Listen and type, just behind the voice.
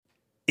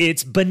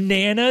It's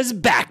bananas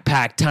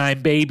backpack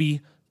time,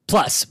 baby.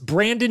 Plus,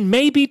 Brandon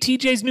may be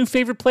TJ's new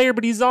favorite player,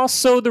 but he's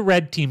also the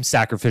red team's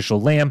sacrificial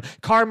lamb.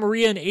 Car,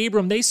 Maria, and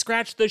Abram, they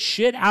scratch the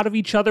shit out of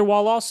each other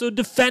while also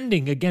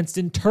defending against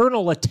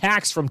internal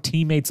attacks from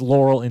teammates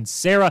Laurel and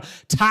Sarah.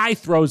 Ty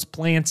throws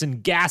plants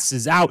and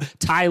gasses out.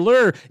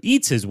 Tyler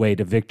eats his way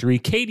to victory.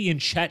 Katie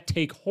and Chet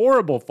take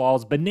horrible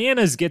falls.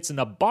 Bananas gets in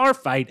a bar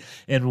fight.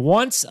 And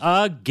once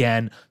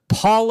again,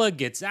 Paula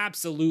gets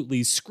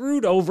absolutely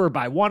screwed over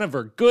by one of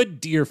her good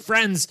dear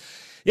friends.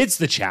 It's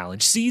the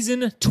challenge,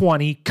 season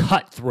 20,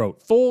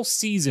 Cutthroat, full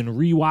season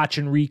rewatch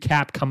and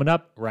recap coming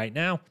up right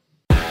now.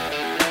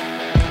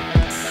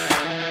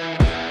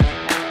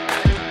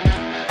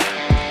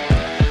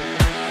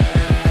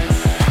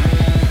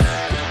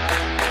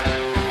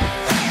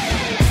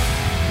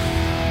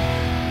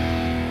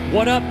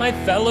 What up, my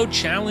fellow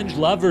challenge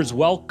lovers?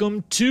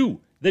 Welcome to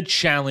The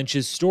Challenge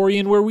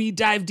Historian, where we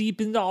dive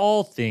deep into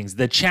all things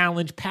the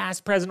challenge,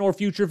 past, present, or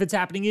future. If it's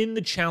happening in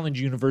the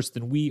challenge universe,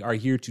 then we are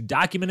here to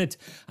document it.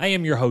 I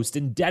am your host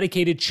and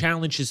dedicated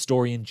challenge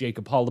historian,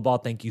 Jacob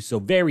Hollabaugh. Thank you so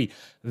very,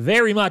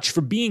 very much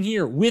for being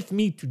here with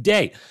me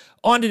today.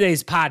 On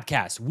today's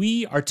podcast,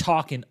 we are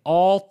talking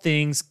all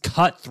things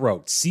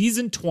Cutthroat.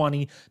 Season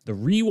 20, the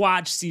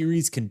Rewatch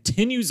series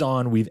continues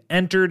on. We've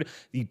entered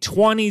the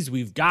 20s.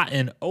 We've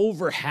gotten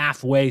over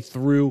halfway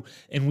through,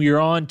 and we are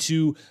on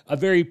to a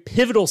very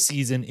pivotal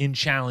season in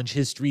challenge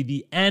history,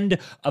 the end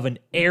of an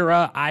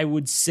era, I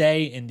would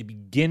say, in the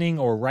beginning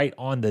or right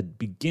on the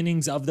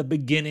beginnings of the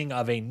beginning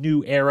of a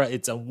new era.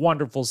 It's a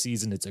wonderful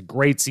season. It's a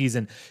great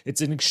season.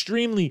 It's an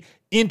extremely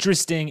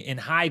interesting and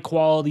high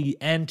quality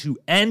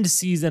end-to-end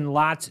season.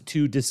 Lots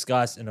to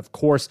discuss, and of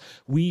course,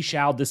 we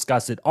shall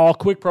discuss it all.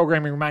 Quick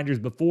programming reminders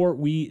before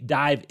we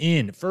dive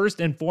in. First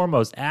and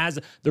foremost, as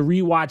the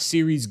Rewatch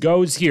series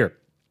goes here,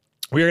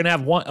 we're going to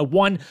have a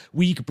 1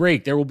 week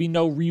break. There will be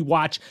no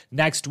rewatch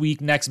next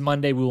week. Next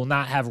Monday, we will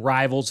not have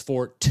Rivals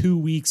for 2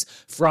 weeks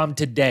from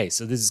today.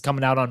 So this is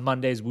coming out on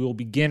Mondays. We will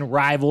begin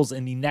Rivals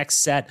in the next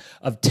set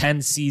of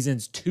 10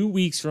 seasons 2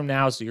 weeks from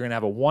now. So you're going to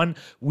have a 1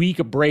 week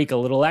break, a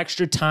little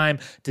extra time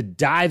to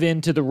dive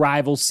into the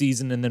Rivals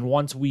season. And then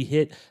once we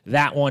hit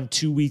that one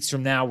 2 weeks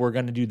from now, we're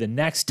going to do the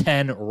next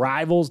 10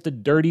 Rivals to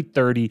Dirty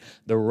 30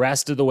 the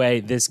rest of the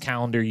way this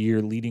calendar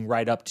year, leading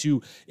right up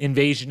to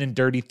Invasion and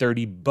Dirty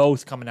 30,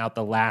 both coming out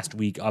the last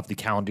week of the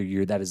calendar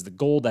year. That is the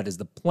goal. That is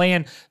the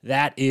plan.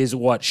 That is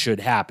what should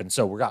happen.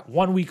 So we got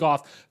 1 week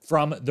off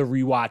from the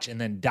rewatch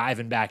and then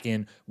diving back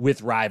in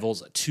with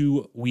Rivals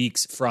 2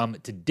 weeks from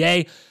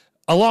today.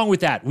 Along with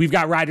that, we've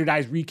got Ride or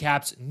Dies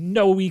recaps.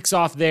 No weeks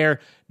off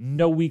there.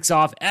 No weeks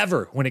off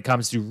ever when it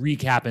comes to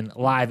recapping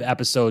live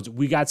episodes.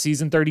 We got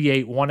season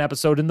 38, 1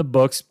 episode in the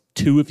books.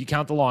 2 if you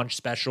count the launch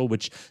special,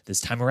 which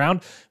this time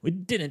around we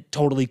didn't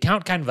totally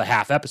count. Kind of a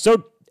half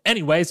episode.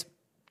 Anyways,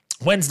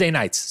 Wednesday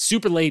nights,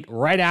 super late,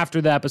 right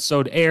after the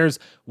episode airs,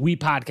 we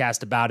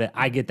podcast about it.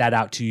 I get that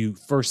out to you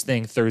first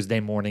thing Thursday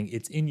morning.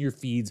 It's in your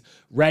feeds,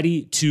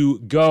 ready to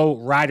go.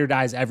 Ride or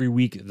Dies every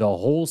week, the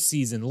whole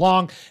season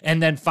long.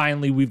 And then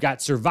finally, we've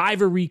got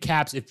Survivor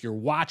recaps if you're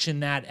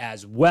watching that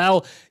as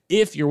well.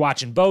 If you're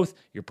watching both,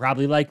 you're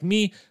probably like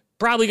me,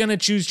 probably going to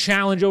choose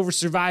Challenge over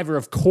Survivor.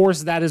 Of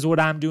course, that is what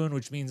I'm doing,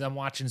 which means I'm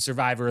watching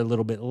Survivor a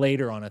little bit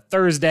later on a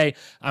Thursday.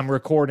 I'm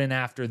recording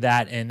after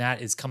that, and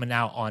that is coming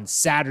out on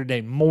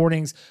Saturday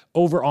mornings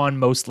over on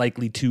Most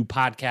Likely To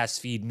podcast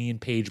feed. Me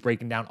and Paige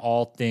breaking down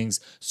all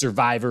things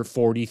Survivor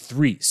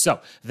 43. So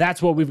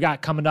that's what we've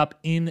got coming up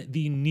in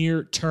the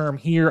near term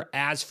here.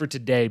 As for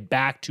today,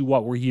 back to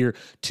what we're here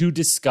to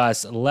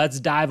discuss. Let's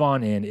dive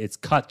on in. It's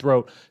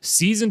Cutthroat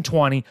Season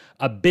 20,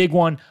 a big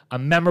one, a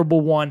memorable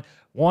one.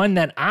 One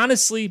that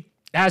honestly,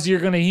 as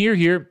you're going to hear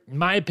here, in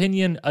my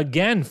opinion,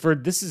 again, for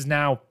this is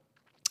now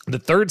the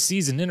third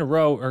season in a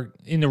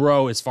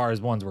row as far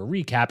as ones we're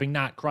recapping,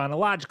 not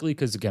chronologically,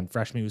 because again,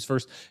 Fresh Me was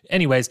first.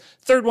 Anyways,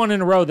 third one in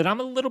a row that I'm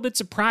a little bit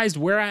surprised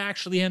where I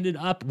actually ended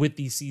up with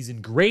the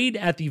season grade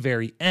at the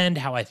very end,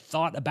 how I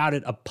thought about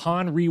it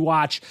upon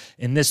rewatch,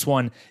 and this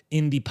one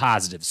in the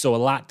positive. So a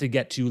lot to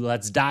get to.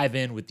 Let's dive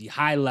in with the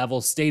high level,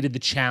 state of the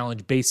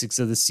challenge, basics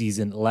of the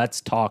season. Let's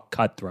talk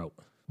Cutthroat.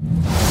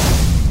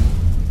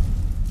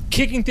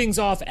 Kicking things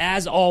off,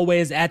 as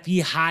always, at the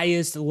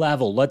highest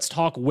level. Let's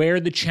talk where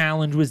the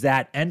challenge was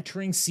at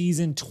entering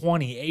season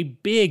 20, a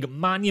big,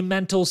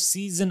 monumental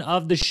season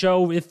of the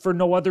show, if for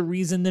no other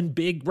reason than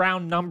big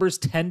round numbers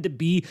tend to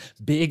be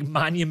big,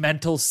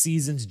 monumental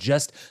seasons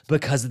just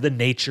because of the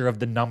nature of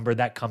the number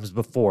that comes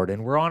before it.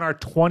 And we're on our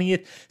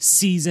 20th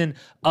season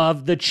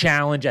of the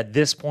challenge, at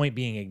this point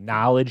being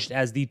acknowledged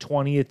as the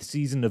 20th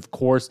season. Of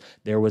course,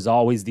 there was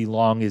always the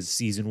long as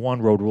season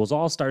 1 Road Rules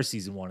All-Star,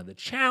 season 1 of the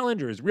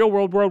challenge, or as Real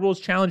World Road Rules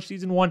Challenge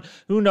season 1,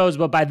 who knows?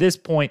 But by this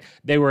point,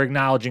 they were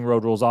acknowledging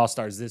Road Rules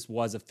All-Stars. This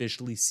was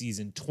officially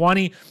season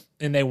 20,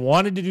 and they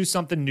wanted to do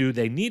something new.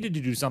 They needed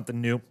to do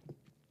something new.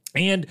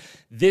 And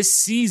this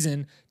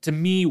season, to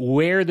me,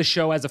 where the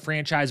show as a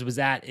franchise was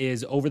at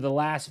is over the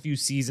last few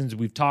seasons,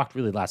 we've talked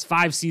really the last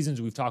 5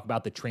 seasons, we've talked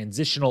about the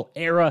transitional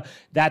era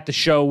that the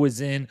show was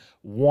in.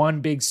 One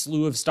big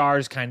slew of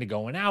stars kind of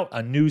going out,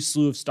 a new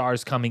slew of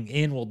stars coming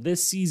in. Well,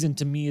 this season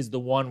to me is the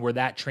one where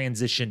that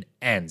transition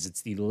ends.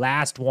 It's the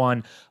last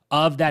one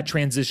of that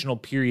transitional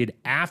period.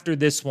 After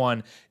this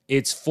one,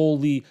 it's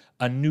fully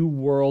a new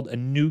world, a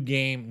new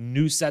game,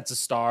 new sets of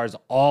stars.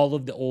 All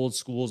of the old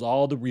schools,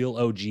 all the real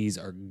OGs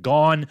are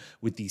gone,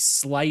 with the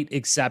slight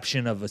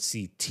exception of a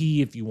CT,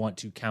 if you want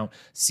to count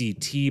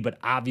CT. But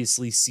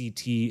obviously,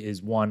 CT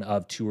is one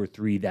of 2 or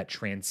 3 that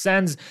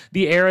transcends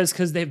the eras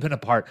because they've been a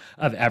part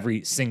of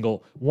every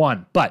single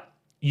one. But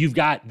you've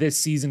got this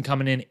season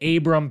coming in,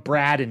 Abram,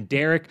 Brad, and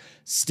Derek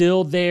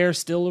still there,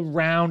 still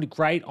around,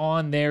 right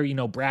on there. You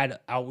know, Brad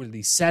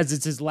outwardly says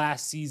it's his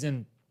last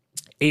season.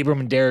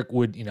 Abram and Derek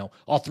would,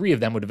 all 3 of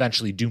them would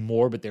eventually do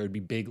more, but there would be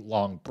big,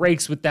 long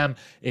breaks with them.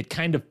 It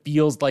kind of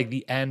feels like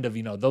the end of,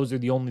 those are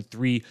the only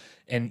 3,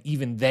 and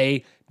even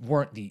they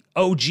weren't the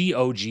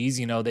OGs.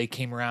 They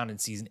came around in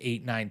season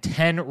 8, 9,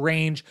 10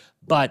 range,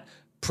 but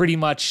pretty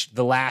much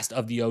the last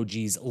of the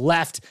OGs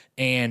left.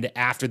 And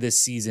after this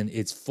season,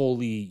 it's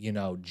fully,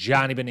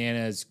 Johnny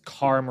Bananas,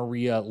 Cara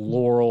Maria,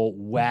 Laurel,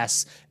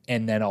 Wes,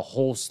 and then a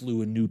whole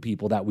slew of new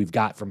people that we've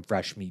got from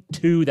Fresh Meat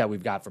 2, that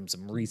we've got from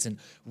some recent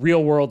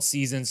Real World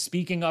seasons.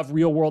 Speaking of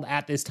Real World,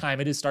 at this time,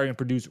 it is starting to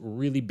produce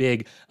really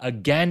big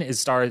again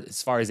as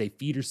far as a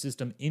feeder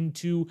system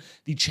into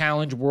the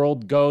challenge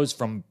world goes,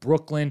 from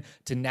Brooklyn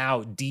to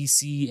now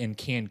DC and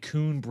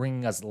Cancun,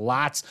 bringing us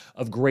lots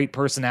of great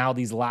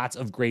personalities, lots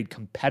of great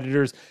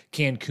competitors.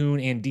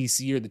 Cancun and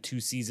DC are the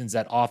 2 seasons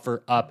that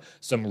offer up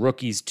some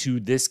rookies to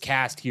this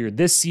cast here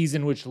this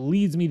season, which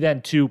leads me then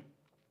to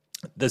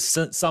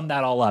sum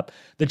that all up.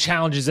 The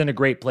challenge is in a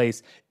great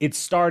place. It's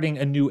starting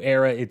a new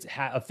era. It's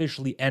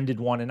officially ended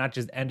one, and not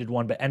just ended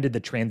one, but ended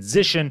the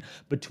transition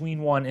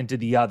between one into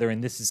the other.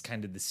 And this is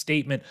kind of the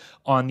statement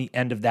on the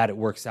end of that. It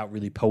works out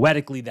really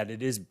poetically that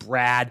it is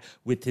Brad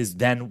with his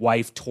then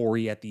wife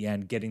Tori at the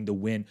end getting the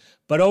win.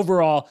 But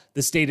overall,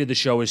 the state of the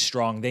show is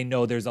strong. They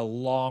know there's a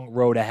long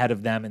road ahead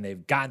of them, and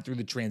they've gotten through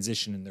the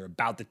transition, and they're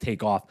about to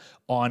take off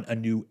on a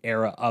new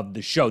era of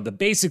the show. The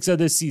basics of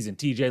this season: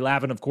 TJ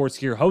Lavin, of course,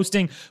 here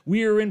hosting.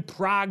 We are in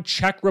Prague,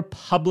 Czech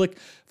Republic,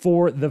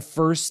 for the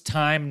first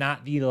time,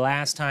 not the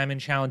last time in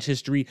challenge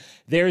history.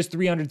 There's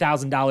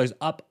 $300,000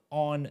 up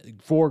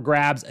for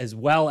grabs, as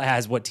well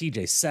as what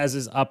TJ says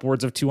is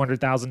upwards of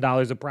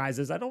 $200,000 of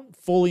prizes. I don't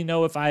fully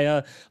know if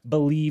I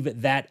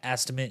believe that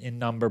estimate in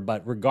number,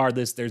 but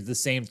regardless, there's the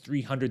same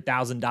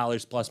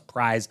 $300,000 plus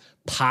prize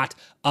pot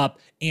up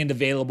and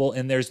available,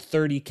 and there's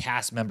 30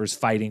 cast members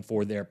fighting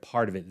for their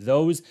part of it.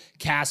 Those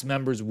cast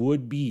members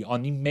would be,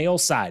 on the male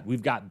side,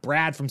 we've got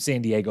Brad from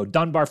San Diego,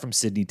 Dunbar from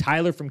Sydney,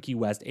 Tyler from Key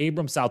West,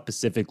 Abram South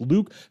Pacific,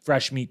 Luke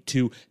Fresh Meat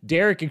 2,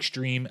 Derek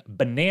Extreme,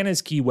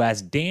 Bananas Key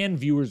West, Dan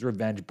Viewers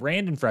Revenge,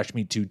 Brandon Fresh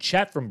Meat 2,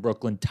 Chet from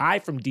Brooklyn, Ty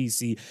from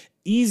DC,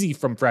 Easy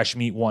from Fresh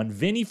Meat 1,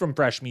 Vinny from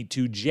Fresh Meat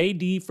 2,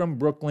 JD from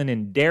Brooklyn,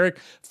 and Derek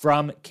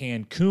from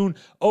Cancun.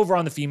 Over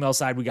on the female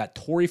side, we got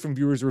Tori from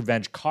Viewers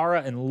Revenge,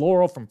 Cara and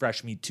Laurel from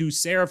Fresh Meat 2,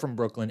 Sarah from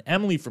Brooklyn,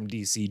 Emily from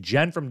DC,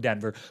 Jen from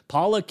Denver,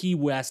 Paula Key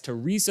West,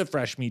 Teresa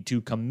Fresh Meat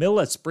 2,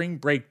 Camilla Spring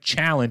Break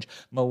Challenge,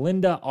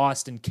 Melinda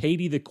Austin,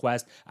 Katie The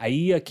Quest,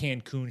 Aya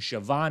Cancun,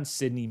 Siobhan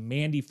Sydney,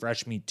 Mandy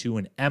Fresh Meat 2,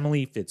 and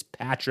Emily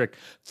Fitzpatrick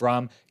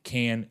from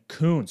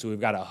Cancun. So we've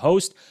got a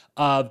host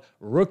of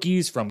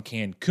rookies from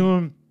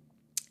Cancun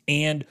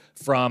and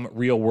from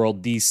Real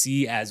World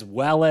DC, as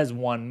well as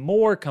one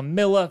more,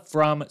 Camilla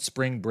from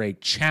Spring Break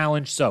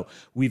Challenge. So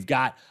we've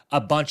got a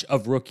bunch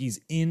of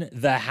rookies in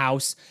the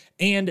house,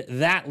 and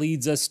that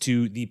leads us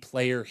to the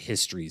player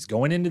histories.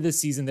 Going into this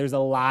season, there's a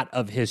lot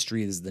of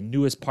history. This is the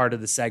newest part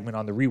of the segment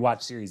on the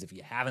Rewatch series. If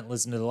you haven't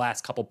listened to the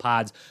last couple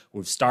pods,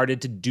 we've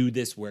started to do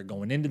this where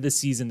going into the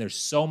season, there's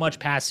so much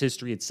past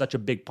history. It's such a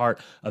big part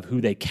of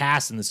who they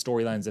cast and the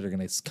storylines that are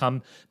going to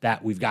come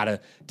that we've got to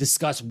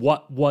discuss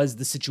what was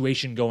the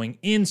situation going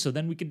in, so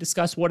then we could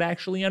discuss what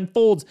actually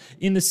unfolds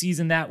in the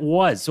season that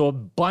was. So a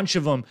bunch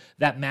of them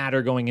that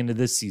matter going into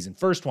this season.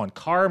 First one,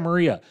 Cara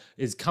Maria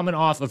is coming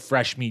off of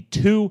Fresh Meat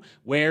 2,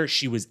 where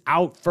she was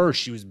out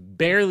first. She was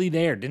barely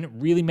there, didn't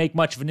really make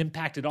much of an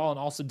impact at all, and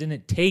also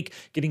didn't take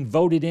getting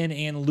voted in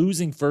and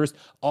losing first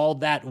all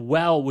that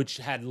well, which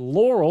had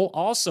Laurel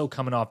also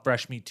coming off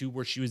Fresh Meat 2,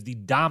 where she was the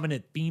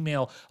dominant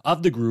female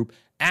of the group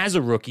as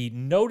a rookie.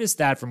 Noticed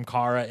that from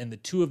Cara, and the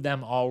 2 of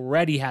them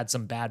already had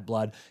some bad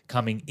blood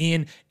coming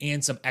in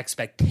and some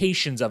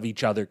expectations of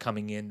each other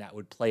coming in that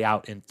would play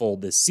out in full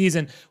this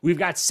season. We've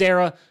got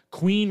Sarah,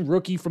 Queen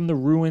rookie from the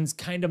ruins,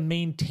 kind of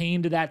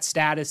maintained that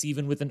status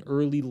even with an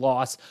early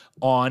loss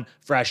on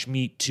Fresh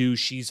Meat 2.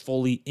 She's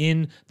fully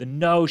in the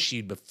know.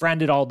 She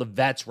befriended all the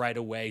vets right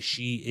away.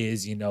 She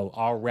is,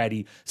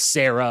 already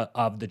Sarah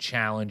of the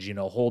challenge,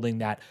 holding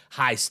that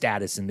high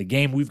status in the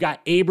game. We've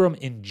got Abram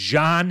and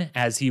John,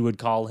 as he would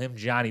call him,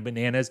 Johnny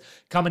Bananas,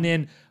 coming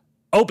in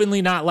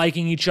openly not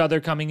liking each other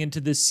coming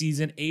into this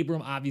season.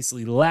 Abram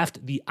obviously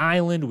left the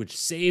island, which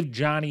saved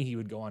Johnny. He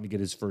would go on to get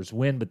his first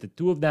win, but the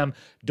two of them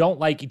don't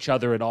like each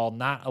other at all.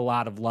 Not a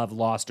lot of love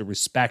lost or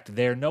respect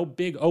there. No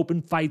big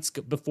open fights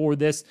before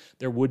this.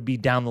 There would be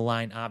down the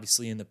line,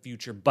 obviously, in the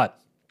future, but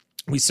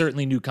we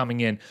certainly knew coming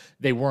in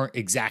they weren't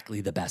exactly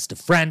the best of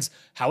friends.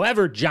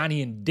 However,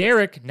 Johnny and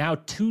Derek, now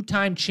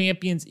two-time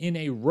champions in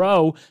a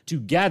row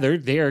together.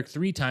 Derek,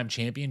 three-time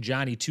champion,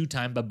 Johnny,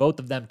 two-time, but both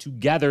of them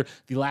together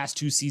the last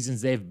two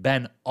seasons they've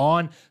been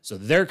on. So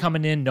they're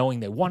coming in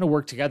knowing they want to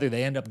work together.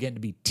 They end up getting to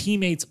be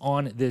teammates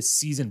on this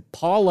season.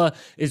 Paula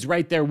is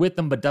right there with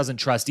them, but doesn't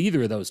trust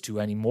either of those two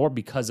anymore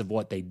because of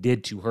what they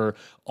did to her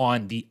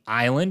on the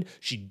island.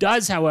 She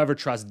does, however,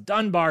 trust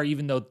Dunbar,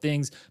 even though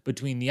things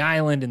between the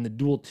island and the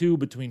Duel 2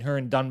 between her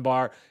and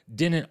Dunbar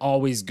didn't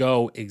always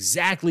go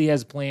exactly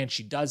as planned.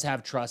 She does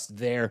have trust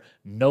there,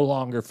 no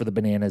longer for the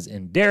Bananas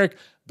and Derek.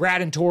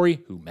 Brad and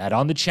Tori, who met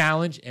on the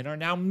challenge and are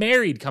now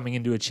married coming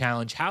into a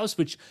challenge house,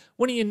 which,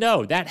 what do you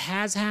know, that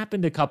has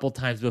happened a couple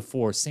times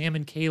before. Sam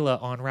and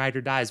Kayla on Ride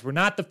or Dies were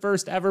not the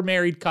first ever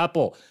married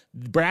couple.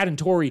 Brad and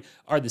Tori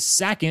are the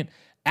second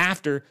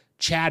after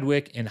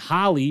Chadwick and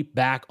Holly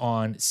back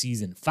on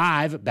season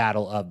 5,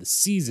 Battle of the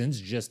Seasons.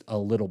 Just a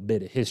little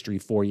bit of history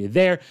for you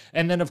there.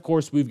 And then, of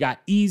course, we've got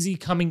Easy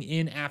coming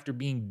in after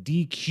being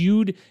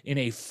DQ'd in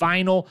a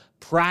final.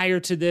 Prior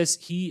to this,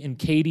 he and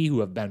Katie, who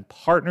have been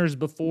partners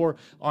before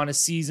on a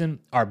season,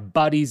 are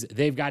buddies.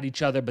 They've got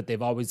each other, but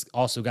they've always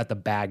also got the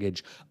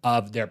baggage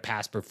of their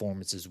past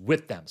performances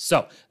with them.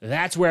 So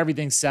that's where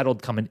everything's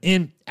settled coming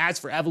in. As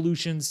for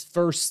Evolution's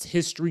first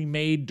history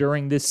made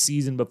during this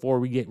season, before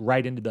we get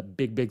right into the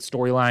big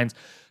storylines,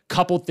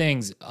 couple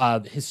things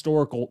of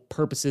historical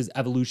purposes,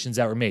 evolutions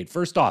that were made.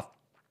 First off,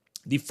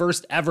 the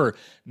first ever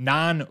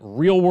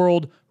non-real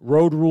world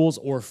road rules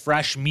or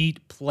fresh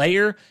meat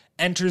player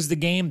enters the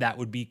game. That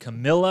would be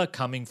Camilla,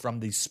 coming from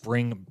the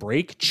Spring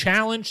Break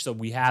Challenge. So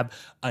we have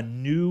a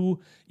new,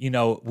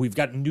 we've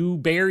got new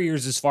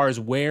barriers as far as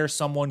where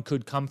someone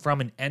could come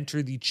from and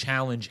enter the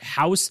challenge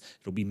house.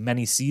 It'll be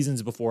many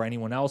seasons before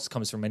anyone else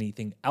comes from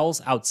anything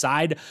else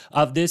outside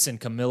of this. And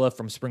Camilla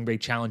from Spring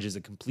Break Challenge is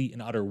a complete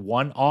and utter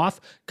one-off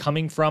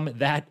coming from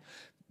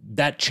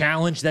that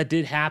challenge that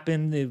did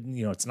happen.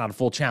 It's not a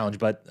full challenge,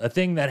 but a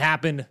thing that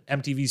happened.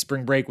 MTV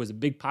Spring Break was a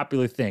big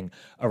popular thing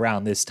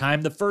around this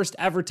time. The first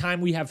ever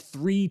time we have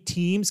 3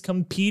 teams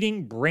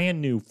competing,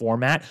 brand new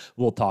format.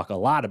 We'll talk a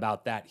lot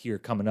about that here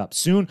coming up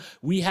soon.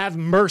 We have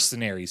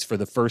mercenaries for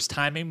the first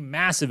time, a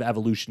massive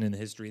evolution in the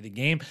history of the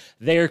game.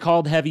 They are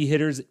called heavy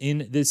hitters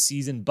in this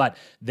season, but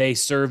they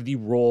serve the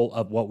role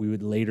of what we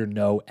would later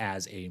know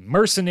as a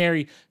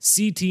mercenary.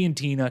 CT and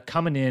Tina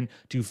coming in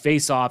to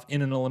face off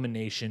in an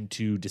elimination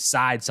to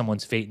decide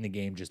someone's fate in the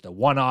game. Just a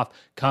one-off.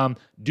 Come,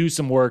 do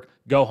some work,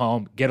 go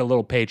home, get a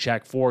little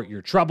paycheck for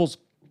your troubles.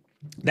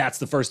 That's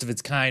the first of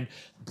its kind.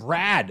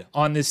 Brad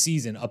on this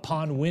season,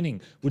 upon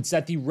winning, would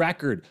set the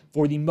record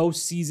for the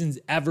most seasons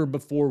ever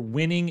before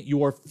winning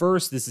your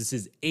first. This is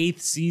his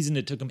 8th season.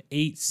 It took him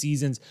 8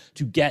 seasons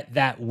to get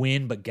that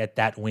win, but get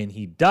that win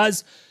he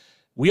does.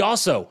 We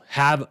also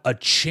have a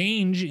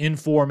change in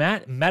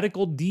format.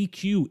 Medical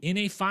DQ in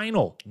a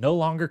final no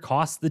longer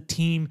costs the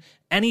team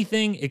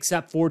anything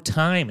except for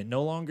time. It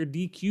no longer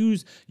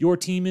DQs your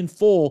team in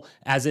full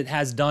as it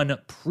has done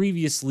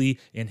previously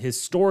and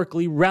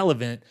historically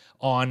relevant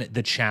on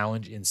the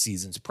challenge in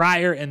seasons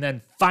prior. And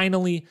then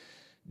finally,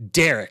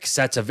 Derek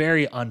sets a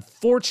very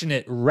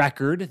unfortunate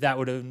record that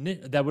would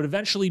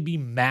eventually be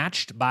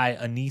matched by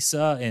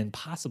Anissa and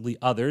possibly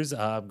others.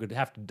 I'm going to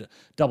have to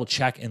double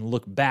check and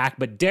look back.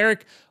 But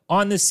Derek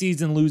on this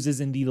season loses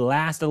in the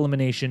last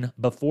elimination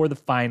before the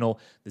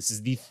final. This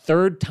is the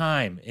 3rd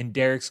time in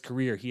Derek's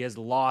career he has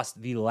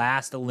lost the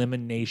last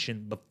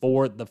elimination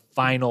before the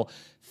final.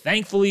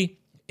 Thankfully,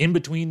 in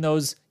between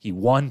those, he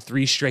won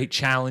 3 straight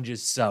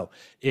challenges. So,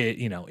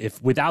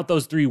 if without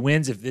those 3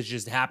 wins, if this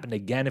just happened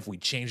again, if we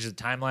changed the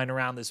timeline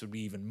around, this would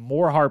be even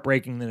more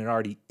heartbreaking than it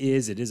already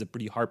is. It is a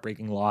pretty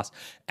heartbreaking loss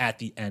at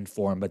the end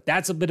for him. But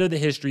that's a bit of the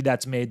history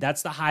that's made.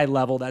 That's the high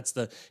level. That's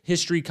the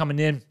history coming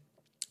in.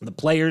 The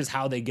players,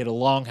 how they get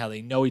along, how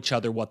they know each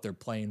other, what they're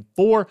playing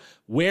for,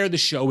 where the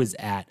show is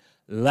at.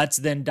 Let's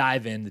then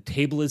dive in. The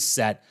table is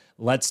set.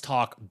 Let's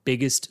talk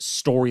biggest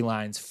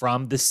storylines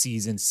from the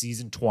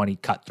season 20,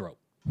 Cutthroat.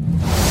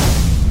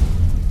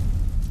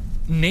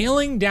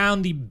 Nailing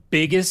down the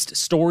biggest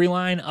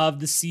storyline of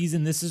the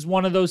season. This is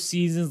one of those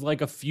seasons, like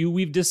a few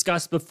we've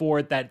discussed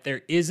before, that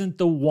there isn't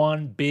the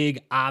one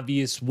big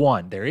obvious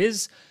one. There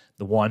is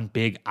the one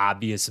big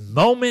obvious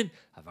moment.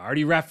 I've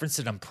already referenced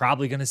it. I'm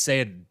probably going to say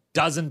it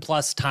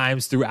 12+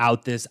 times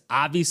throughout this.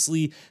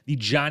 Obviously, the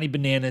Johnny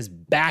Bananas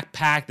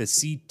backpack, the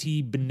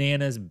CT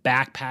Bananas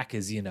backpack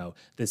is,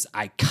 this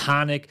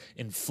iconic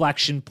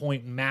inflection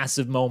point,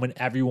 massive moment.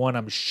 Everyone,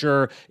 I'm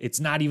sure it's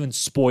not even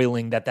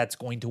spoiling that that's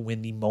going to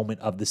win the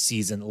moment of the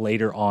season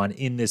later on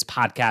in this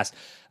podcast.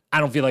 I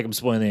don't feel like I'm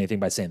spoiling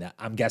anything by saying that.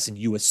 I'm guessing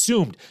you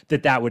assumed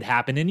that would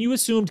happen, and you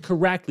assumed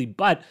correctly,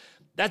 but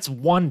that's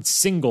one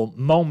single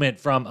moment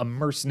from a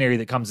mercenary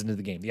that comes into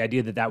the game. The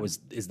idea that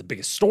is the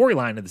biggest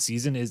storyline of the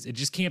season is it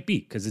just can't be,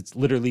 because it's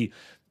literally,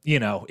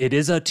 it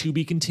is a to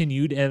be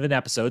continued of an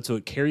episode, so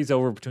it carries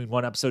over between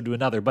one episode to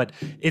another, but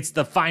it's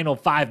the final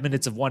 5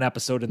 minutes of one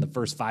episode and the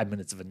first 5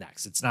 minutes of the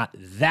next. It's not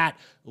that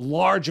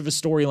large of a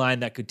storyline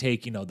that could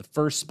take, the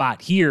first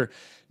spot here,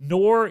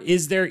 nor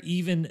is there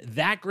even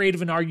that great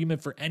of an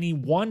argument for any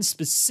one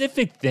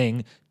specific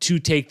thing to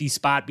take the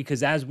spot,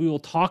 because as we will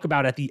talk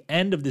about at the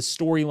end of the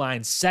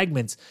storyline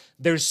segments,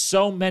 there's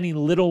so many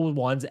little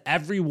ones.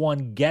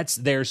 Everyone gets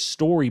their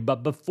story.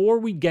 But before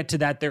we get to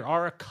that, there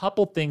are a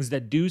couple things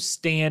that do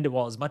stand,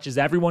 well, as much as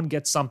everyone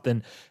gets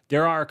something,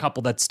 there are a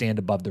couple that stand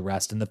above the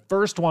rest. And the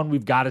first one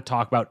we've got to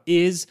talk about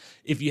is,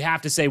 if you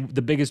have to say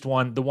the biggest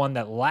one, the one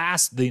that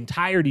lasts the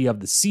entirety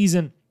of the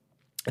season,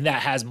 and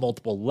that has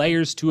multiple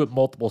layers to it,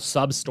 multiple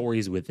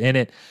sub-stories within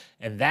it,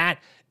 and that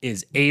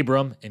is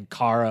Abram and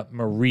Cara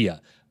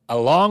Maria.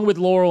 Along with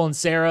Laurel and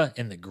Sarah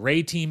and the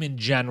Gray team in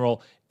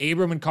general,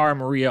 Abram and Cara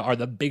Maria are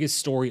the biggest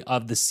story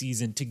of the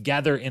season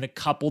together in a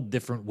couple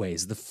different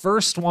ways. The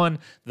first one,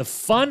 the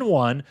fun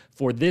one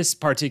for this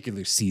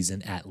particular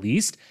season at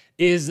least,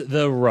 is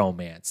the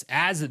romance.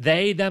 As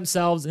they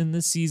themselves in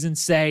this season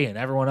say, and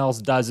everyone else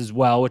does as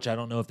well, which I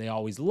don't know if they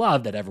always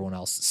love that everyone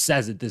else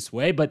says it this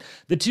way, but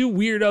the two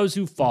weirdos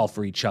who fall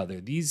for each other,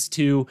 these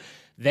two,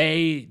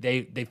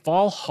 they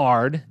fall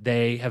hard.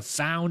 They have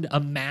found a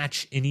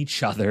match in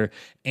each other,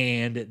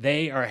 and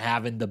they are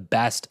having the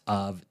best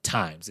of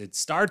times. It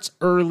starts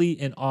early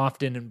and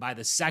often, and by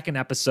the second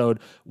episode,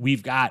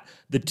 we've got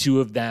the two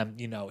of them,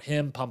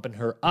 him pumping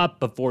her up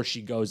before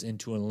she goes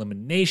into an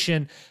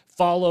elimination,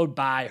 followed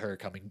by her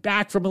coming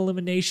back from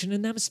elimination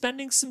and them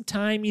spending some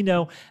time,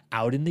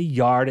 out in the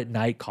yard at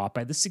night, caught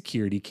by the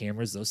security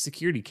cameras. Those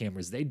security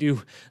cameras, they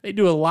do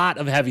a lot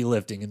of heavy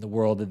lifting in the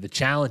world of the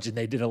challenge, and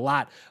they did a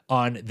lot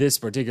on this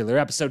particular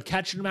episode,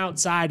 catching them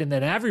outside, and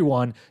then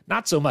everyone,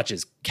 not so much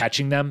as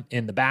catching them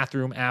in the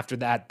bathroom after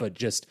that, but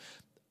just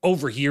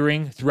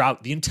overhearing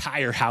throughout the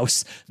entire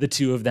house, the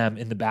two of them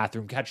in the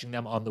bathroom, catching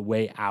them on the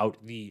way out,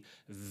 the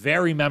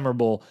very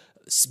memorable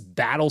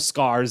battle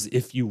scars,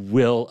 if you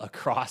will,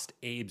 across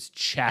Abe's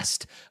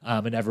chest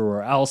and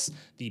everywhere else,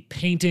 the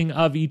painting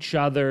of each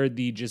other,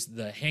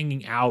 the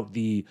hanging out,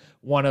 the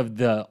one of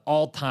the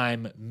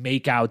all-time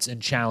makeouts in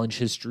challenge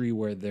history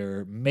where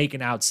they're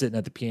making out sitting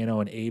at the piano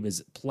and Abe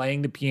is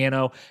playing the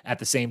piano at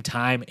the same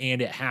time,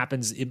 and it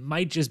happens. It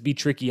might just be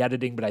tricky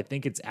editing, but I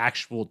think it's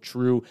actual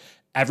true.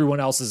 Everyone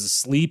else is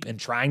asleep and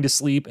trying to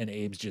sleep, and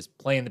Abe's just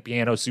playing the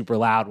piano super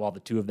loud while the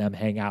two of them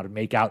hang out and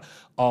make out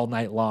all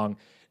night long.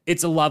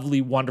 It's a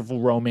lovely, wonderful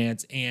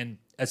romance, and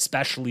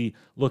especially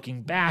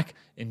looking back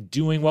and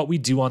doing what we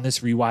do on this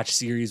rewatch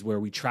series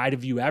where we try to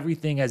view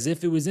everything as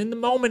if it was in the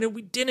moment and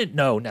we didn't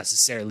know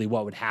necessarily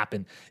what would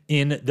happen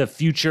in the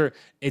future.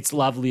 It's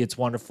lovely, it's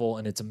wonderful,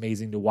 and it's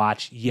amazing to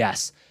watch.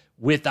 Yes,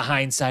 with the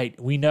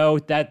hindsight, we know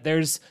that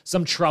there's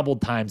some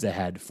troubled times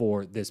ahead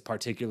for this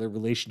particular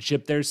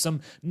relationship. There's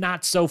some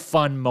not so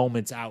fun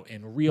moments out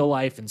in real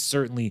life and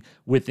certainly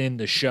within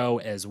the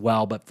show as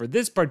well. But for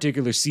this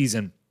particular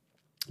season,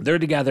 they're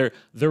together,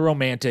 they're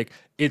romantic,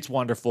 it's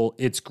wonderful,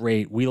 it's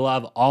great, we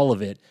love all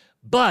of it,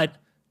 but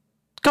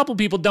a couple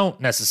people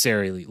don't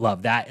necessarily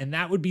love that, and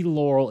that would be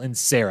Laurel and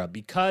Sarah,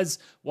 because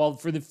while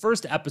for the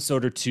first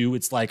episode or two,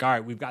 it's like, all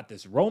right, we've got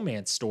this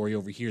romance story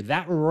over here,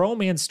 that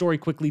romance story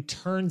quickly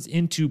turns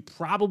into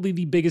probably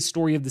the biggest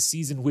story of the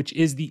season, which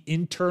is the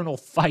internal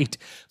fight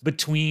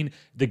between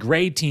the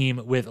Gray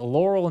team with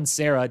Laurel and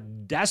Sarah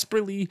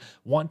desperately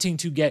wanting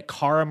to get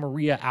Cara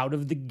Maria out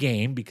of the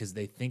game because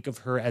they think of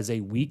her as a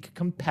weak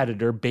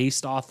competitor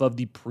based off of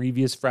the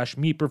previous Fresh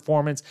Meat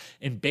performance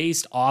and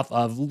based off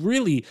of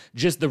really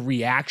just the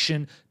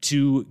reaction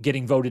to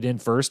getting voted in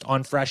first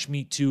on Fresh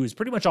Meat 2 is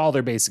pretty much all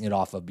they're basing it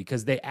off of,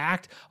 because they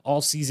act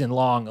all season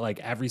long like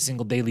every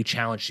single daily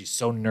challenge she's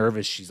so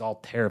nervous, she's all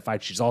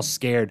terrified, she's all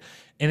scared,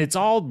 and it's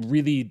all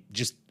really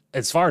just,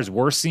 as far as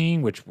we're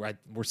seeing, which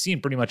we're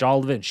seeing pretty much all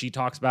of it, and she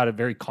talks about it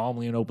very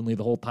calmly and openly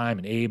the whole time,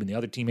 and Abe and the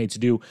other teammates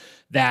do,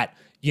 that,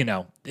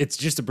 it's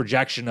just a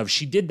projection of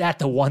she did that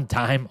the one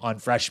time on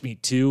Fresh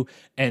Meat 2,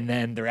 and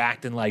then they're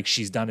acting like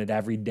she's done it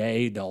every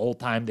day the whole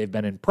time they've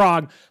been in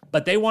Prague,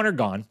 but they want her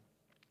gone.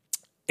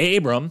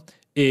 Abram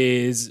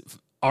is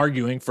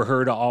arguing for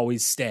her to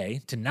always stay,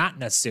 to not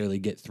necessarily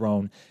get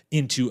thrown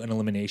into an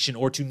elimination,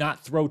 or to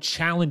not throw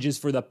challenges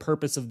for the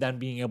purpose of them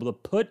being able to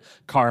put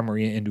Cara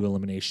Maria into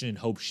elimination and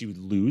hope she would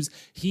lose.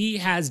 He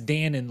has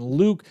Dan and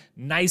Luke,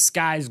 nice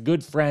guys,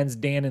 good friends,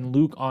 Dan and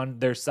Luke on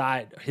their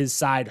side, his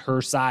side,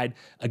 her side,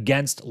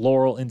 against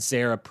Laurel and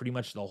Sarah pretty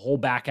much the whole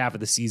back half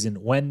of the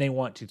season when they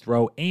want to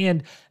throw.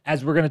 And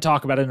as we're going to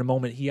talk about in a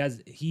moment,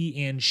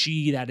 he and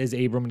she, that is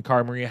Abram and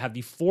Cara Maria, have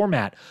the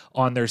format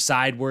on their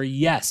side where,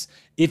 yes,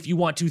 if you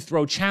want to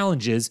throw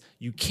challenges,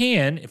 you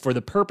can for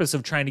the purpose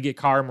of trying to get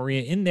Cara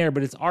Maria in there,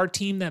 but it's our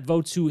team that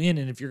votes who in,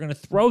 and if you're going to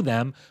throw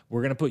them,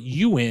 we're going to put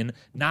you in,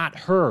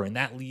 not her, and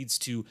that leads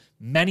to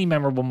many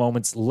memorable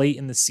moments late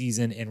in the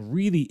season and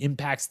really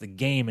impacts the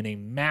game in a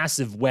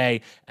massive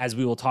way, as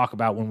we will talk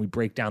about when we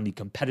break down the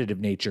competitive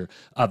nature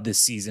of this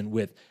season,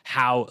 with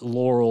how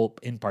Laurel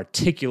in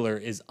particular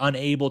is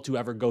unable to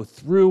ever go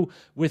through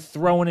with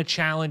throwing a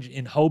challenge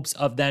in hopes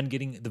of then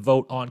getting the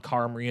vote on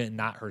Cara Maria and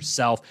not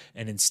herself.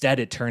 And instead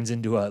it turns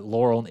into a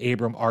Laurel and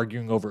Abram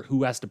arguing over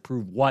who has to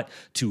prove what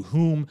to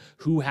whom,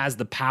 who has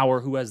the power,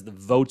 who has the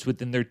votes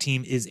within their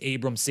team. Is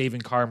Abram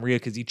saving Cara Maria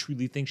because he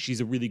truly thinks she's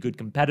a really good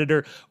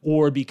competitor,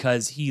 or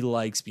because he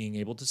likes being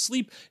able to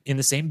sleep in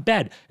the same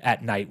bed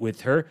at night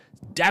with her?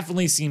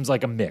 Definitely seems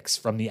like a mix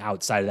from the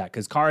outside of that,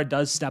 because Cara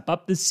does step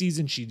up this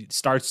season. She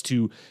starts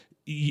to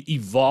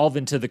evolve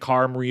into the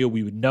Cara Maria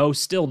we would know,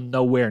 still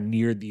nowhere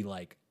near the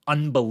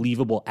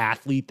unbelievable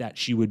athlete that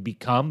she would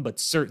become, but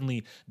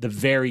certainly the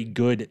very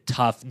good,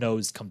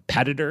 tough-nosed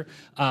competitor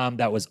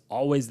that was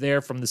always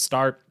there from the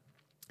start.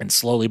 And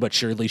slowly but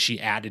surely, she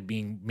added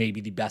being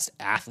maybe the best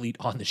athlete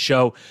on the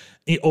show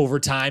over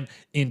time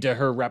into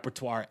her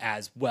repertoire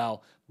as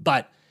well.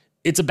 But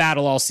it's a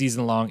battle all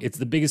season long. It's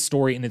the biggest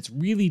story, and it's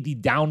really the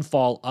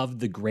downfall of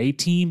the gray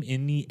team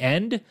in the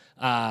end,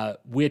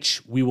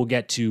 which we will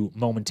get to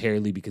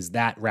momentarily, because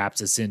that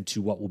wraps us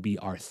into what will be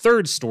our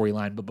third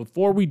storyline. But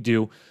before we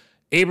do,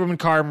 Abram and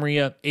Cara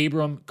Maria,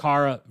 Abram,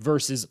 Cara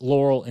versus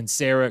Laurel and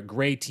Sarah,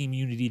 gray team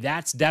unity.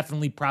 That's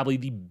definitely probably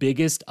the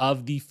biggest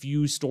of the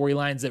few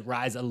storylines that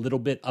rise a little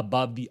bit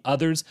above the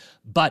others.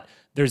 But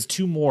there's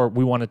two more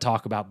we want to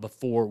talk about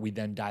before we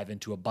then dive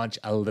into a bunch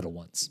of little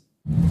ones.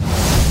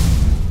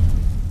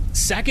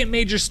 Second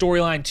major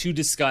storyline to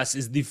discuss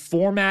is the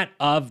format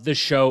of the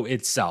show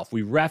itself.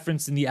 We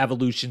referenced in the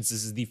evolutions,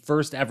 this is the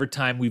first ever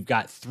time we've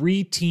got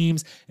 3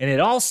 teams, and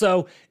it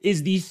also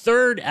is the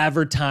third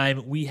ever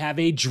time we have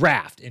a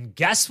draft. And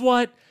guess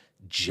what?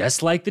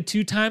 Just like the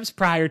 2 times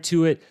prior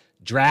to it,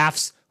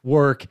 drafts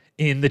work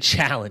in the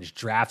challenge.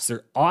 Drafts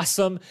are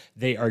awesome.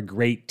 They are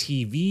great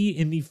TV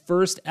in the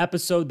first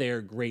episode. They are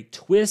a great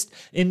twist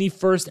in the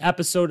first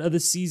episode of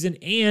the season.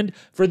 And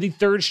for the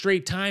third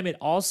straight time, it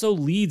also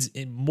leads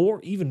in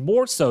even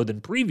more so than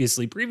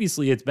previously.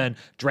 Previously, it's been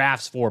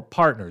drafts for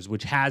partners,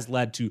 which has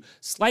led to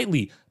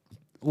slightly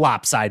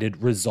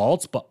lopsided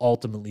results, but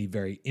ultimately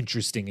very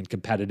interesting and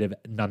competitive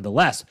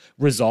nonetheless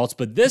results.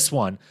 But this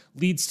one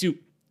leads to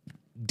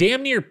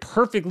damn near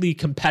perfectly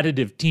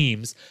competitive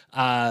teams,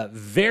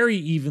 very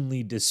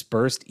evenly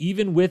dispersed,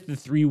 even with the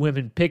 3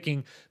 women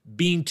picking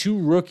being 2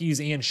 rookies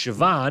and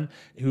Siobhan,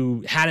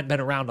 who hadn't been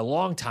around a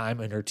long time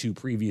in her 2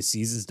 previous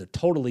seasons to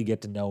totally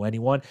get to know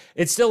anyone.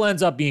 It still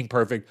ends up being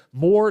perfect.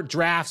 More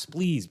drafts,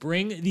 please.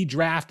 Bring the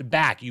draft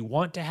back. You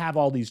want to have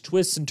all these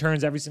twists and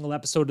turns every single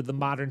episode of the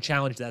Modern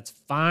Challenge. That's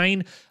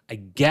fine, I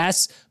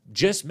guess.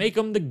 Just make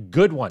them the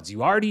good ones.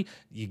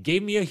 You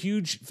gave me a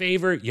huge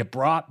favor. You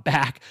brought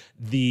back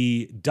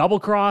the double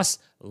cross.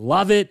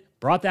 Love it.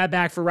 Brought that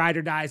back for Ride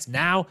or Dies.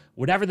 Now,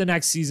 whatever the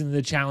next season of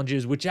the challenge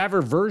is,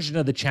 whichever version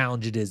of the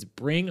challenge it is,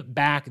 bring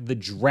back the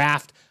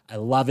draft. I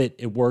love it.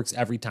 It works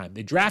every time.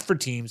 They draft for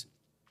teams.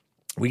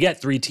 We get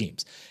 3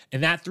 teams.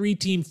 And that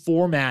 3-team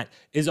format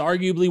is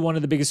arguably one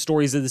of the biggest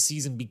stories of the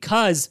season,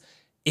 because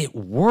it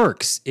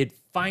works. It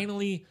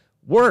finally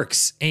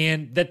works,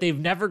 and that they've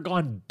never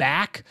gone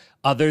back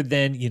other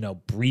than,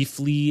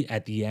 briefly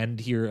at the end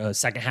here,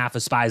 second half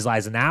of Spies,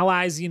 Lies, and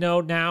Allies,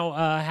 now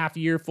half a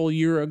year, full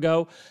year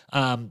ago.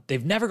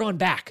 They've never gone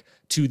back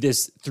to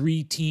this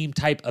 3-team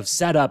type of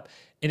setup,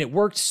 and it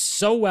worked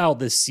so well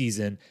this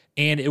season,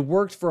 and it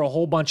worked for a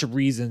whole bunch of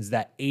reasons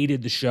that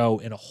aided the show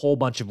in a whole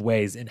bunch of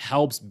ways, and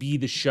helps be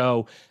the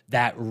show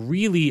that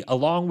really,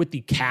 along with the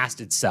cast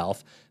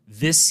itself,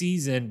 this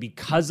season,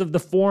 because of the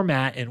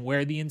format and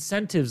where the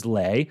incentives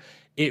lay,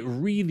 it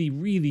really,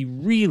 really,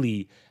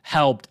 really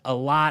helped a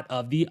lot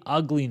of the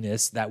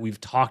ugliness that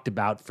we've talked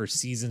about for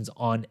seasons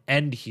on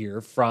end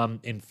here, from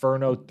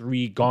Inferno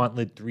 3,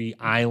 Gauntlet 3,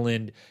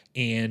 Island,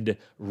 and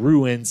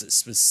Ruins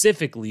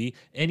specifically,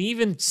 and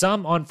even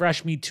some on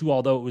Fresh Meat 2,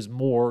 although it was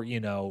more,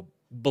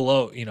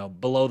 below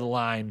the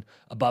line,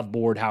 above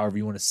board, however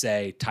you want to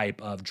say,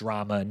 type of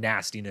drama,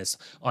 nastiness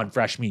on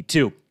Fresh Meat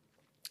 2.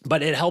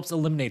 But it helps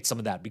eliminate some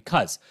of that,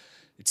 because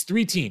it's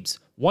 3 teams.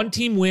 1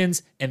 team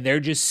wins, and they're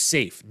just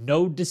safe.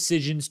 No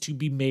decisions to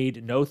be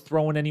made. No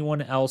throwing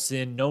anyone else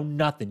in. No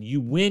nothing.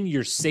 You win,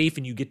 you're safe,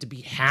 and you get to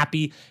be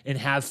happy and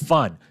have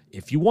fun.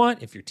 If you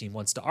want, if your team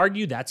wants to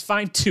argue, that's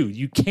fine too.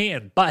 You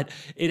can, but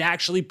it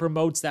actually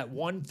promotes that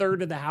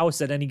 1/3 of the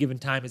house at any given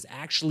time is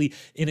actually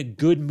in a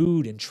good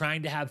mood and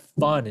trying to have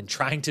fun and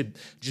trying to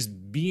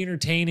just be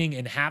entertaining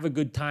and have a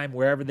good time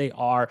wherever they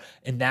are.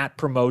 And that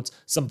promotes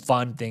some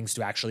fun things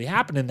to actually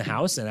happen in the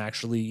house, and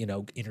actually,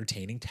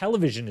 entertaining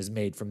television is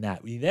made from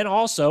that. We then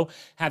also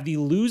have the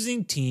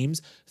losing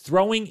teams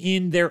throwing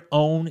in their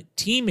own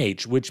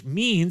teammates, which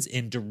means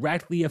it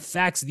directly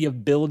affects the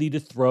ability to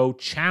throw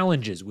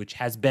challenges, which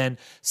has been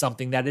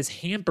something that has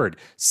hampered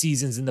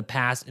seasons in the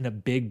past in a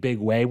big, big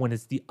way. When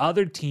it's the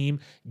other team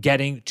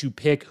getting to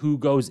pick who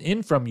goes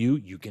in from you,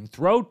 you can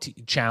throw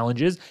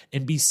challenges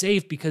and be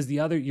safe because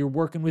you're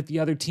working with the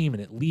other team,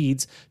 and it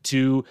leads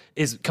to,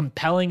 as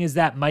compelling as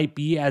that might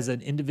be as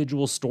an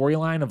individual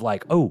storyline of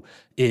like, oh,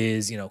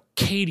 is,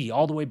 Katie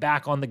all the way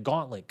back on the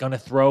gauntlet going to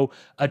throw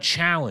a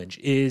challenge?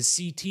 Is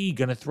CT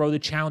going to throw the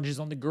challenges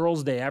on the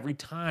girls' day every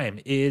time?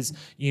 Is,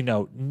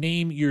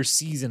 name your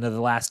season of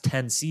the last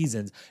 10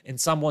 seasons, and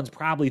someone's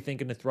probably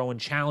thinking of throwing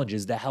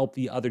challenges to help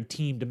the other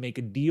team to make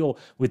a deal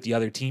with the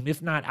other team,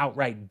 if not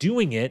outright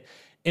doing it.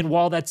 And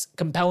while that's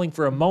compelling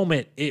for a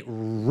moment, it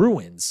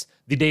ruins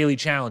the daily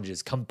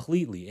challenges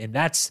completely. And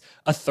that's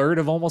a third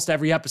of almost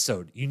every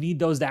episode. You need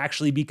those to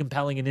actually be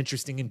compelling and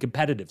interesting and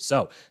competitive.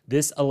 So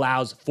this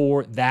allows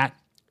for that.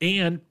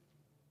 And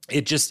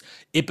it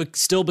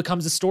still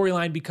becomes a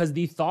storyline because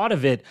the thought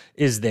of it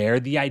is there.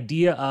 The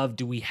idea of,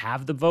 do we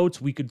have the votes?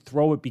 We could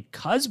throw it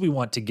because we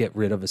want to get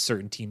rid of a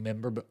certain team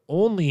member, but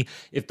only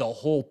if the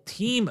whole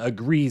team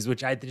agrees,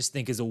 which I just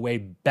think is a way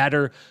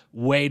better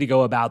way to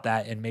go about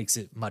that and makes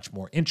it much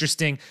more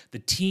interesting. The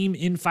team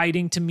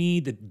infighting, to me,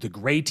 the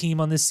gray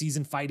team on this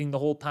season fighting the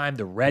whole time,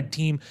 the red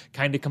team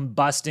kind of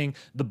combusting,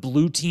 the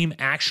blue team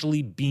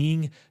actually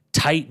being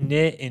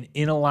tight-knit and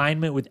in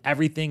alignment with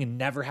everything and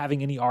never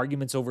having any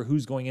arguments over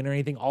who's going in or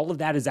anything. All of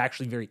that is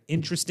actually very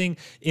interesting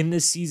in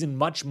this season,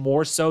 much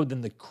more so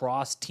than the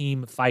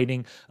cross-team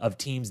fighting of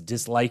teams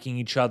disliking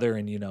each other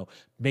and,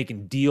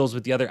 making deals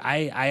with the other.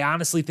 I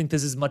honestly think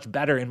this is much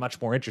better and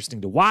much more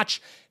interesting to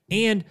watch.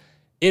 And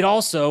it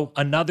also,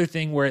 another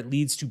thing where it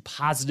leads to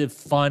positive,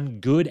 fun,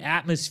 good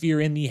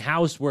atmosphere in the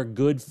house where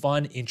good,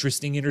 fun,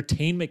 interesting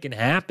entertainment can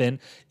happen,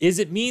 is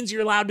it means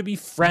you're allowed to be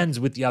friends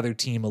with the other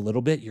team a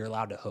little bit. You're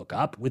allowed to hook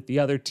up with the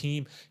other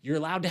team. You're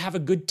allowed to have a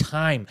good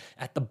time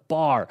at the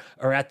bar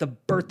or at the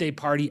birthday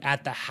party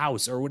at the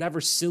house or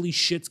whatever silly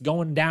shit's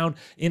going down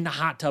in the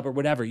hot tub or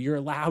whatever. You're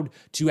allowed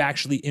to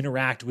actually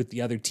interact with the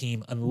other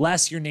team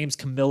unless your name's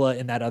Camilla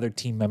and that other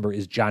team member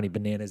is Johnny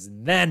Bananas.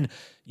 And then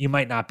you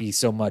might not be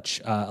so much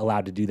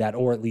allowed to do that,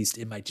 or at least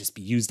it might just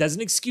be used as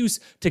an excuse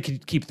to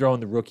keep throwing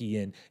the rookie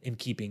in and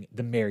keeping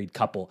the married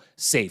couple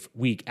safe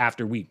week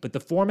after week. But the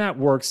format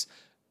works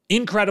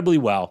incredibly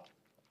well.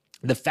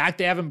 The fact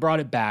they haven't brought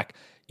it back,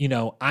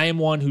 I am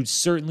one who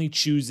certainly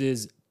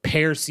chooses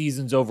pair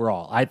seasons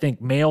overall. I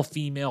think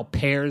male-female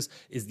pairs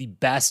is the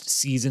best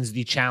seasons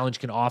the challenge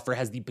can offer,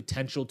 has the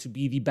potential to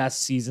be the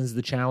best seasons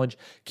the challenge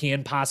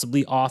can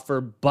possibly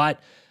offer.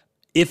 But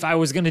if I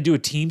was going to do a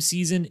team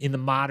season in the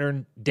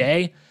modern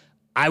day,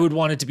 I would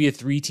want it to be a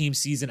 3-team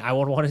season. I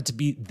would want it to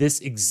be this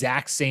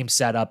exact same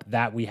setup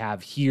that we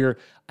have here.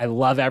 I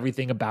love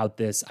everything about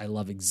this. I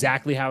love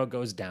exactly how it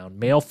goes down.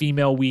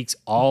 Male-female weeks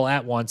all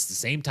at once, the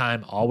same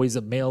time, always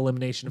a male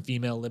elimination, a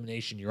female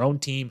elimination. Your own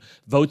team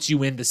votes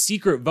you in. The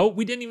secret vote,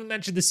 we didn't even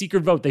mention the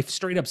secret vote. They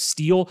straight up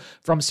steal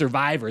from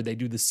Survivor. They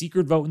do the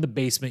secret vote in the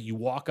basement. You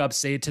walk up,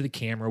 say it to the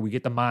camera. We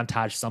get the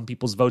montage. Some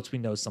people's votes we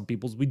know, some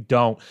people's we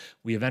don't.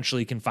 We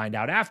eventually can find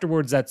out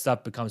afterwards. That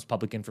stuff becomes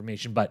public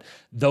information. But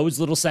those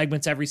little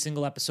segments every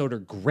single episode are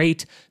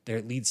great. There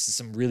it leads to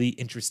some really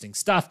interesting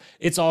stuff.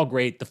 It's all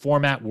great. The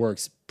format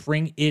works.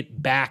 Bring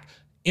it back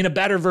in a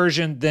better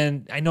version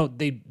than, I know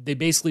they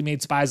basically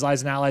made Spies,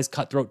 Lies, and Allies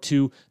Cutthroat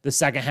 2 the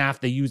second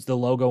half. They used the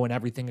logo and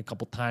everything a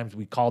couple times.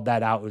 We called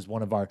that out. It was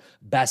one of our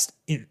best,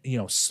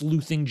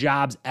 sleuthing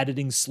jobs,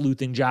 editing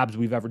sleuthing jobs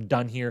we've ever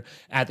done here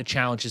at the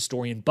Challenge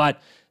Historian. But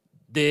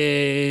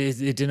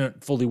it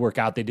didn't fully work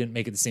out. They didn't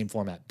make it the same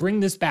format. Bring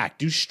this back.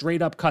 Do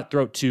straight up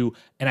Cutthroat 2,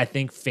 and I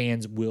think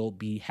fans will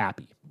be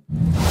happy.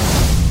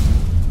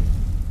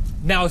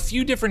 Now, a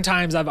few different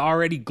times I've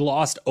already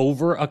glossed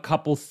over a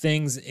couple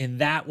things, and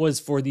that was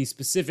for the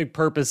specific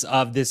purpose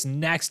of this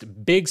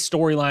next big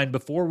storyline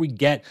before we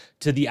get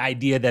to the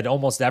idea that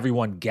almost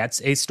everyone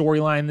gets a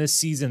storyline this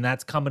season.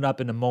 That's coming up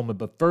in a moment.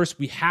 But first,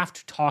 we have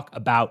to talk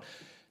about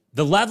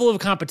the level of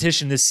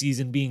competition this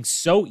season being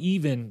so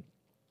even,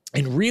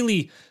 and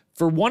really,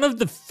 for one of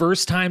the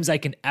first times I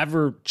can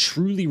ever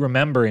truly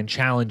remember in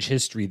challenge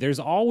history, there's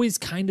always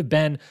kind of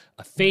been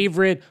a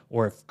favorite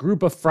or a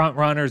group of front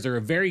runners or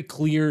a very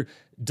clear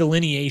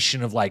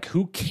delineation of like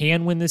who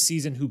can win this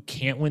season, who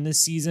can't win this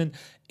season.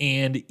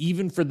 And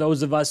even for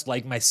those of us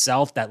like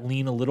myself that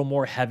lean a little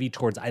more heavy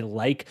towards, I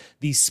like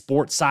the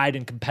sports side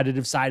and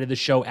competitive side of the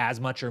show as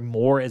much or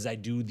more as I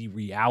do the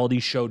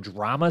reality show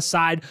drama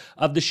side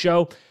of the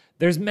show.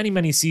 There's many,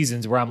 many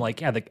seasons where I'm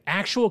like, yeah, the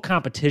actual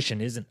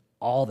competition isn't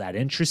all that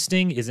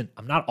interesting,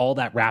 I'm not all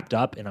that wrapped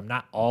up, and I'm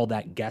not all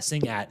that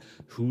guessing at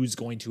who's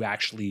going to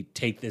actually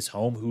take this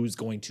home, who's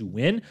going to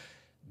win.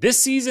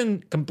 This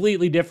season,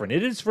 completely different.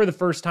 It is for the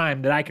first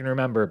time that I can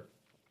remember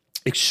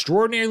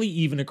extraordinarily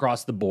even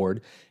across the board,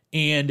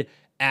 and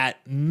at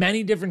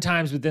many different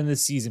times within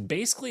this season,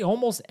 basically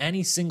almost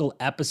any single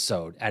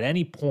episode at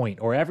any point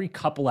or every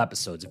couple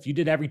episodes, if you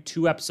did every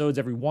 2 episodes,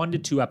 every 1 to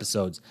 2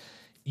 episodes,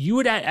 you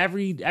would at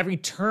every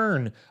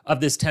turn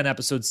of this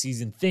 10-episode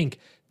season think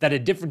that a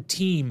different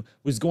team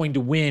was going to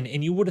win,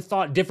 and you would have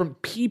thought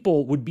different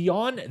people would be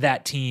on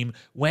that team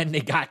when they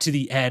got to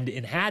the end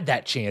and had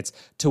that chance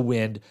to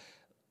win.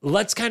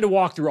 Let's kind of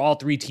walk through all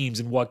three teams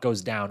and what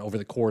goes down over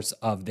the course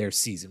of their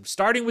season,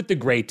 starting with the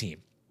gray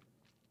team.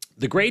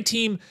 The gray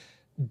team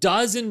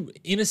does, in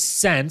a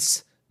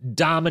sense,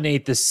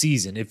 dominate the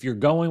season. If you're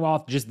going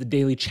off just the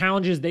daily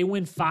challenges, they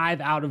win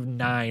 5 out of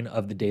 9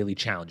 of the daily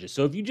challenges.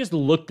 So if you just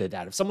looked at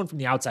that, if someone from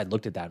the outside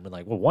looked at that and been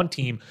like, well, one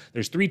team,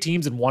 there's 3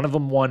 teams and one of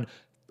them won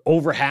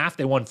over half,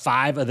 they won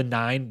 5 of the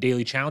 9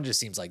 daily challenges,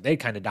 seems like they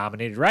kind of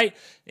dominated, right?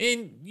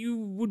 And you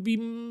would be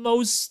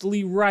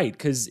mostly right,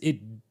 because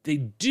they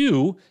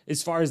do,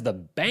 as far as the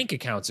bank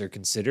accounts are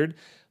considered,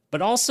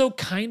 but also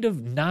kind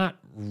of not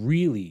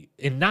really,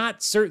 and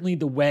not certainly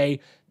the way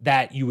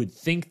that you would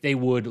think they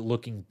would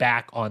looking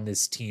back on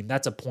this team.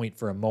 That's a point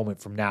for a moment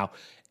from now.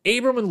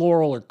 Abram and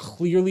Laurel are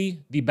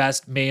clearly the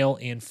best male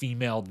and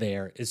female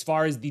there as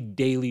far as the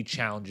daily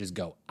challenges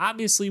go.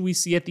 Obviously, we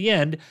see at the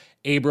end,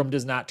 Abram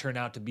does not turn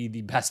out to be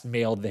the best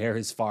male there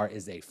as far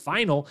as a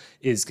final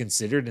is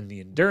considered in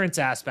the endurance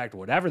aspect,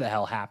 whatever the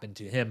hell happened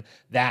to him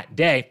that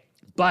day.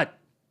 But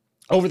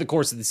over the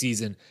course of the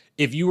season,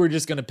 if you were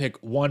just going to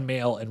pick one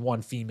male and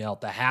one female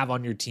to have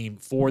on your team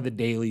for the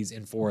dailies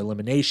and for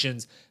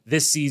eliminations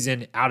this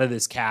season, out of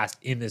this cast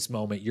in this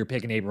moment, you're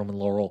picking Abram and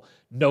Laurel.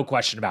 No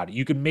question about it.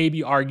 You could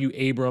maybe argue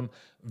Abram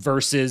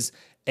versus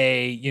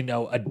a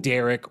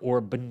Derek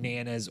or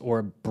Bananas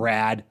or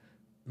Brad,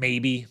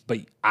 maybe, but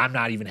I'm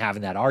not even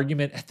having that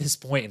argument at this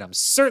point, and I'm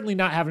certainly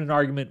not having an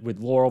argument with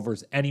Laurel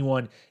versus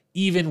anyone,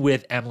 even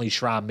with Emily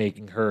Schramm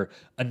making her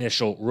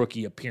initial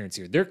rookie appearance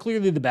here. They're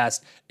clearly the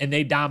best, and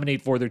they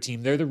dominate for their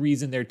team. They're the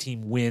reason their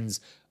team wins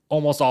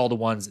almost all the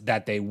ones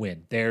that they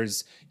win.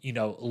 There's,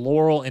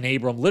 Laurel and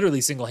Abram literally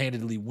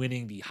single-handedly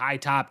winning the high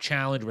top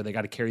challenge where they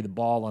got to carry the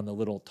ball on the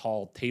little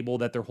tall table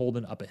that they're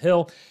holding up a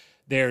hill.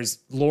 There's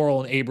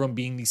Laurel and Abram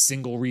being the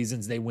single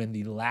reasons they win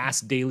the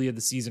last daily of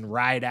the season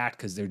Riot Act,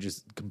 because they're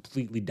just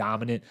completely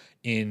dominant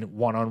in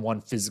one-on-one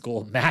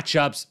physical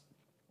matchups.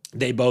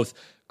 They both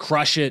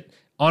crush it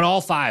on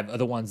all 5 of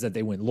the ones that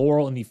they win.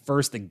 Laurel in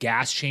the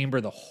gas chamber,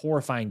 the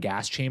horrifying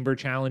gas chamber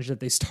challenge that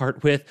they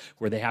start with,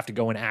 where they have to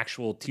go in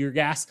actual tear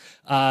gas.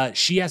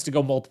 She has to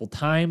go multiple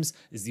times,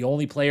 is the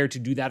only player to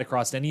do that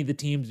across any of the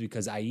teams,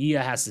 because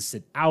Aya has to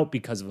sit out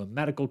because of a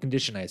medical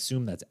condition. I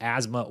assume that's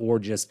asthma, or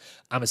just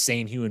I'm a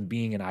sane human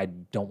being and I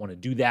don't want to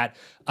do that.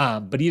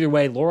 But either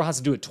way, Laurel has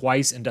to do it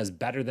twice and does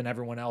better than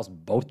everyone else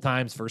both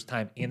times, first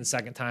time and the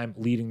second time,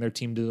 leading their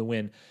team to the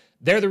win.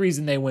 They're the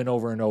reason they win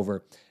over and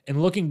over.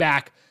 And looking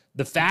back,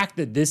 the fact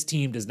that this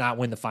team does not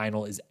win the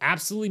final is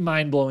absolutely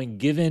mind-blowing,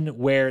 given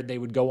where they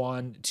would go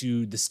on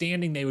to the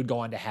standing they would go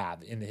on to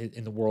have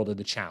in the world of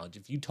the challenge.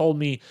 If you told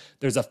me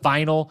there's a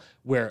final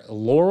where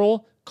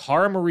Laurel,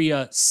 Cara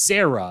Maria,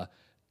 Sarah,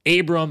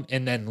 Abram,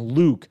 and then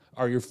Luke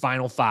are your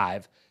final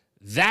 5,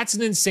 that's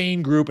an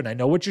insane group. And I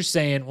know what you're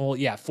saying. Well,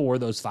 yeah, 4 of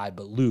those 5,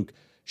 but Luke.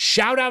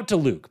 Shout out to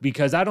Luke,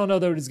 because I don't know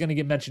that it's going to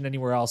get mentioned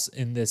anywhere else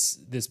in this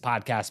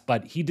podcast,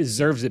 but he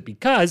deserves it,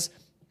 because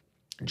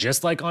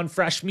just like on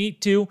Fresh Meat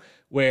 2,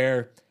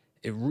 where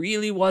it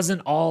really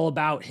wasn't all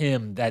about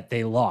him that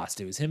they lost.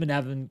 It was him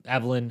and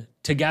Evelyn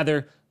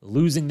together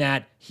losing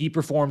that. He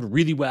performed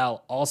really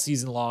well all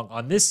season long.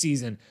 On this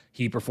season,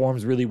 he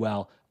performs really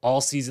well all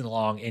season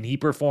long, and he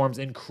performs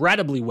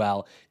incredibly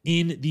well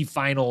in the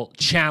final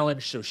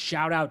challenge. So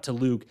shout out to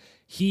Luke.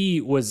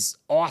 He was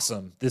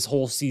awesome this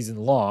whole season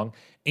long.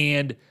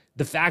 And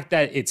the fact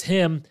that it's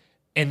him,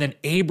 and then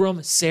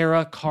Abram,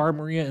 Sarah, Cara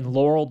Maria, and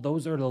Laurel,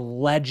 those are the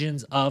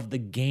legends of the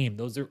game.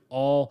 Those are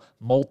all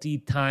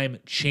multi-time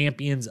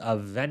champions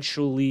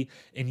eventually.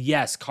 And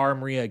yes, Cara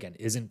Maria, again,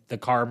 isn't the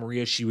Cara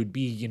Maria she would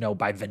be,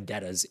 by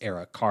Vendetta's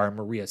era. Cara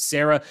Maria.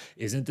 Sarah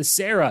isn't the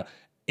Sarah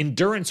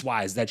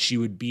endurance-wise that she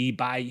would be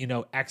by,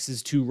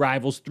 X's 2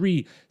 Rivals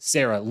 3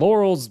 Sarah.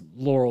 Laurel's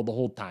Laurel the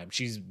whole time.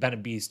 She's been a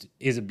beast,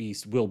 is a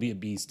beast, will be a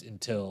beast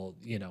until,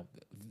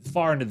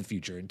 far into the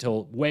future,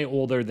 until way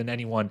older than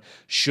anyone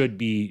should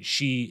be.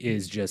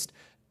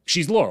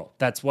 She's Laurel.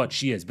 That's what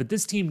she is. But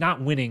this team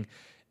not winning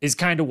is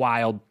kind of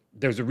wild.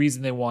 There's a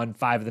reason they won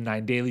 5 of the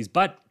 9 dailies,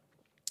 but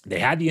they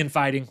had the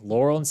infighting.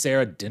 Laurel and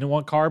Sarah didn't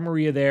want Cara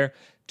Maria there.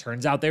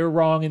 Turns out they were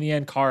wrong in the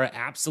end. Cara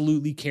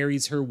absolutely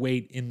carries her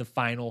weight in the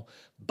final,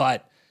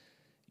 but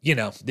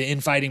the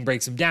infighting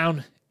breaks them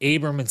down.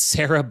 Abram and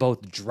Sarah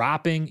both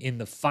dropping in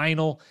the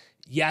final.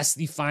 Yes,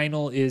 the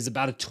final is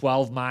about a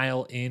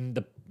 12-mile in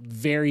the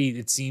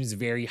it seems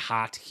very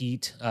hot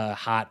heat,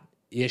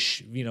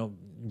 hot-ish,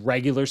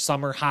 regular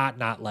summer hot,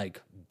 not like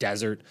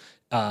desert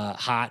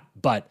hot,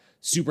 but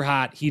super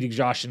hot. Heat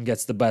exhaustion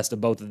gets the best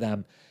of both of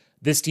them.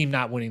 This team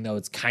not winning, though,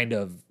 it's kind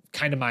of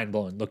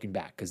mind-blowing looking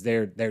back, because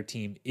their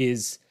team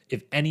is,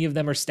 if any of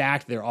them are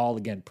stacked, they're all,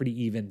 again,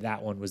 pretty even.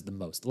 That one was the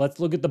most. Let's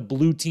look at the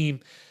blue team,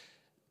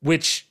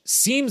 which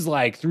seems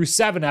like through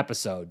 7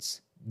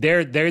 episodes,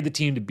 they're the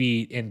team to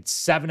beat. In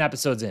 7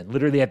 episodes in,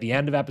 literally at the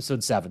end of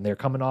episode 7, they're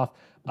coming off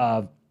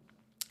of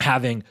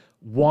having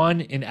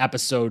won in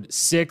episode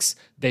 6.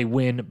 They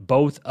win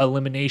both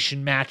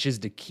elimination matches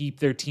to keep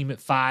their team at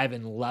 5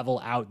 and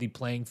level out the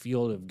playing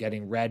field of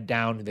getting Red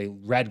down.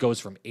 Red goes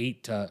from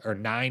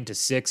 9 to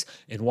 6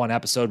 in one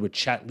episode with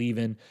Chet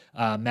leaving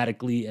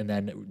medically, and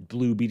then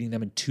Blue beating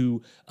them in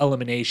 2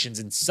 eliminations.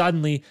 And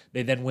suddenly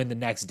they then win the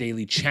next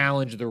daily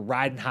challenge. They're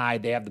riding high.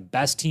 They have the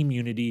best team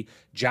unity.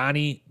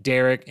 Johnny,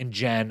 Derek, and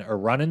Jen are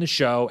running the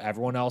show.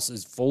 Everyone else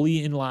is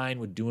fully in line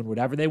with doing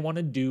whatever they want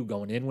to do,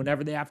 going in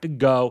whenever they have to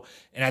go.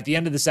 And at the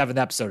end of the 7th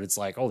episode, it's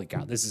like, holy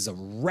cow, this is a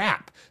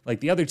wrap. Like,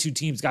 the other 2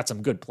 teams got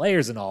some good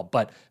players and all,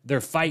 but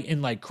they're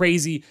fighting like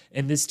crazy.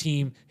 And this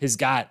team has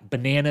got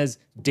Bananas,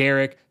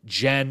 Derek,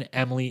 Jen,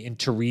 Emily, and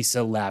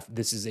Teresa left.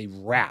 This is a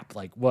wrap.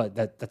 Like, what?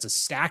 That's a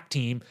stacked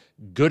team,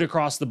 good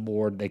across the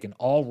board. They can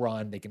all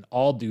run. They can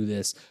all do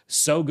this.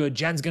 So good.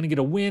 Jen's going to get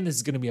a win. This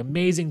is going to be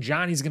amazing.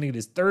 Johnny's going to get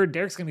his 3rd.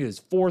 Derek's going to get his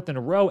 4th in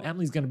a row.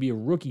 Emily's going to be a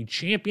rookie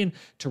champion.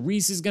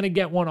 Teresa's going to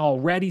get one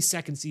already,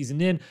 2nd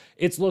season in.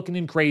 It's looking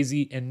in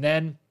crazy. And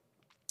then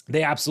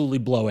they absolutely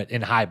blow it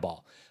in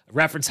highball. I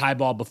referenced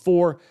highball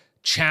before.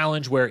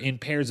 Challenge where in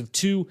pairs of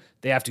 2,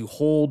 they have to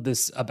hold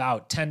this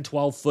about 10,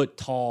 12 foot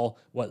tall,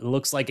 what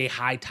looks like a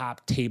high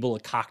top table, a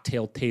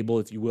cocktail table,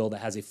 if you will, that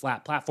has a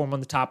flat platform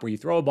on the top where you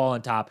throw a ball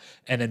on top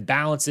and then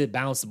balance the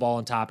ball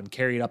on top and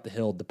carry it up the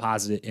hill,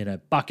 deposit it in a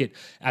bucket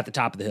at the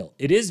top of the hill.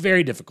 It is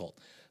very difficult,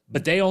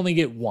 but they only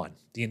get 1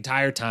 the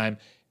entire time.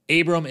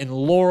 Abram and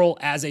Laurel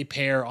as a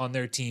pair on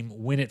their team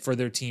win it for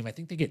their team. I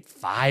think they get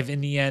 5 in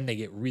the end. They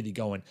get really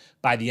going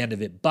by the end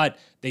of it. But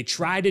they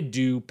try to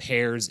do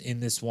pairs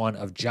in this one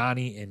of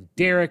Johnny and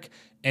Derek.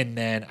 And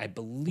then I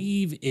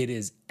believe it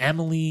is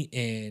Emily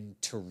and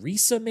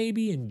Teresa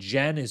maybe. And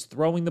Jen is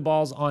throwing the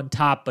balls on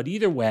top. But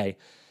either way,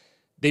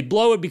 they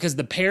blow it because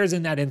the pairs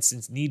in that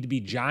instance need to be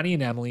Johnny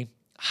and Emily.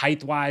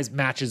 Height-wise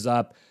matches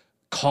up.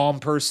 Calm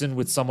person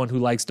with someone who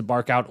likes to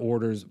bark out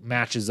orders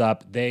matches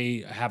up.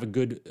 They have a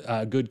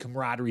good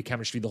camaraderie,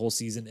 chemistry the whole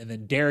season. And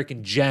then Derek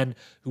and Jen,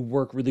 who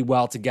work really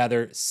well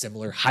together,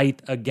 similar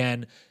height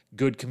again,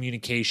 good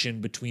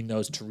communication between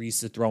those.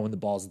 Teresa throwing the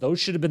balls. Those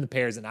should have been the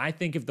pairs. And I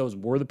think if those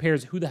were the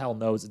pairs, who the hell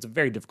knows? It's a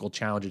very difficult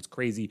challenge. It's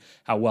crazy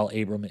how well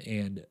Abram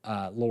and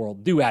Laurel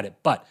do at it.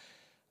 But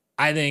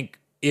I think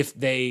if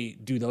they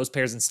do those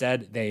pairs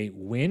instead, they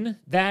win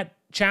that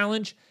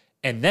challenge.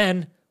 And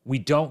then we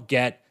don't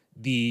get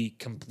the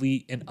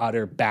complete and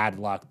utter bad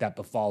luck that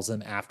befalls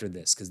them after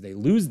this, because they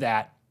lose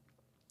that,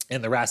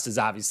 and the rest is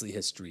obviously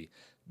history.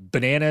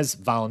 Bananas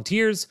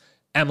volunteers,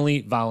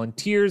 Emily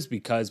volunteers,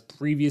 because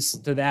previous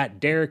to that,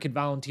 Derek had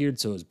volunteered,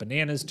 so it was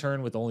Bananas'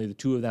 turn with only the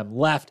 2 of them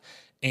left,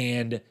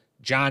 and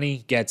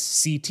Johnny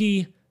gets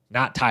CT,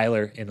 not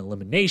Tyler, in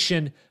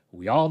elimination.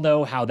 We all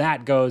know how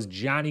that goes.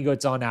 Johnny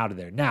gets on out of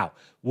there. Now,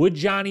 would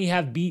Johnny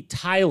have beat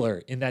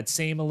Tyler in that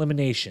same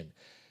elimination?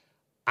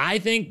 I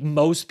think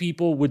most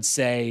people would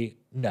say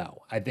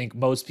no. I think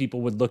most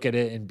people would look at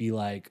it and be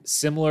like,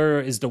 similar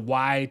as to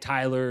why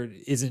Tyler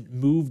isn't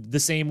moved the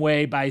same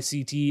way by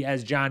CT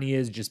as Johnny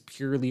is, just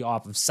purely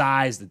off of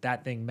size,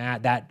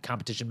 that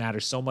competition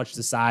matters so much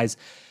to size.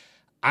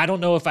 I don't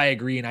know if I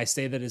agree, and I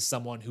say that as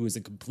someone who is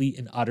a complete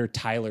and utter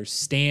Tyler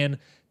stan.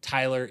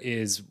 Tyler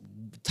is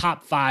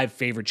top 5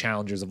 favorite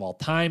challengers of all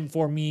time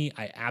for me.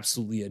 I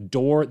absolutely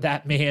adore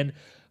that man,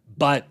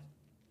 but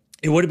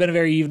it would have been a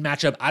very even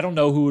matchup. I don't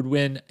know who would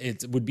win.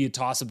 It would be a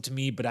toss-up to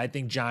me, but I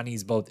think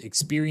Johnny's both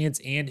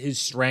experience and his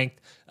strength.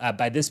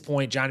 By this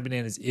point, Johnny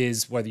Bananas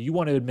is, whether you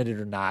want to admit it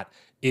or not,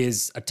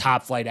 is a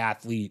top-flight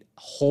athlete,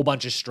 a whole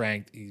bunch of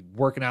strength. He's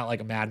working out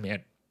like a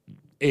madman.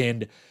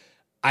 And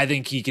I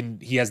think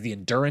he has the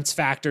endurance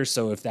factor.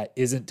 So if that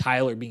isn't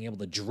Tyler being able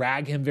to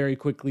drag him very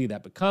quickly,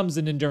 that becomes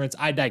an endurance.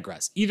 I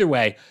digress. Either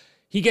way,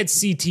 he gets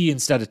CT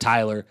instead of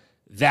Tyler.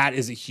 That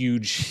is a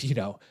huge,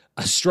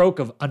 a stroke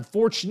of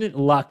unfortunate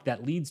luck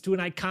that leads to an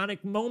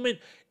iconic moment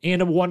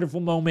and a wonderful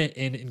moment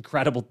in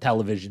incredible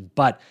television.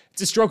 But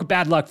it's a stroke of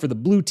bad luck for the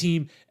blue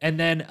team, and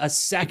then a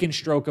second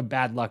stroke of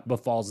bad luck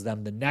befalls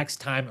them the next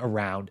time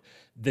around.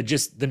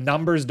 The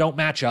numbers don't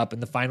match up in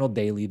the final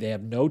daily. They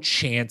have no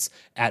chance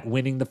at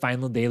winning the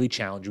final daily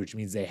challenge, which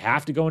means they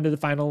have to go into the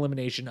final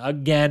elimination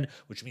again,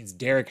 which means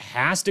Derek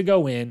has to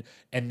go in,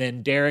 and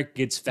then Derek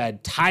gets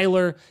fed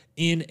Tyler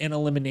in an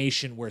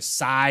elimination where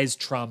size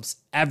trumps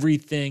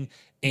everything.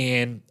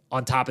 And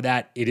on top of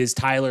that, it is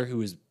Tyler,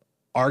 who is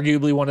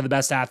arguably one of the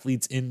best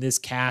athletes in this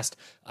cast,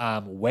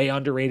 way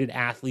underrated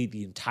athlete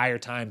the entire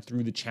time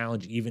through the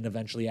challenge, even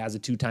eventually as a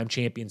 2-time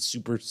champion,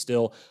 super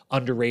still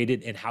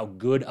underrated, and how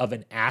good of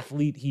an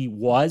athlete he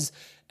was,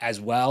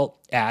 as well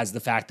as the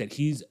fact that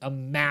he's a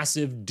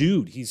massive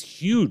dude. He's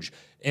huge.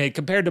 And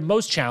compared to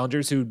most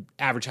challengers who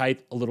average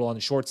height a little on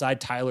the short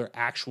side, Tyler,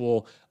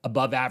 actual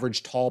above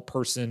average tall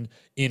person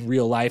in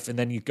real life. And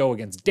then you go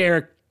against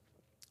Derek.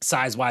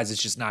 Size-wise,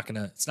 it's just not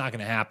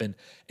gonna happen.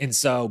 And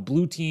so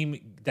blue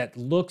team that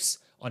looks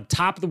on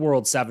top of the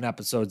world 7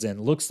 episodes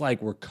in, looks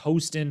like we're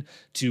coasting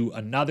to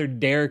another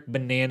Derek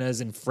Bananas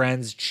and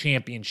Friends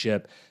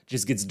championship,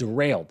 just gets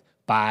derailed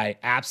by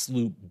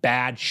absolute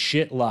bad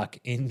shit luck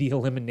in the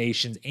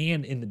eliminations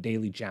and in the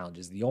daily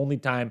challenges. The only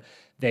time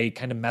they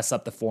kind of mess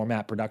up the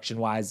format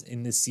production-wise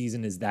in this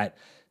season is that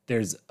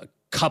there's a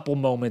couple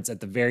moments at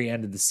the very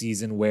end of the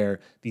season where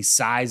the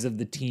size of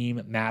the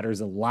team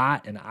matters a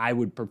lot, and I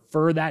would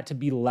prefer that to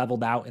be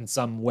leveled out in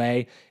some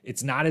way.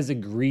 It's not as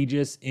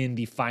egregious in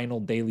the final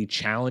daily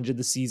challenge of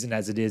the season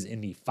as it is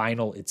in the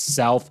final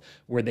itself,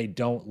 where they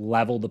don't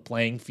level the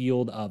playing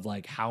field of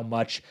like how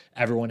much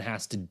everyone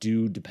has to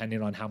do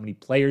depending on how many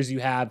players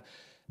you have.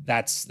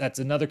 That's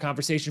another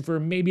conversation for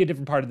maybe a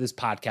different part of this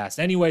podcast.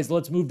 Anyways,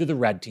 let's move to the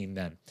red team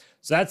then.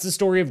 So that's the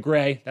story of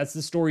gray. That's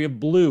the story of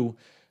blue.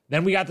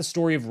 Then we got the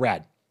story of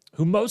red,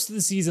 who most of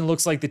the season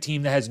looks like the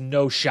team that has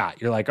no shot.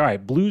 You're like, all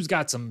right, blue's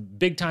got some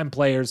big-time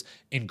players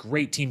and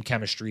great team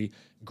chemistry.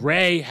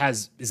 Gray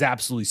is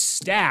absolutely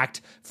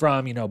stacked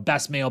from,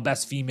 best male,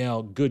 best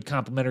female, good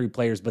complementary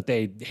players, but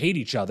they hate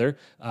each other.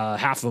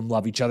 Half of them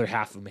love each other,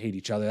 half of them hate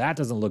each other. That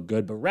doesn't look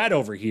good. But red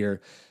over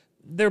here,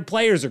 their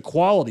players are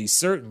quality,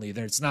 certainly.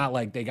 It's not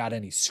like they got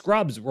any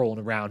scrubs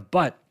rolling around,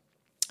 but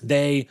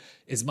they,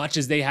 as much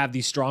as they have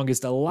the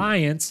strongest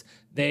alliance,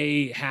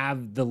 they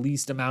have the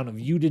least amount of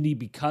unity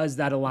because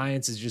that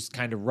alliance is just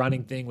kind of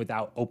running thing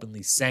without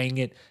openly saying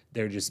it.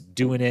 They're just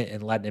doing it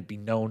and letting it be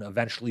known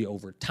eventually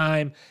over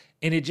time.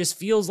 And it just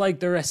feels like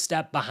they're a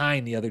step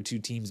behind the other two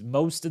teams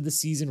most of the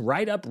season,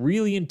 right up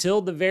really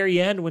until the very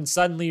end when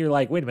suddenly you're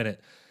like, wait a minute,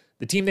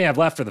 the team they have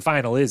left for the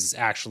final is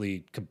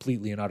actually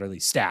completely and utterly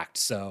stacked.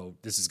 So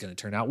this is going to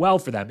turn out well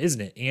for them, isn't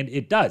it? And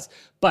it does.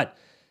 But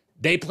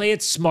they play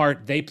it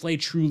smart. They play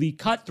truly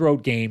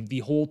cutthroat game the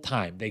whole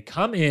time. They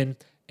come in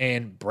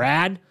and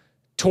Brad,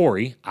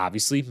 Tori,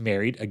 obviously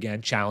married,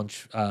 again,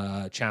 challenge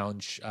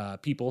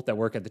people that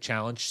work at the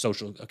challenge,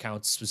 social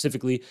accounts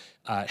specifically,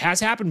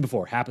 has happened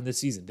before, happened this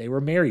season. They were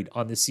married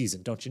on this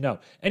season, don't you know?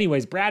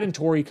 Anyways, Brad and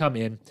Tori come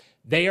in.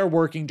 They are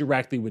working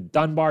directly with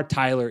Dunbar,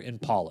 Tyler, and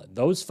Paula.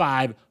 Those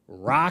five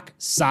rock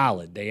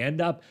solid. They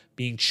end up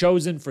being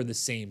chosen for the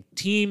same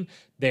team.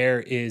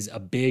 There is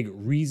a big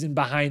reason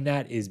behind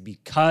that is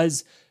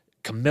because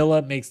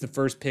Camilla makes the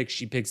first pick.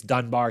 She picks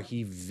Dunbar.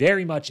 He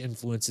very much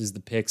influences the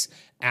picks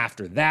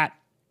after that.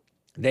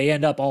 They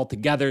end up all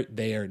together.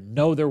 They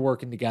know they're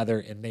working together,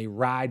 and they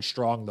ride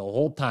strong the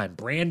whole time.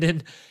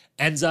 Brandon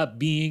ends up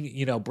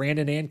being,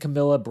 Brandon and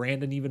Camilla,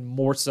 Brandon even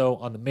more so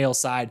on the male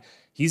side.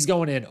 He's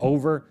going in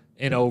over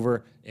and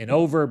over and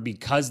over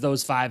because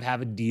those five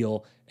have a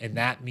deal. And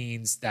that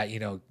means that,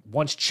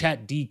 once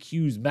Chet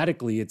DQs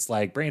medically, it's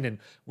like, Brandon,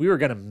 we were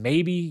going to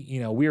maybe,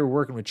 we were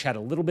working with Chet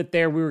a little bit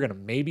there. We were going to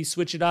maybe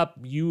switch it up,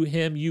 you,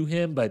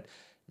 him, but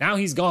now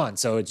he's gone.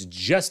 So it's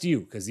just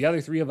you, because the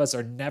other three of us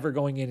are never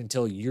going in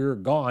until you're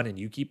gone and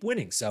you keep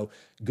winning. So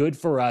good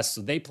for us.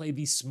 So they play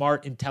the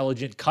smart,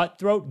 intelligent,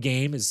 cutthroat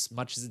game, as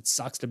much as it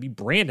sucks to be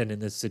Brandon in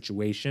this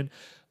situation.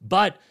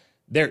 But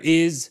there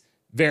is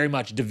very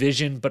much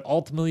division, but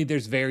ultimately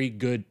there's very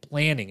good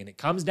planning. And it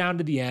comes down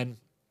to the end.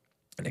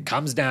 And it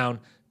comes down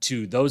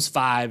to those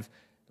five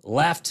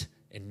left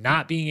and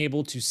not being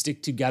able to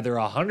stick together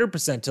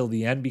 100% till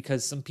the end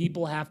because some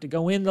people have to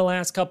go in the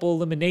last couple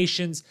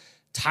eliminations.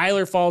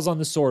 Tyler falls on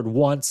the sword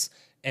once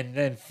and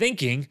then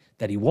thinking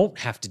that he won't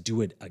have to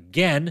do it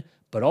again,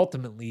 but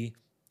ultimately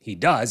he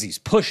does. He's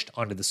pushed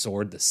onto the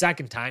sword the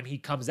second time. He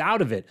comes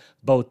out of it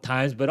both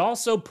times, but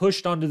also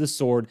pushed onto the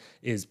sword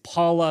is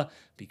Paula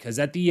because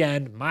at the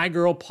end, my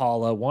girl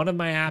Paula, one of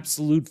my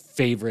absolute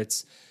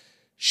favorites,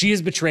 she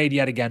is betrayed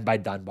yet again by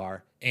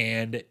Dunbar,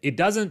 and it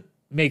doesn't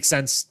make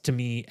sense to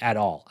me at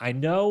all. I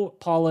know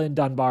Paula and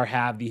Dunbar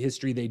have the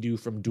history they do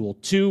from Duel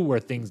 2, where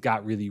things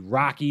got really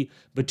rocky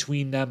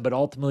between them, but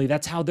ultimately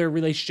that's how their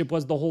relationship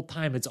was the whole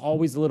time. It's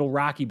always a little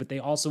rocky, but they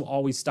also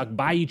always stuck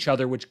by each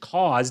other, which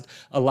caused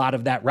a lot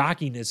of that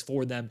rockiness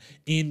for them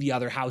in the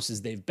other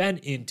houses they've been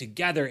in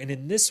together. And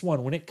in this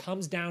one, when it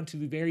comes down to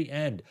the very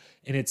end,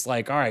 and it's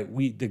like, all right,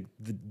 the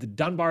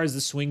Dunbar is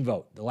the swing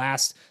vote, the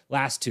last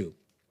two.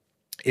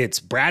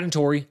 It's Brad and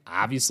Tori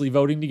obviously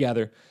voting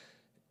together.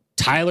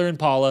 Tyler and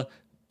Paula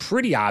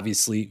pretty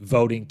obviously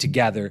voting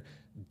together.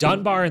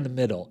 Dunbar in the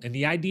middle. And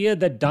the idea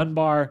that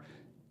Dunbar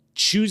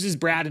chooses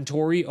Brad and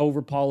Tori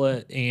over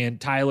Paula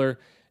and Tyler,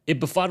 it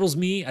befuddles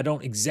me. I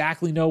don't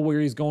exactly know where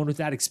he's going with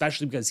that,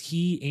 especially because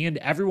he and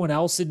everyone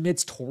else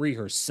admits, Tori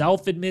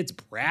herself admits,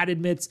 Brad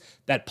admits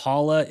that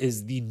Paula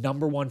is the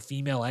number one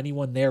female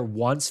anyone there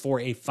wants for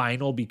a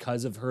final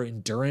because of her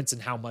endurance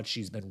and how much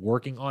she's been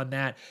working on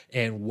that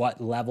and what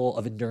level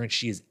of endurance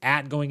she is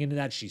at going into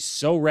that. She's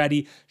so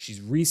ready.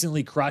 She's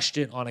recently crushed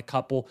it on a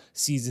couple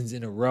seasons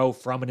in a row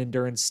from an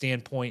endurance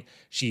standpoint.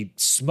 She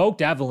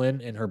smoked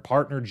Evelyn, and her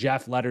partner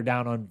Jeff let her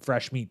down on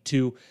Fresh Meat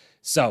too.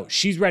 So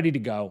she's ready to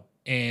go.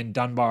 And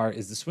Dunbar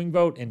is the swing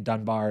vote, and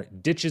Dunbar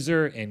ditches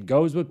her and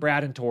goes with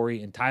Brad and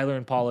Tori, and Tyler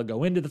and Paula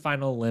go into the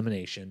final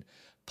elimination.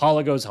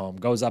 Paula goes home,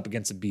 goes up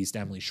against the beast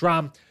Emily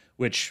Schramm,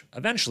 which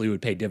eventually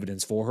would pay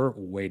dividends for her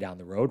way down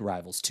the road,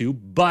 Rivals 2,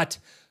 but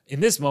in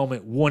this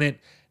moment wouldn't.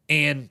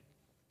 And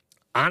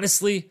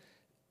honestly,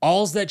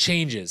 all that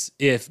changes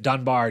if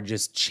Dunbar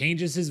just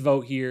changes his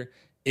vote here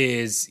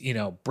is,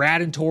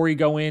 Brad and Tori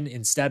go in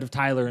instead of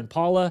Tyler and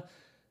Paula.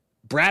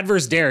 Brad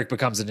versus Derek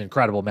becomes an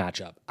incredible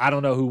matchup. I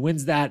don't know who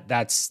wins that.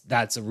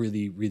 That's a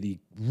really, really,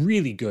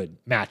 really good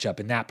matchup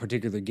in that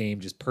particular game.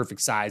 Just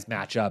perfect size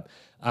matchup.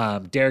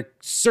 Derek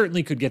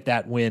certainly could get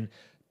that win.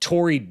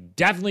 Tori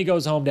definitely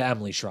goes home to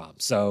Emily Schramm,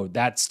 so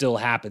that still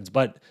happens.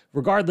 But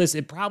regardless,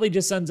 it probably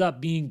just ends up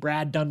being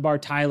Brad, Dunbar,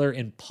 Tyler,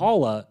 and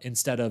Paula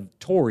instead of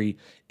Tori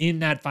in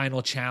that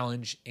final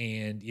challenge.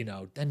 And,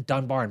 then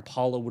Dunbar and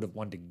Paula would have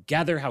won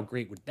together. How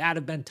great would that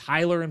have been?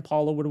 Tyler and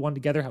Paula would have won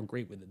together. How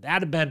great would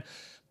that have been?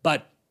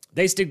 But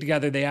they stick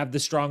together. They have the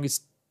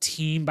strongest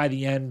team by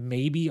the end.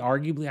 Maybe,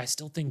 arguably, I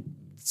still think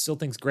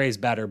Gray's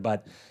better,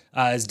 but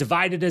as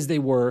divided as they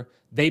were,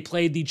 they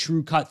played the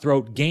true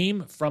cutthroat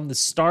game from the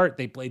start.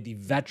 They played the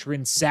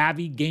veteran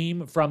savvy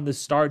game from the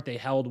start. They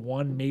held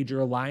one major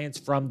alliance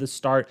from the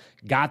start,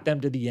 got them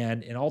to the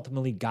end, and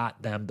ultimately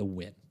got them the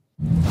win.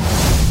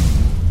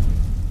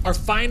 Our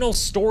final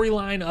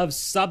storyline of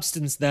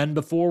substance then,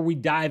 before we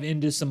dive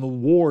into some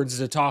awards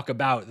to talk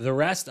about the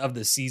rest of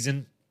the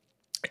season,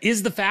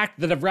 is the fact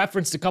that I've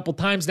referenced a couple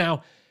times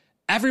now,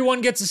 everyone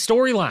gets a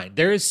storyline.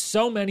 There is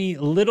so many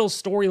little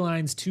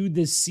storylines to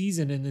this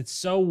season, and it's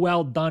so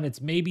well done.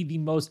 It's maybe the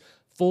most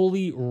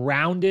fully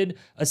rounded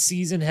a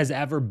season has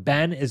ever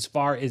been as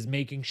far as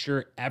making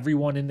sure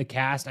everyone in the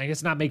cast, I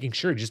guess not making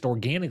sure, just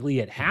organically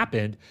it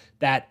happened,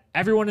 that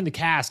everyone in the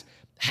cast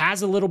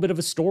has a little bit of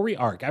a story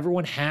arc.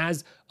 Everyone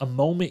has a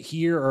moment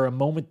here or a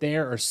moment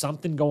there or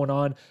something going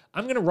on.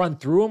 I'm going to run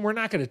through them. We're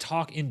not going to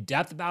talk in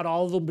depth about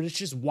all of them, but it's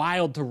just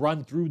wild to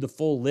run through the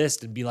full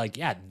list and be like,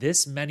 yeah,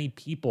 this many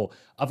people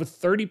of a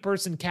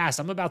 30-person cast.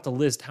 I'm about to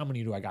list, how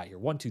many do I got here?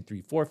 1, 2,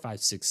 3, 4, 5,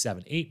 6,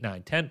 7, 8,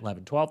 9, 10,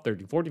 11, 12,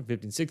 13, 14,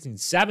 15, 16,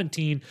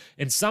 17.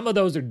 And some of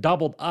those are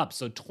doubled up.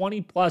 So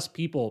 20 plus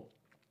people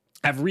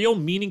have real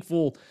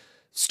meaningful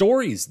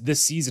stories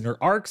this season or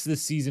arcs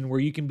this season where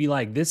you can be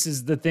like, this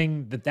is the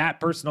thing that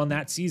person on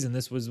that season,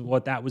 this was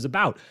what that was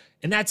about.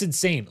 And that's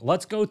insane.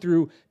 Let's go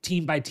through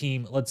team by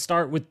team. Let's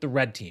start with the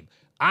red team.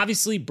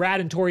 Obviously,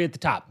 Brad and Tori at the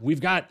top. We've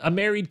got a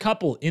married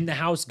couple in the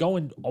house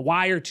going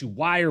wire to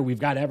wire. We've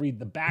got the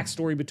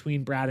backstory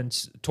between Brad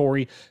and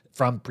Tori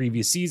from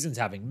previous seasons,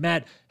 having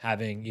met,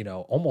 having,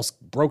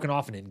 almost broken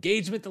off an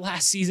engagement the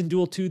last season,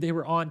 Duel 2, they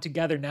were on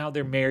together. Now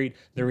they're married,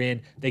 they're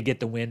in, they get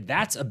the win.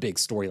 That's a big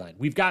storyline.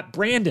 We've got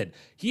Brandon.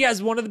 He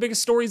has one of the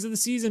biggest stories of the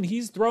season.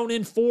 He's thrown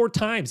in 4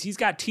 times. He's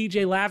got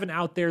TJ Lavin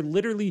out there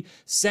literally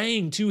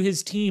saying to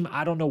his team,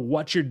 I don't know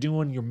what you're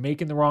doing. You're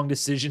making the wrong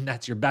decision.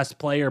 That's your best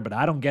player, but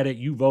I don't get it.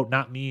 You vote,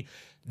 not me.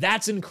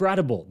 That's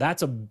incredible.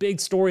 That's a big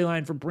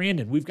storyline for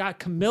Brandon. We've got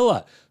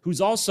Camilla,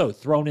 who's also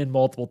thrown in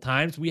multiple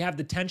times. We have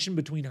the tension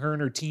between her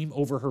and her team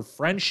over her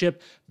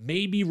friendship,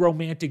 maybe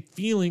romantic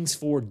feelings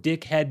for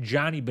dickhead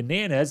Johnny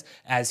Bananas,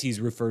 as he's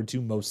referred to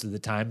most of the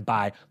time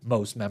by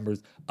most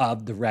members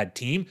of the red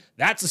team.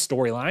 That's a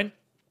storyline.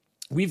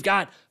 We've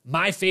got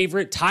my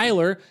favorite,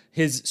 Tyler.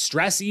 His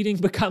stress eating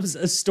becomes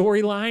a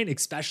storyline,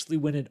 especially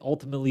when it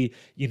ultimately,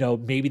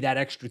 maybe that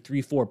extra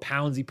 3-4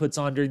 pounds he puts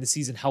on during the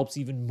season helps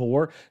even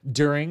more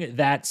during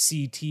that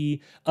CT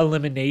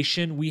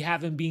elimination. We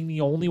have him being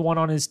the only one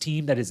on his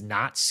team that is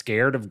not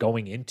scared of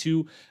going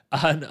into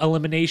an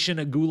elimination,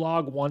 a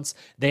gulag, once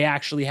they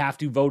actually have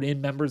to vote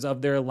in members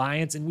of their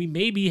alliance. And we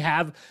maybe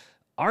have,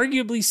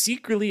 arguably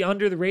secretly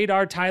under the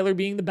radar, Tyler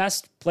being the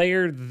best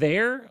player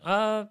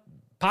there.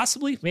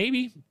 Possibly,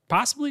 maybe,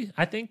 possibly.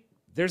 I think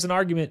there's an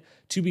argument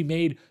to be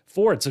made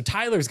for it. So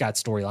Tyler's got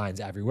storylines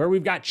everywhere.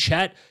 We've got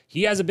Chet.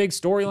 He has a big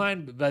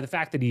storyline by the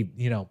fact that he,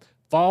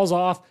 falls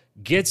off,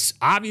 gets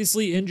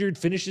obviously injured,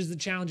 finishes the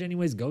challenge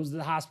anyways, goes to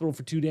the hospital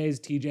for 2 days.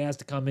 TJ has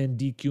to come in,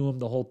 DQ him,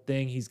 the whole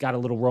thing. He's got a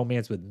little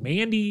romance with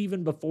Mandy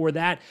even before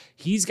that.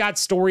 He's got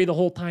story the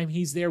whole time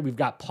he's there. We've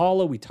got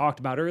Paula, we talked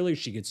about earlier.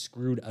 She gets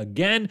screwed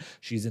again.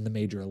 She's in the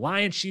Major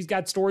Alliance. She's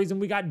got stories. And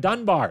we got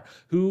Dunbar,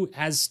 who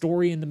has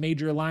story in the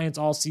Major Alliance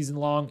all season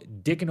long,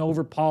 dicking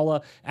over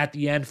Paula at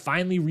the end,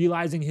 finally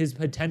realizing his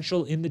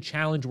potential in the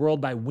challenge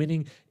world by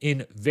winning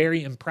in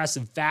very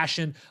impressive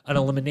fashion, an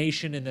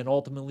elimination, and then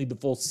ultimately the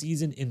full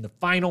season in the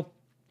final.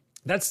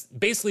 That's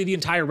basically the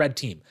entire red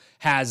team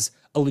has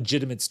a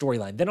legitimate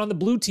storyline. Then on the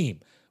blue team,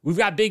 we've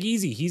got Big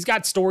Easy. He's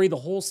got story the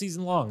whole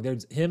season long.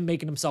 There's him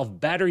making himself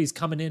better. He's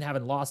coming in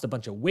having lost a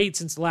bunch of weight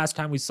since the last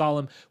time we saw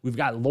him. We've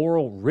got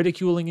Laurel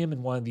ridiculing him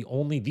in one of the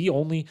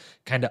only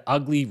kind of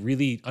ugly,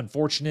 really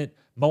unfortunate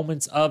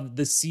moments of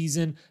the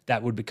season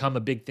that would become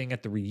a big thing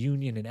at the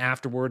reunion and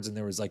afterwards. And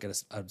there was like a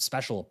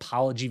special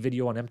apology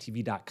video on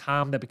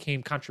MTV.com that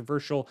became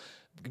controversial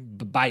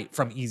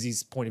from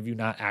Easy's point of view,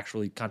 not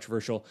actually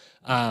controversial.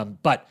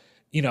 But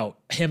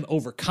him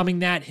overcoming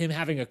that, him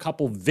having a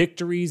couple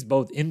victories,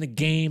 both in the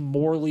game,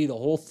 morally, the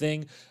whole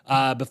thing,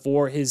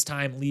 before his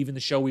time leaving the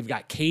show. We've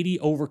got Katie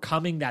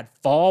overcoming that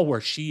fall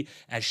where she,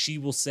 as she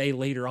will say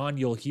later on,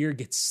 you'll hear,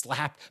 gets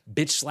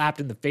bitch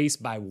slapped in the face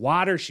by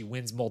water. She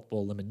wins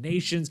multiple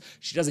eliminations.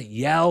 She doesn't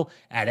yell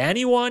at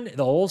anyone.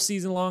 The whole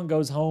season long,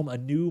 goes home a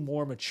new,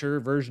 more mature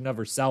version of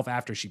herself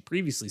after she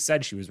previously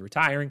said she was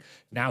retiring.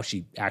 Now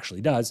she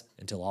actually does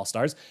until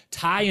All-Stars.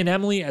 Ty and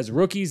Emily as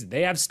rookies,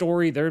 they have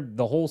story. They're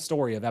the whole story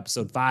story of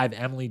episode 5,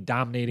 Emily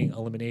dominating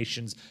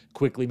eliminations,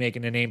 quickly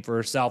making a name for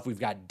herself. We've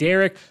got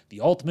Derek,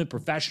 the ultimate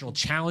professional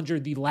challenger.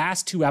 The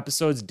last 2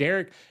 episodes,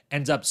 Derek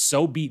ends up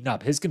so beaten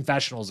up. His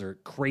confessionals are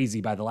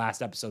crazy by the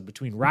last episode.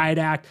 Between Riot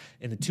Act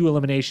and the 2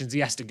 eliminations he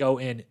has to go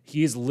in,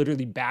 he is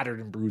literally battered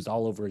and bruised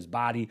all over his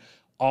body.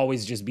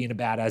 Always just being a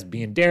badass,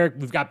 being Derek.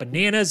 We've got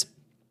Bananas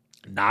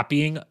not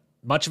being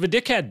much of a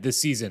dickhead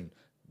this season.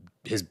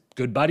 His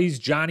good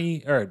buddies,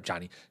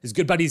 his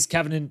good buddies,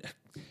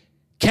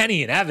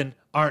 Kenny and Evan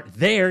aren't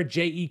there.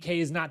 JEK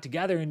is not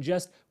together. And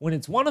just when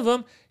it's one of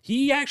them,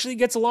 he actually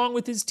gets along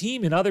with his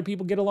team and other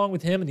people get along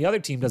with him. And the other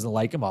team doesn't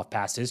like him off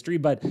past history,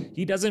 but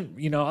he doesn't,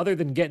 other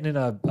than getting in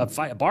a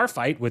bar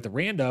fight with a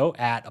rando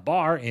at a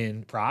bar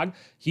in Prague,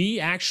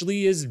 he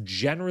actually is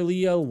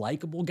generally a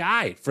likable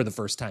guy for the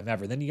first time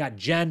ever. Then you got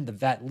Jen, the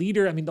vet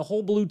leader. I mean, the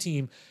whole blue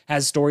team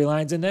has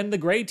storylines. And then the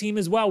gray team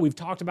as well. We've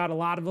talked about a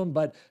lot of them,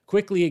 but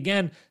quickly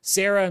again,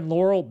 Sarah and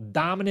Laurel,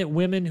 dominant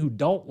women who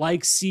don't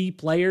like C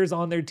players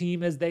on their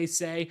team, as they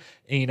say.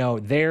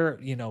 Their,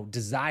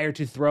 desire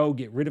to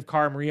get rid of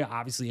Cara Maria,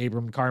 obviously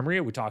Abram and Cara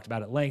Maria, we talked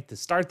about at length to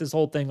start this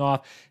whole thing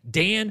off.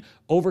 Dan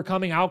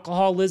overcoming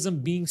alcoholism,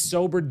 being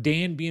sober,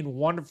 Dan being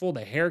wonderful,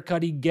 the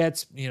haircut he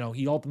gets,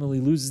 he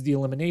ultimately loses the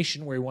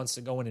elimination where he wants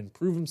to go in and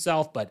improve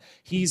himself, but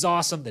he's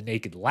awesome. The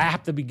naked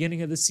lap, the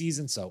beginning of the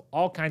season, so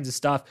all kinds of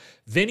stuff.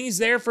 Vinny's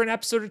there for an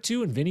episode or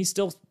 2, and Vinny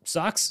still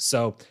sucks,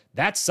 so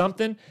that's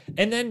something.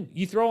 And then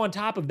you throw on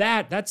top of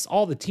that, that's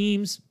all the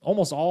teams,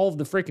 almost all of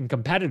the freaking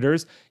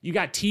competitors. You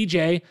got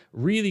TJ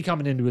really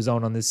coming into his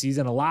own on this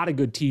season. A lot of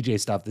good TJ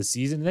stuff this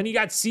season. And then you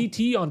got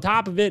CT on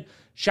top of it.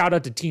 Shout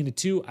out to Tina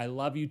too. I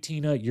love you,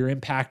 Tina. Your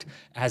impact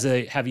as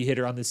a heavy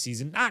hitter on this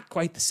season, not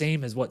quite the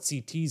same as what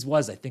CT's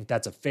was. I think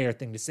that's a fair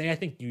thing to say. I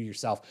think you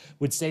yourself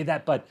would say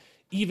that, but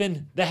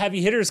even the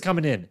heavy hitters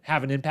coming in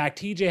have an impact.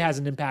 TJ has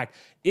an impact.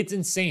 It's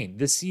insane.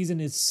 This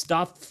season is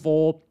stuffed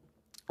full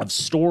of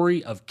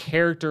story, of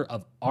character,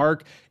 of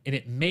arc, and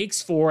it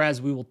makes for,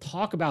 as we will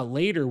talk about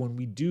later when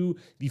we do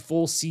the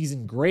full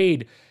season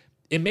grade,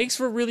 it makes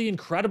for a really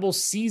incredible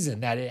season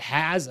that it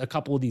has a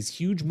couple of these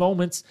huge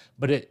moments,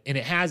 but it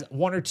has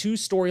 1 or 2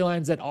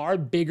 storylines that are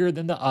bigger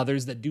than the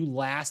others that do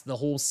last the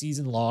whole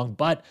season long.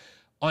 But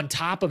on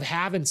top of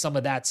having some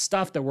of that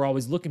stuff that we're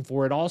always looking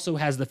for, it also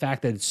has the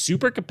fact that it's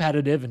super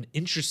competitive and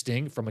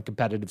interesting from a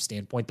competitive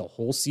standpoint the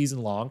whole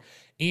season long,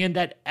 and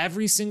that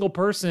every single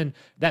person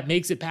that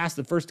makes it past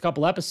the first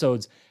couple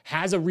episodes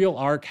has a real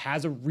arc,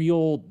 has a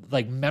real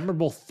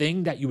memorable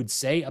thing that you would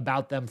say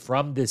about them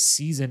from this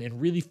season,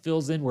 and really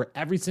fills in where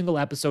every single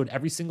episode,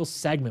 every single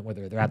segment,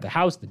 whether they're at the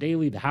house, the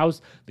daily, the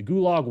house, the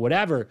gulag,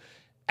 whatever,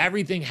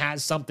 everything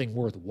has something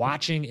worth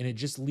watching, and it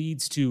just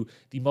leads to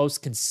the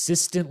most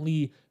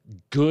consistently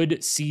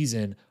good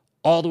season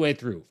all the way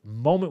through.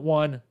 Moment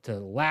 1 to the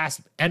last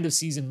end of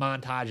season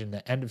montage and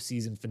the end of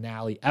season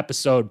finale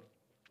episode.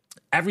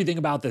 Everything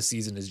about this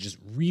season is just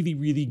really,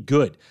 really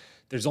good.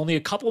 There's only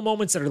a couple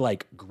moments that are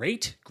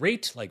great,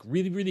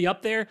 really, really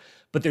up there,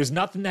 but there's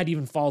nothing that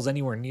even falls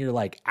anywhere near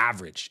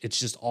average. It's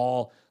just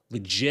all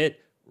legit,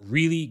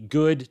 really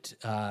good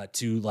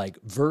to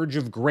verge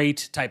of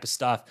great type of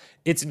stuff.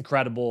 It's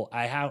incredible.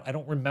 I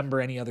don't remember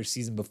any other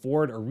season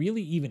before it or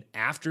really even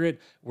after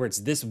it where it's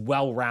this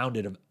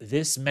well-rounded of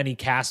this many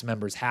cast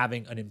members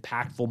having an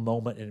impactful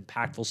moment, an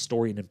impactful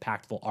story, an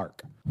impactful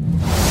arc.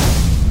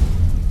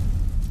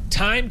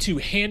 Time to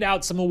hand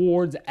out some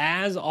awards.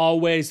 As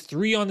always,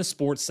 3 on the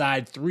sports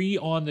side, 3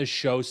 on the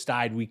show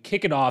side. We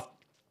kick it off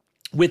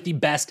with the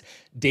best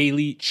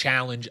daily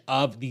challenge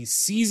of the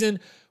season.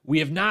 We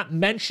have not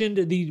mentioned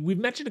we've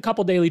mentioned a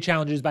couple daily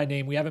challenges by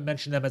name. We haven't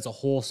mentioned them as a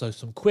whole. So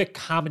some quick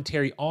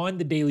commentary on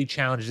the daily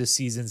challenges this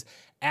season's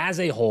as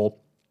a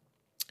whole.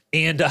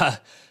 And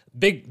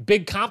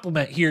big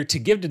compliment here to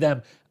give to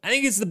them. I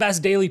think it's the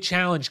best daily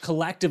challenge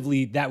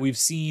collectively that we've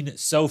seen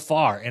so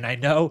far. And I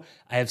know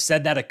I have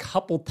said that a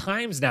couple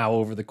times now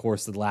over the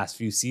course of the last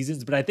few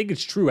seasons, but I think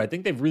it's true. I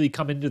think they've really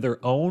come into their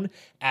own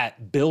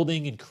at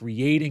building and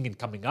creating and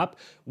coming up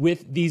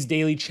with these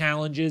daily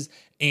challenges.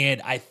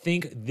 And I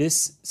think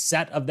this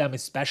set of them,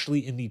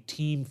 especially in the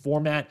team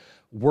format,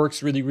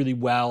 works really, really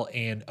well.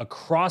 And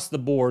across the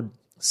board,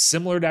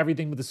 similar to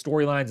everything with the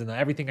storylines and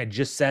everything I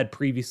just said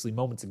previously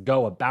moments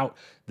ago about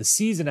the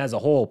season as a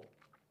whole,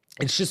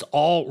 it's just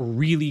all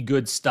really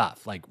good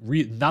stuff,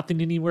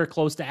 nothing anywhere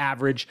close to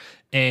average.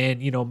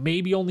 And,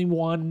 maybe only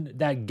one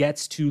that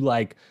gets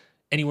to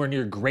anywhere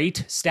near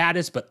great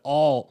status, but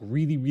all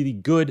really, really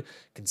good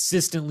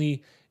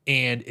consistently.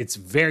 And it's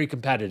very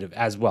competitive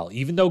as well.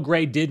 Even though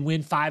Gray did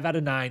win 5 out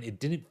of 9, it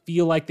didn't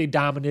feel like they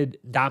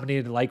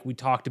dominated like we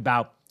talked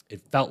about. It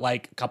felt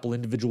like a couple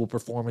individual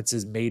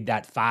performances made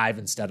that 5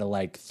 instead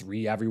of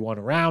 3 everyone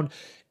around.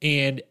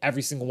 And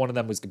every single one of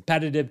them was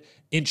competitive,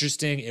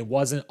 interesting. It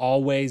wasn't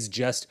always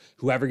just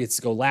whoever gets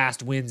to go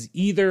last wins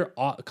either.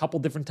 A couple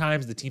different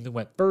times, the team that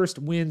went first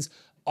wins.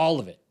 All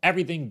of it.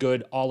 Everything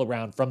good all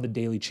around from the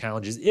daily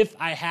challenges. If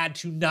I had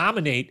to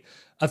nominate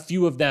a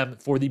few of them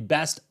for the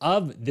best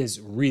of this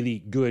really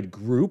good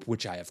group,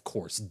 which I of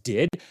course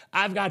did,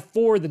 I've got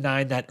 4 of the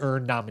 9 that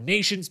earned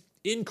nominations.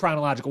 in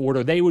chronological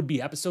order, they would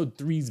be episode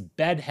 3's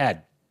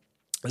Bedhead.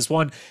 This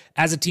one,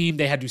 as a team,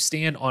 they had to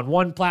stand on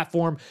one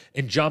platform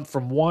and jump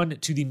from one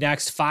to the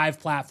next 5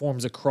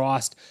 platforms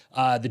across.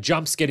 The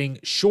jumps getting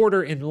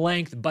shorter in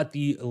length, but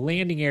the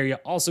landing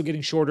area also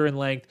getting shorter in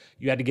length.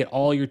 You had to get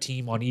all your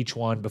team on each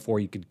one before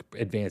you could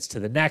advance to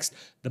the next.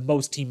 The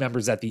most team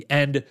members at the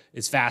end,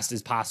 as fast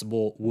as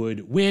possible,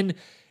 would win.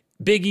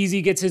 Big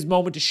Easy gets his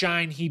moment to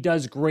shine. He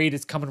does great.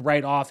 It's coming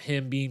right off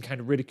him being kind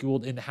of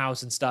ridiculed in the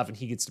house and stuff, and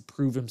he gets to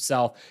prove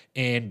himself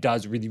and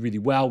does really, really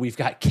well. We've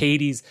got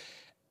Katie's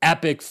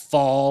epic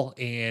fall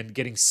and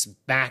getting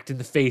smacked in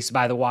the face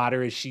by the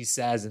water, as she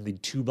says, and the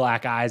 2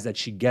 black eyes that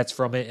she gets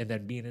from it, and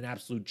then being an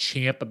absolute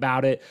champ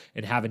about it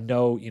and having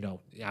no,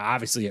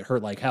 obviously it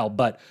hurt like hell,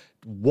 but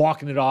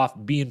walking it off,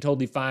 being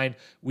totally fine.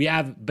 We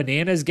have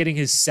Bananas getting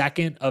his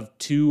second of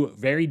 2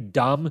 very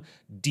dumb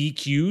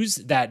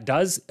DQs that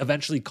does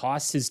eventually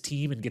cost his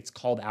team and gets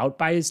called out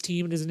by his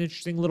team. It is an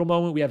interesting little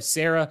moment. We have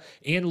Sarah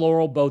and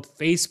Laurel both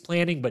face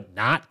planting, but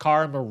not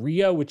Cara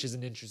Maria, which is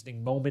an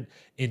interesting moment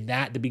in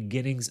that, the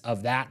beginnings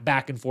of that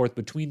back and forth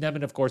between them.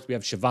 And of course, we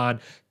have Siobhan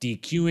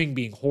DQing,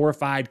 being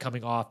horrified,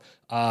 coming off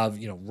of,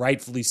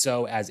 rightfully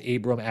so, as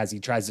Abram, as he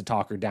tries to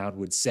talk her down,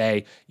 would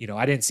say,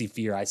 I didn't see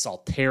fear. I saw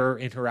terror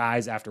in her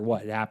eyes after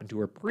what had happened to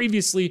her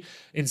previously.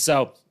 And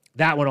so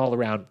that one all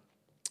around,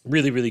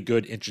 really, really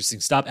good,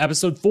 interesting stuff.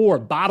 Episode 4,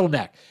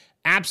 Bottleneck.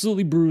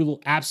 Absolutely brutal,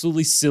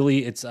 absolutely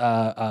silly. It's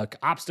a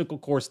obstacle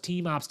course,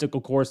 team obstacle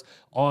course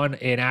on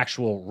an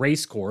actual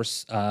race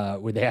course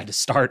where they had to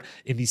start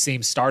in the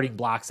same starting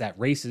blocks that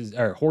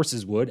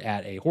horses would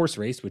at a horse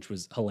race, which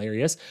was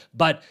hilarious.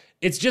 But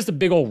it's just a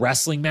big old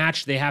wrestling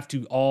match. They have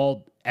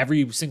to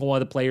every single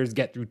one of the players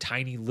get through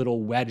tiny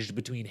little wedged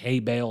between hay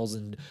bales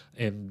and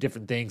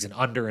different things and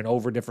under and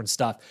over different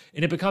stuff.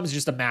 And it becomes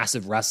just a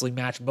massive wrestling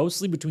match,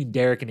 mostly between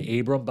Derek and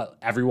Abram, but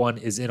everyone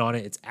is in on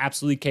it. It's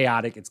absolutely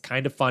chaotic. It's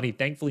kind of funny.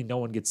 Thankfully, no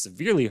one gets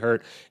severely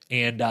hurt.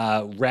 And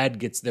Red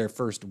gets their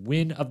first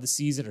win of the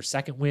season, or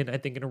second win, I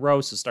think, in a row.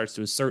 So starts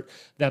to assert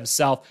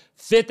themselves.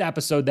 5th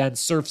episode then,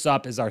 Surf's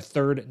Up is our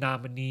 3rd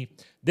nominee.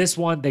 This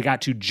one, they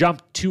got to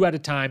jump 2 at a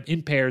time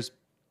in pairs,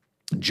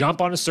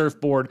 jump on a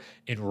surfboard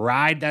and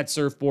ride that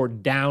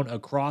surfboard down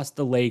across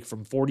the lake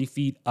from 40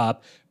 feet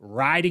up.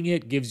 Riding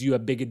it gives you a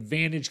big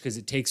advantage because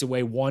it takes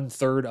away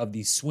 1/3 of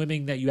the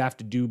swimming that you have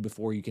to do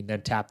before you can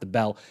then tap the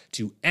bell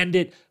to end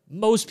it.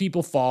 Most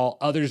people fall,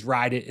 others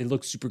ride it. It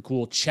looks super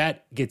cool.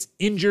 Chet gets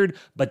injured,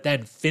 but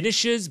then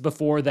finishes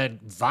before then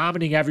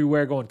vomiting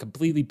everywhere, going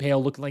completely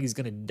pale, looking like he's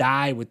going to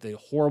die with the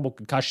horrible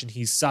concussion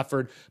he's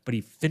suffered. But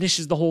he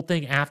finishes the whole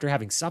thing after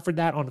having suffered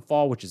that on the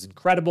fall, which is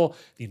incredible.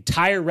 The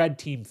entire red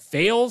team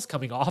fails,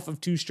 coming off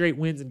of 2 straight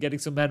wins and getting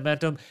some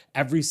momentum.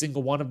 Every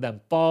single one of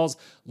them falls.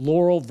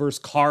 Laurel versus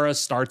Cara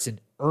starts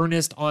in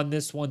earnest on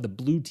this one. The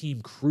blue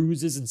team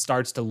cruises and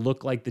starts to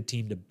look like the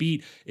team to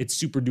beat. It's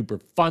super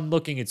duper fun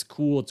looking. It's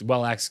cool. It's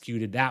well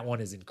executed. That one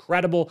is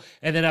incredible.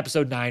 And then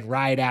episode 9,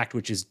 Riot Act,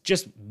 which is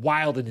just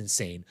wild and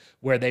insane,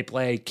 where they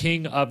play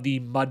King of the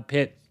Mud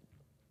Pit.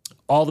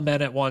 All the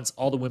men at once,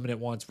 all the women at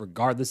once,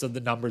 regardless of the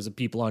numbers of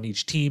people on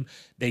each team.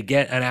 They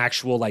get an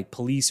actual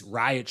police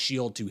riot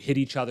shield to hit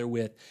each other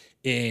with.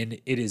 And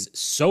it is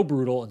so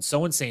brutal and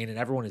so insane, and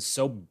everyone is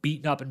so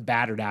beaten up and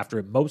battered after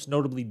it, most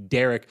notably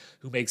Derek,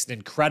 who makes an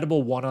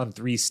incredible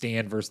 1-on-3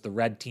 stand versus the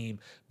red team,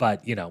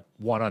 but,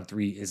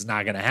 1-on-3 is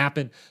not going to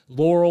happen.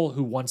 Laurel,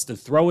 who wants to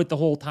throw it the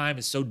whole time,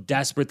 is so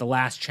desperate the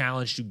last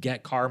challenge to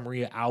get Cara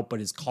Maria out, but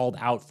is called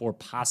out for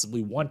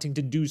possibly wanting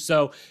to do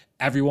so.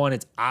 Everyone,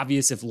 it's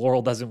obvious if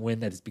Laurel doesn't win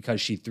that it's because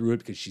she threw it,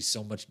 because she's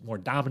so much more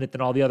dominant than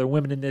all the other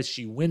women in this.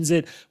 She wins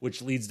it,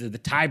 which leads to the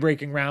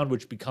tie-breaking round,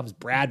 which becomes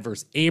Brad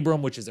versus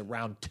Abram, which is at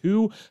round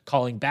 2,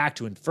 calling back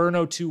to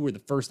Inferno 2, where the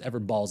first ever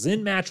Balls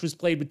In match was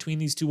played between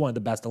these two, one of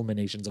the best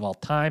eliminations of all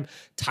time.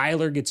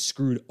 Tyler gets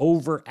screwed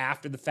over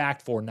after the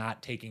fact for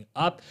not taking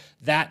up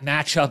that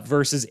matchup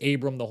versus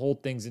Abram. The whole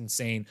thing's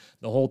insane.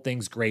 The whole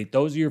thing's great.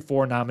 Those are your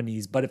 4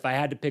 nominees. But if I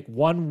had to pick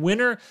one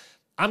winner,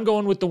 I'm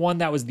going with the one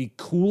that was the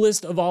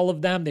coolest of all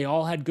of them. They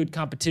all had good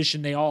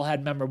competition. They all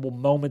had memorable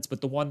moments,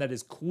 but the one that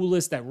is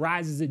coolest, that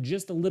rises it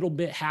just a little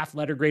bit, half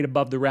letter grade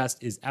above the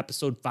rest, is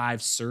episode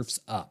 5, Surf's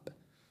Up.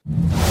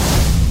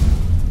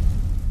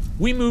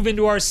 We move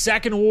into our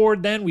second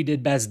award then. We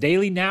did Best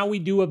Daily. Now we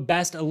do a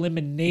Best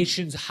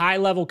Eliminations,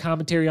 high-level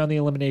commentary on the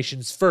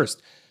eliminations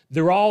first.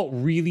 They're all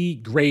really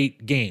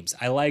great games.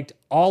 I liked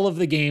all of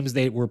the games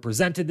that were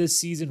presented this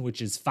season,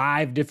 which is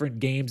 5 different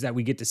games that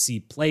we get to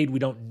see played. We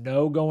don't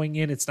know going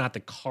in. It's not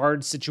the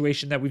card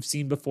situation that we've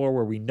seen before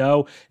where we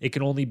know it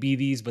can only be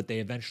these, but they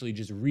eventually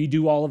just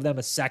redo all of them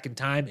a second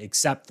time,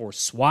 except for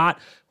SWAT,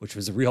 which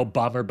was a real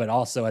bummer, but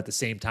also at the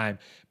same time,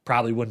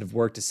 probably wouldn't have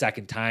worked a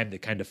second time. The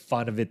kind of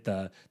fun of it,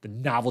 the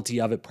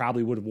novelty of it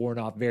probably would have worn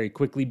off very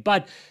quickly,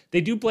 but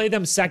they do play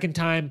them second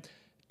time.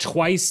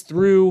 twice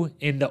through,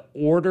 and the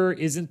order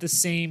isn't the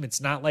same.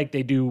 It's not like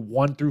they do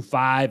 1 through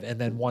 5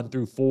 and then 1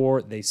 through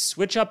 4. They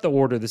switch up the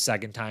order the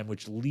second time,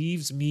 which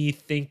leaves me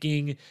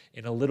thinking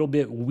and a little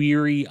bit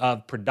weary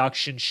of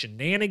production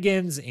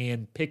shenanigans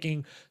and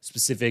picking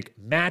specific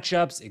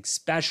matchups,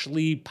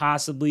 especially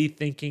possibly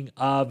thinking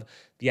of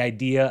the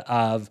idea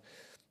of,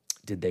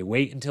 did they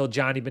wait until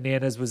Johnny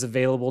Bananas was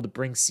available to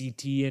bring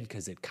CT in?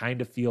 Because it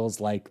kind of feels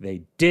like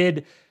they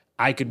did.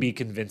 I could be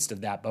convinced of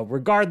that. But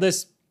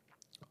regardless,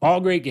 all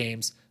great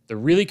games. They're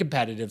really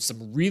competitive,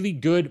 some really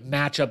good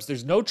matchups.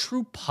 There's no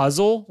true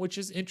puzzle, which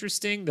is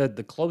interesting.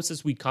 The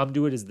closest we come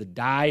to it is the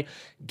die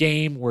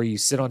game, where you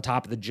sit on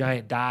top of the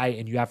giant die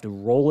and you have to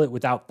roll it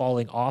without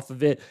falling off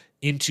of it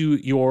into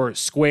your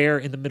square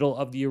in the middle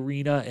of the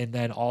arena, and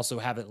then also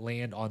have it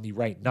land on the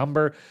right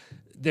number.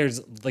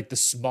 There's like the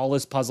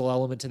smallest puzzle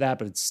element to that,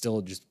 but it's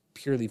still just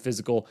purely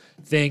physical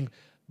thing.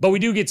 But we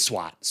do get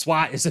SWAT.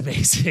 SWAT is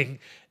amazing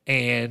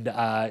and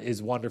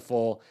is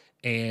wonderful.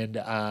 And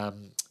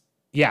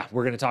yeah,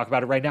 we're going to talk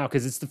about it right now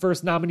because it's the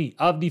first nominee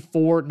of the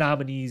 4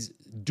 nominees,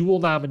 dual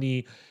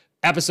nominee,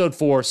 episode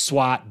 4,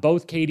 SWAT.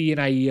 Both Katie and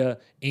Aya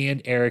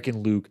and Eric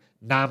and Luke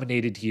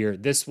nominated here.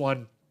 This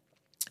one,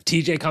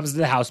 TJ comes to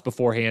the house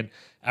beforehand.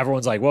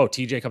 Everyone's like, whoa,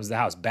 TJ comes to the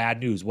house. Bad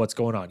news. What's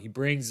going on? He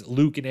brings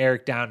Luke and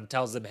Eric down and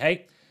tells them,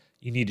 hey,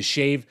 you need to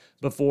shave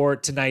before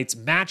tonight's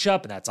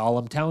matchup. And that's all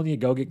I'm telling you.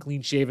 Go get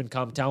clean shaven.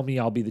 Come tell me.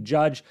 I'll be the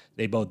judge.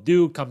 They both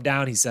do. Come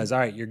down. He says, all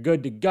right, you're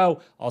good to go.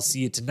 I'll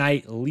see you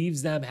tonight.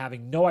 Leaves them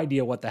having no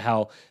idea what the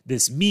hell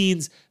this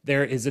means.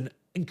 There is an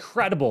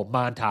incredible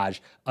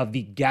montage of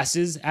the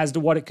guesses as to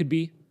what it could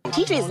be.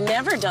 TJ's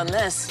never done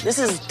this. This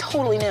is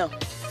totally new.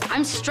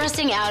 I'm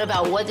stressing out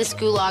about what this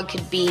gulag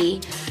could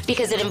be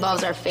because it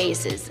involves our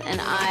faces, and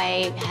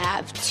I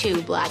have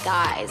 2 black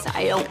eyes.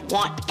 I don't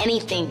want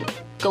anything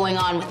going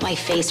on with my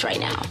face right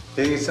now.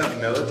 Think it's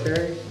something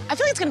military? I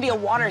feel like it's gonna be a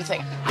water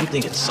thing. I'm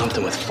thinking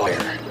something with fire.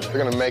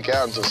 They're gonna make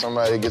out until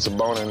somebody gets a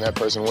boner and that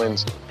person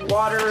wins.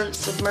 Water,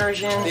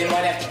 submersion. They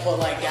might have to put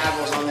like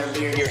goggles on their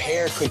beard. Your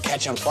hair could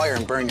catch on fire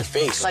and burn your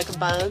face. Like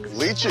bugs.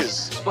 Leeches.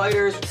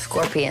 Spiders.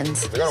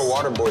 Scorpions. They're gonna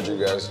waterboard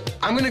you guys.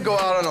 I'm gonna go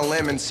out on a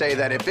limb and say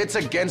that if it's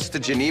against the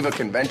Geneva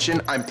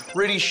Convention, I'm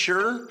pretty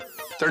sure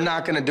they're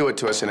not gonna do it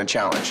to us in a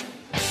challenge.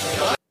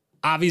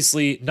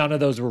 Obviously, none of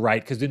those were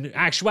right because in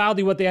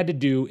actuality, what they had to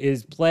do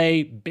is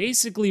play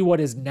basically what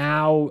is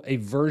now a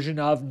version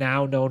of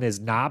now known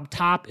as Knob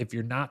Top. If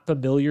you're not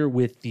familiar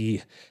with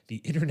the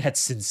internet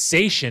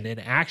sensation, an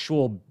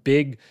actual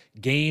big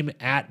game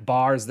at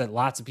bars that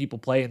lots of people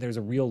play, and there's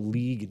a real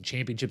league and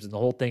championships and the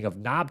whole thing of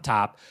Knob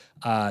Top,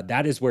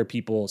 that is where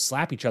people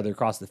slap each other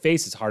across the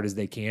face as hard as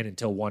they can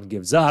until one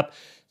gives up.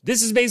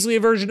 This is basically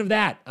a version of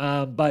that,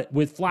 but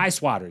with fly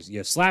swatters.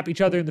 You slap each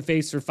other in the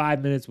face for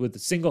 5 minutes with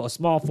a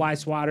small fly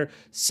swatter.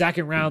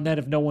 Second round, then,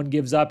 if no one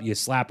gives up, you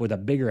slap with a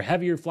bigger,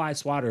 heavier fly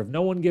swatter. If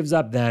no one gives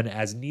up, then,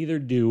 as neither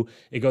do,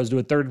 it goes to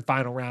a third and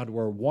final round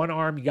where one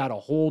arm, you got to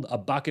hold a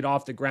bucket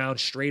off the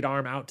ground, straight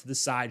arm out to the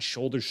side,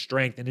 shoulder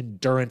strength and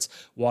endurance,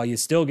 while you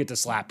still get to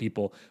slap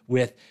people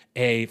with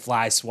a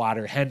fly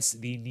swatter. Hence,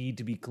 the need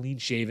to be clean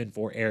shaven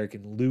for Eric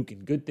and Luke.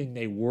 And good thing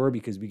they were,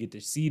 because we get to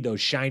see those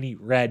shiny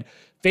red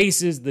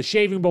faces, the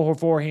shaving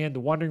beforehand, the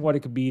wondering what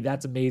it could be.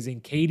 That's amazing.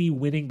 Katie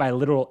winning by a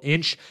literal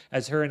inch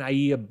as her and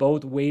Aya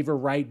both waver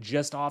right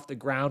just off the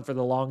ground for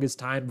the longest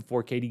time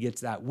before Katie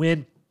gets that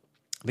win.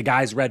 The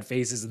guys' red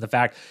faces and the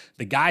fact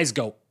the guys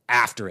go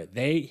after it.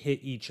 They hit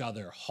each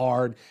other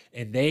hard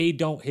and they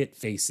don't hit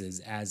faces.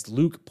 As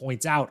Luke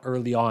points out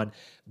early on,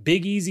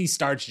 Big Easy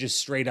starts just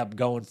straight up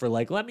going for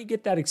like, let me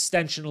get that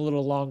extension a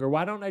little longer.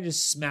 Why don't I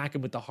just smack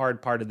him with the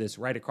hard part of this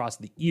right across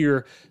the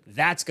ear?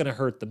 That's going to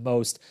hurt the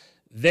most.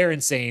 They're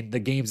insane. The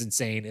game's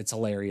insane. It's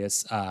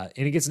hilarious. And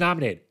it gets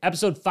nominated.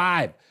 Episode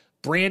 5,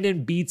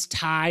 Brandon beats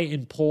Ty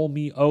and Pull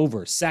Me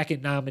Over.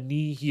 Second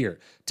nominee here.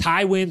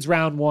 Ty wins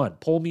round 1.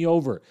 Pull Me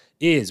Over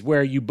is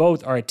where you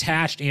both are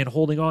attached and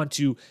holding on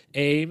to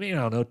a,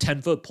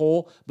 10-foot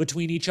pole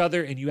between each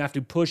other, and you have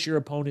to push your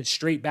opponent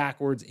straight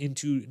backwards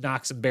into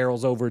knock some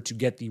barrels over to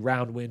get the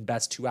round win,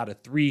 best 2 out of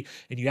 3.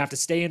 And you have to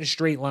stay in a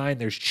straight line.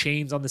 There's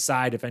chains on the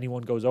side. If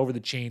anyone goes over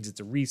the chains, it's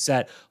a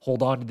reset.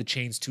 Hold on to the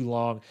chains too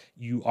long,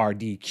 you are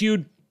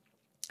DQ'd.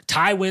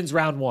 Ty wins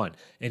round 1,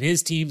 and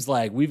his team's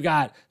like, we've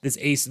got this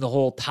ace in the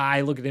hole.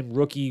 Ty, look at him,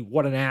 rookie,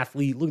 what an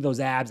athlete. Look at those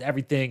abs,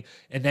 everything.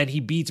 And then he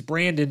beats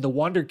Brandon, the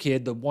wonder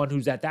kid, the one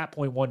who's at that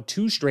point won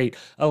 2 straight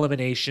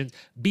eliminations,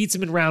 beats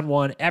him in round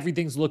 1.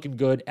 Everything's looking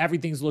good.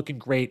 Everything's looking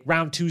great.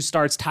 Round 2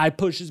 starts. Ty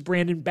pushes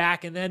Brandon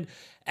back, and then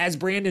as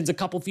Brandon's a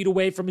couple feet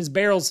away from his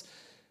barrels,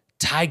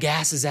 Ty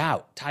gasses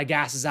out. Ty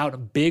gasses out in a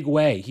big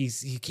way.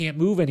 He can't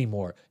move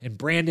anymore. And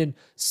Brandon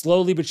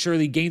slowly but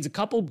surely gains a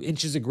couple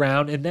inches of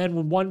ground. And then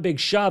when one big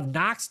shove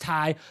knocks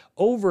Ty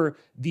over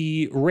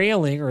the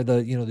railing or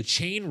the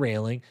chain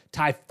railing,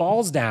 Ty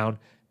falls down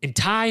and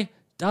Ty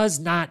does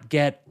not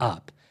get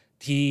up.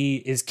 He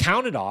is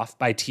counted off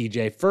by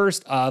TJ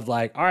first of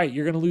like, all right,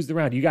 you're going to lose the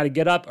round. You got to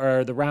get up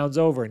or the round's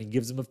over. And he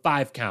gives him a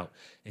 5 count.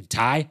 And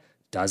Ty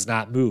does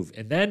not move.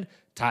 And then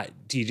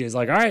TJ's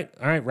like, all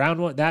right,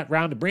 round one, that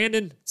round to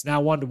Brandon. It's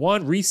now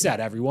 1-1. Reset,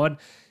 everyone.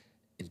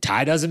 And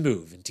Ty doesn't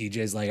move. And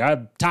TJ's like,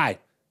 Ty,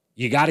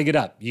 you got to get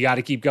up. You got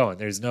to keep going.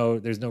 There's no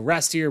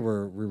rest here.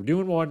 We're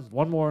doing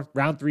one more.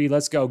 Round 3.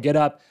 Let's go. Get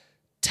up.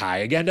 Ty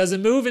again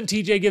doesn't move. And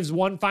TJ gives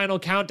one final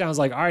countdown. It's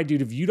like, all right,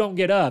 dude, if you don't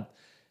get up,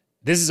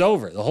 this is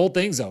over. The whole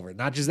thing's over.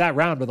 Not just that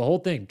round, but the whole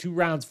thing. 2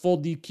 rounds, full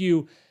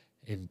DQ.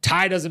 And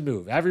Ty doesn't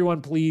move.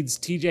 Everyone pleads.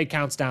 TJ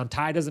counts down.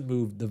 Ty doesn't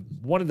move.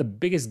 One of the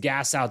biggest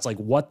gas outs, like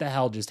what the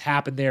hell just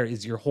happened there?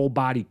 Is your whole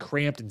body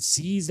cramped and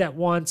seized at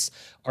once?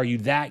 Are you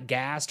that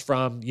gassed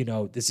from,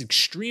 this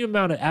extreme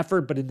amount of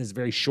effort, but in this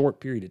very short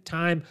period of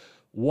time?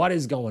 What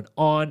is going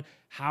on?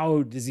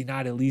 How does he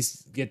not at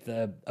least get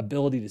the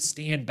ability to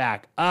stand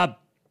back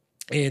up?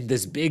 And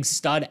this big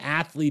stud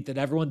athlete that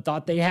everyone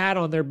thought they had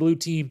on their blue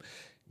team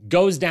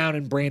goes down,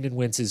 and Brandon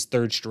wins his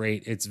 3rd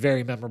straight. It's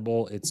very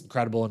memorable. It's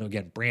incredible. And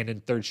again,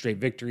 Brandon, 3rd straight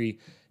victory.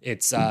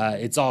 It's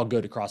all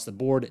good across the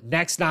board.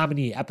 Next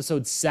nominee,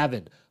 episode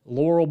 7,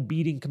 Laurel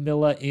beating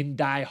Camilla in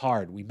Die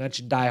Hard. We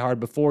mentioned Die Hard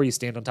before. You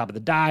stand on top of the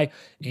die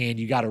and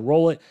you got to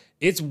roll it.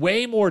 It's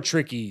way more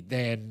tricky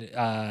than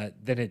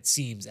it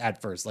seems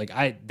at first.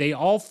 They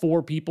all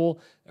 4 people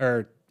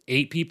or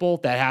 8 people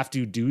that have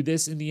to do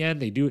this in the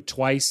end. They do it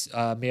twice,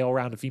 male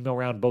round and female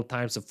round, both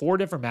times. So 4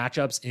 different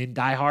matchups in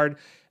Die Hard.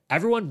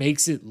 Everyone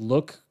makes it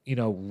look,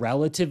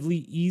 relatively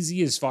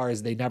easy as far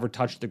as they never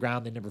touch the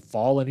ground. They never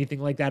fall, anything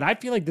like that. I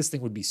feel like this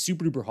thing would be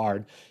super duper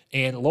hard.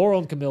 And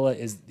Laurel and Camilla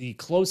is the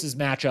closest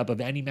matchup of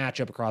any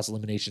matchup across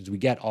eliminations we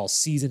get all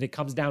season. It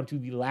comes down to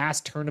the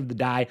last turn of the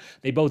die.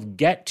 They both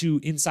get to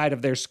inside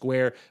of their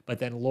square, but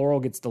then Laurel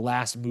gets the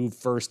last move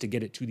first to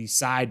get it to the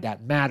side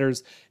that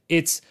matters.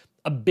 It's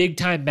a big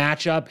time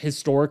matchup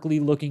historically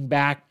looking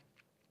back.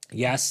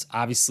 Yes,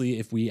 obviously,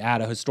 if we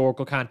add a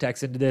historical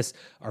context into this,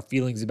 our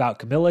feelings about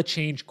Camilla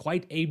change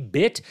quite a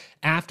bit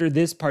after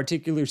this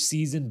particular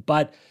season.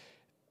 But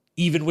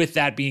even with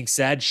that being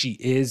said, she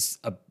is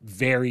a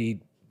very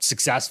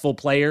successful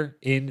player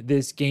in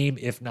this game,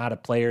 if not a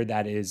player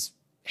that is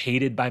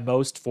hated by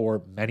most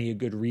for many a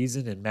good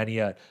reason and many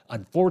a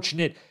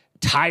unfortunate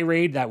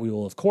tirade that we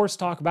will, of course,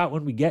 talk about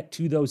when we get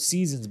to those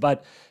seasons.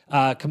 But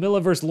Camilla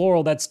versus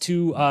Laurel, that's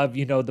 2 of,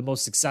 the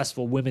most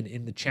successful women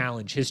in the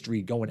challenge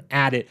history going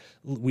at it.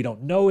 We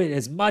don't know it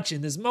as much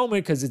in this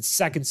moment because it's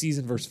 2nd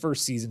season versus 1st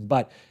season,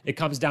 but it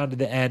comes down to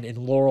the end and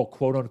Laurel,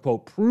 quote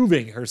unquote,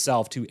 proving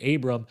herself to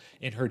Abram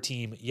and her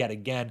team yet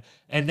again.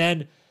 And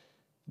then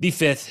the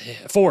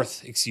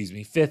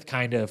 5th,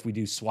 kind of, if we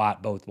do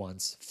SWAT both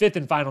ones. 5th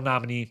and final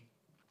nominee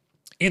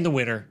in the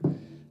winner,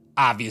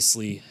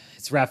 obviously,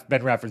 it's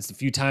been referenced a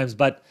few times,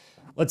 but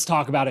let's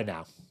talk about it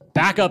now.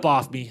 Back up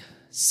off me.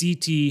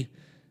 CT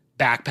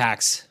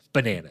backpacks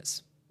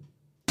bananas.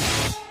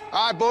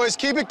 All right, boys,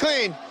 keep it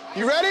clean.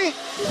 You ready?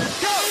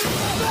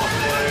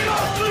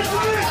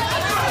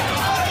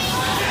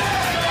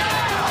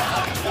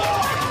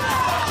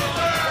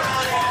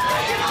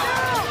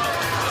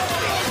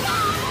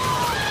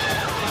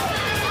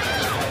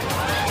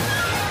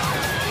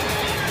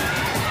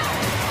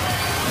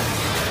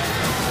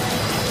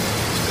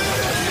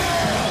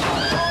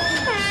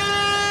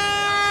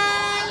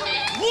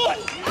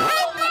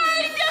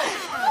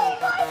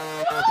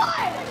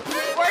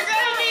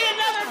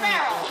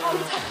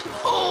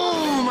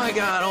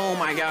 Oh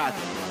my God.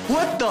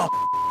 What the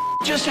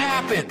just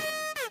happened?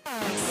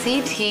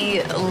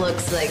 CT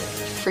looks like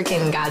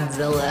freaking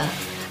Godzilla.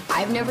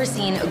 I've never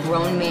seen a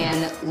grown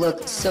man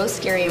look so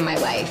scary in my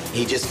life.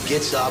 He just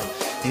gets up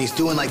and he's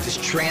doing like this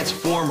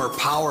transformer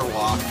power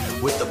walk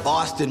with the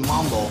Boston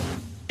Mumble.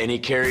 And he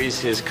carries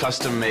his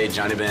custom-made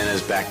Johnny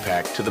Bananas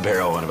backpack to the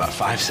barrel in about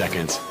 5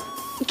 seconds.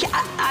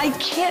 I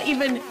can't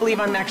even believe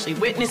I'm actually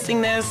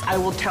witnessing this. I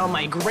will tell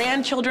my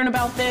grandchildren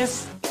about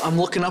this. I'm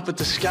looking up at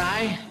the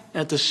sky,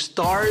 at the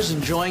stars,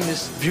 enjoying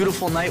this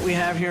beautiful night we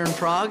have here in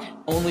Prague,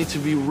 only to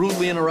be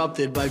rudely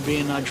interrupted by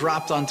being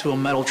dropped onto a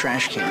metal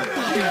trash can.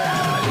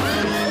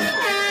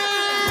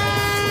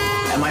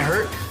 Am I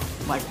hurt?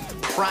 My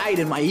pride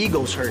and my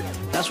ego's hurt.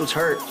 That's what's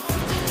hurt.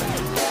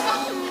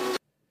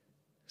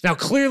 Now,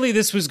 clearly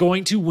this was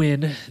going to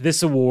win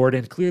this award,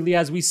 and clearly,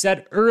 as we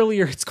said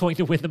earlier, it's going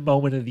to win the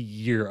Moment of the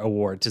Year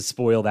award, to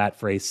spoil that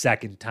for a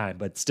second time,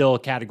 but still a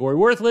category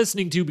worth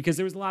listening to because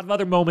there was a lot of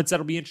other moments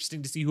that'll be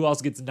interesting to see who else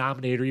gets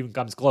nominated or even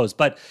comes close.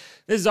 But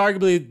this is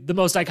arguably the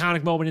most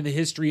iconic moment in the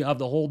history of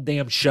the whole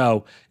damn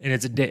show, and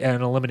it's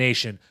an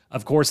elimination.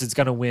 Of course, it's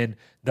going to win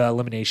the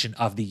elimination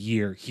of the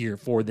year here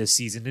for this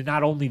season. And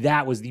not only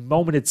that, was the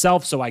moment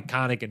itself so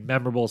iconic and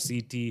memorable.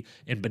 CT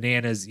and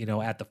Bananas,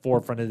 at the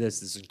forefront of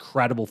this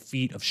incredible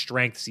feat of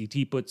strength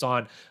CT puts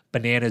on.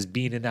 Bananas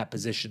being in that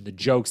position, the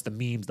jokes, the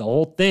memes, the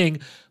whole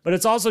thing. But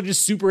it's also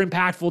just super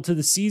impactful to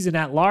the season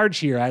at large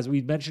here. As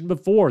we mentioned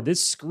before,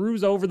 this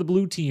screws over the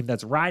blue team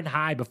that's riding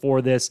high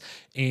before this.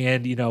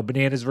 And,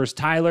 Bananas versus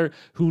Tyler,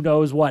 who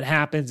knows what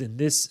happens in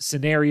this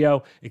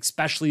scenario,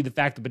 especially the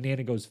fact that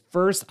Banana goes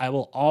first. I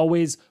will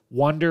always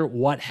wonder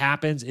what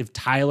happens if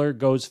Tyler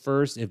goes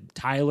first, if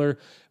Tyler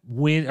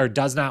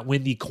does not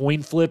win the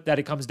coin flip that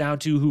it comes down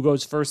to who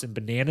goes first and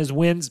Bananas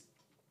wins.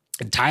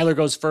 And Tyler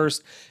goes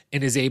first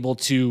and is able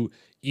to,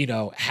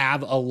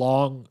 have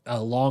a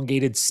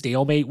elongated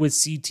stalemate with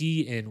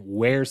CT and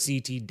wear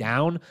CT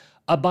down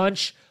a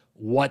bunch.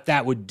 What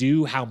that would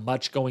do, how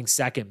much going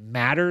second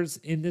matters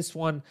in this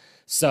one.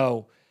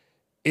 So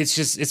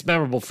it's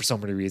memorable for so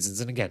many reasons.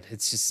 And again,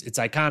 it's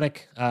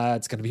iconic.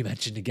 It's going to be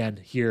mentioned again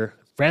here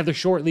rather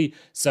shortly,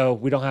 so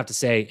we don't have to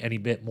say any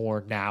bit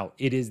more now.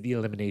 It is the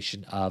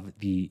elimination of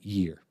the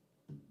year.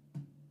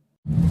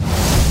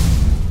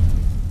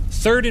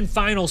 Third and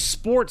final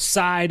sports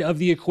side of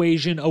the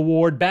equation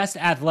award, Best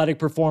Athletic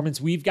Performance.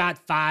 We've got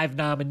 5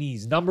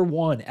 nominees. Number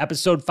 1,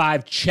 Episode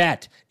 5,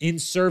 Chet in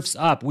Surf's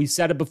Up. We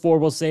said it before,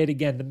 we'll say it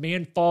again. The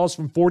man falls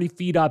from 40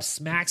 feet up,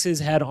 smacks his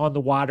head on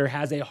the water,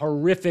 has a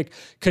horrific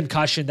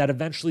concussion that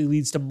eventually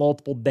leads to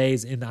multiple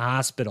days in the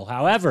hospital.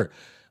 However,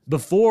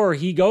 before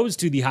he goes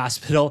to the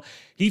hospital,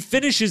 he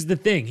finishes the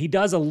thing. He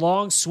does a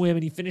long swim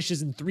and he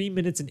finishes in 3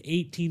 minutes and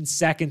 18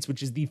 seconds,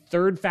 which is the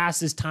 3rd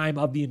fastest time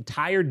of the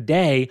entire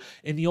day.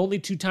 And the only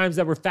 2 times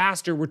that were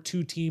faster were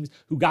 2 teams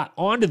who got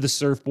onto the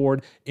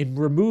surfboard and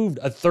removed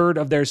a third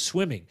of their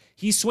swimming.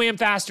 He swam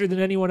faster than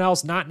anyone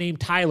else, not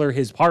named Tyler,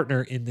 his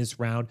partner in this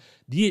round.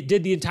 He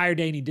did the entire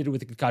day and he did it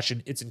with a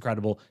concussion. It's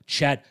incredible.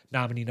 Chet,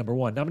 nominee number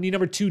 1. Nominee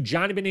number 2,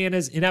 Johnny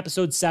Bananas in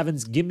episode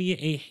 7's Give Me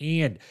a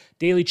Hand.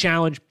 Daily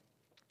challenge.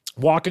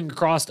 Walking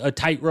across a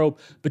tightrope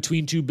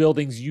between 2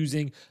 buildings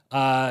using,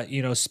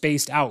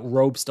 spaced out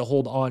ropes to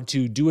hold on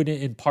to, doing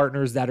it in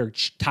partners that are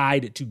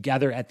tied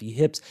together at the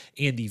hips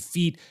and the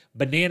feet.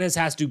 Bananas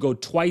has to go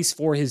twice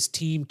for his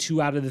team.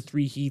 2 out of the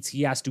 3 heats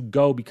he has to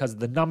go because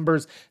of the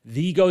numbers.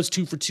 He goes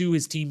 2 for 2.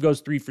 His team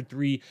goes 3 for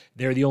 3.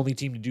 They're the only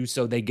team to do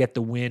so. They get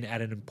the win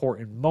at an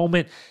important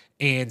moment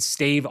and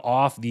stave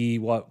off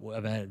what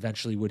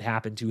eventually would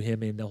happen to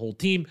him and the whole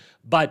team.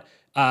 But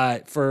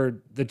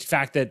for the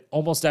fact that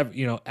almost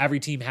every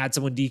team had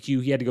someone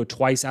DQ, he had to go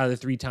twice out of the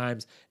 3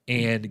 times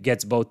and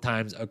gets both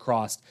times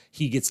across.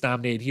 He gets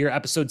nominated here.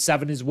 Episode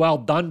 7 as well,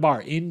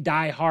 Dunbar in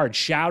Die Hard.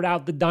 Shout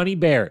out the Dunny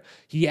Bear.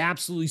 He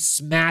absolutely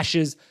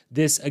smashes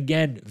this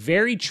again.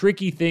 Very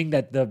tricky thing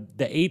that the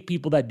 8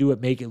 people that do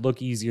it make it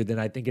look easier than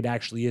I think it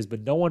actually is,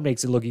 but no one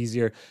makes it look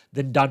easier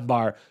than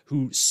Dunbar,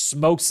 who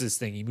smokes this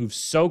thing. He moves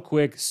so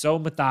quick, so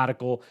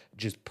methodical,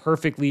 just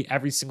perfectly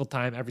every single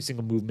time, every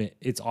single movement.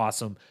 It's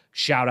awesome.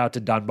 Shout out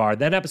to Dunbar.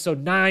 Then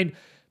episode 9,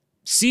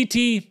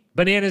 CT,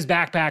 Bananas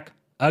Backpack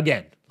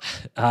again.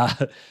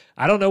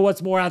 I don't know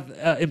what's more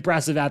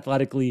impressive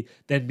athletically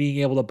than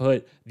being able to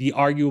put the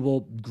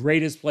arguable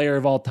greatest player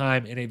of all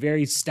time and a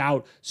very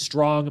stout,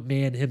 strong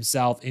man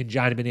himself in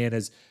Johnny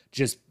Bananas.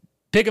 Just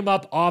pick him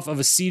up off of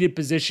a seated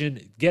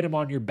position, get him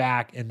on your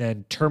back, and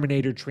then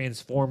Terminator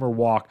Transformer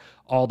walk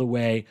all the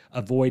way,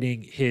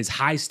 avoiding his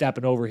high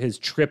stepping over his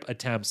trip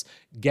attempts,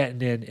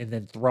 getting in, and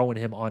then throwing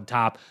him on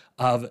top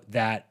of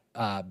that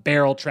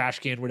barrel, trash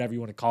can, whatever you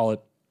want to call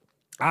it.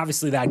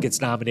 Obviously, that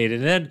gets nominated.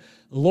 And then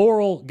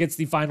Laurel gets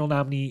the final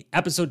nominee,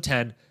 episode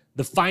 10,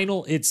 the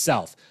final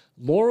itself.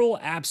 Laurel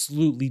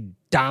absolutely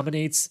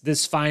dominates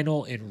this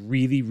final and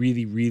really,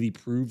 really, really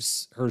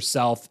proves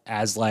herself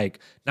as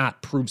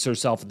not proves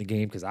herself in the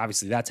game, because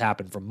obviously that's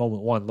happened from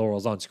moment 1.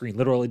 Laurel's on screen,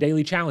 literally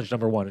daily challenge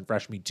number 1 in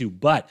Fresh Meat 2.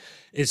 But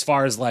as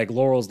far as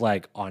Laurel's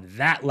on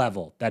that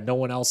level that no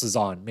one else is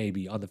on,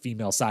 maybe on the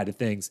female side of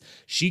things,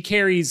 she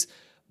carries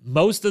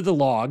most of the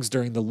logs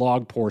during the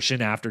log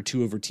portion after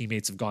 2 of her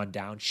teammates have gone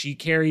down. She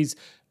carries,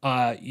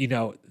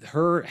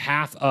 her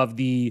half of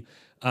the,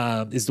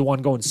 is the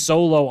one going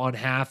solo on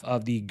half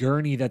of the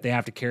gurney that they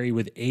have to carry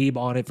with Abe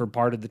on it for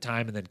part of the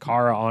time, and then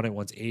Kara on it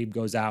once Abe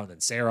goes out, and then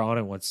Sarah on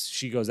it once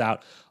she goes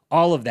out.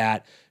 All of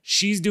that.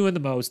 She's doing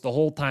the most the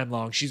whole time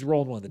long. She's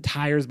rolling one of the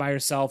tires by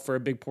herself for a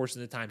big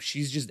portion of the time.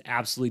 She's just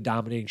absolutely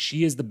dominating.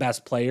 She is the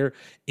best player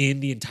in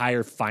the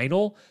entire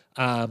final.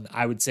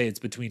 I would say it's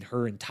between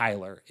her and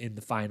Tyler in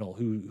the final,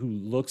 who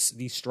looks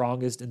the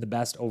strongest and the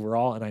best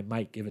overall, and I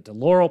might give it to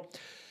Laurel.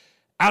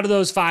 Out of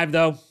those 5,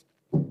 though,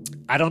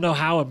 I don't know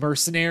how a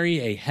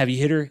mercenary, a heavy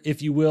hitter,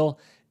 if you will,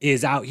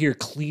 is out here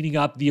cleaning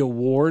up the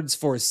awards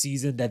for a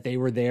season that they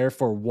were there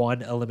for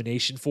 1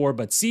 elimination for,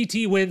 but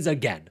CT wins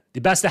again.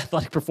 The best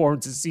athletic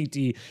performance is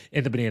CT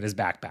in the Bananas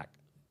Backpack.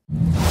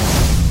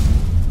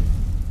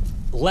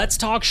 Let's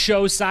talk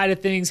show side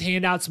of things,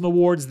 hand out some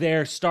awards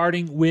there,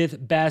 starting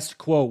with Best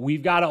Quote.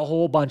 We've got a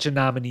whole bunch of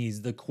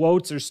nominees. The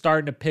quotes are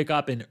starting to pick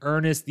up in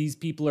earnest. These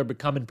people are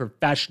becoming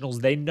professionals.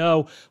 They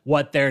know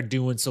what they're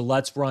doing, so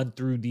let's run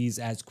through these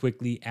as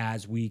quickly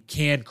as we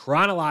can.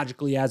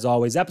 Chronologically, as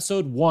always,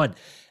 episode 1,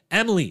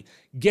 Emily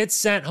gets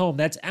sent home.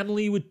 That's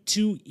Emily with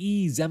 2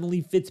 E's.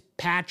 Emily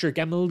Fitzpatrick.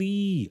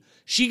 Emily.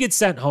 She gets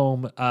sent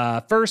home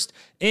first,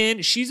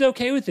 and she's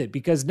okay with it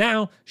because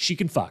now she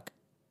can fuck.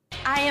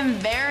 I am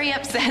very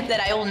upset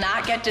that I will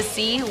not get to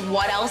see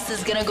what else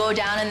is gonna go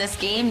down in this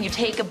game. You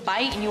take a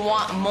bite and you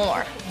want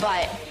more.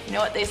 But you know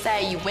what they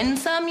say, you win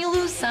some, you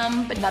lose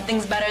some, but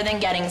nothing's better than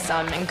getting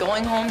some. And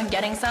going home and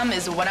getting some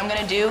is what I'm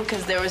gonna do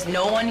because there was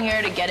no one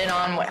here to get it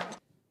on with.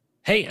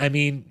 Hey, I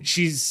mean,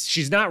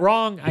 she's not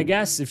wrong, I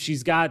guess. If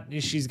she's got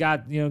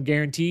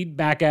guaranteed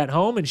back at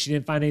home and she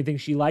didn't find anything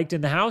she liked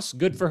in the house,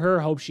 good for her.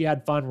 Hope she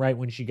had fun right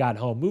when she got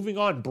home. Moving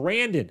on,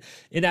 Brandon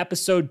in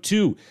episode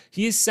 2.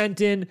 He is sent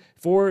in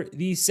for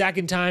the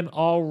second time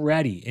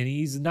already, and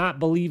he's not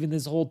believing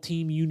this whole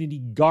team unity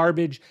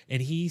garbage,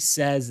 and he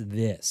says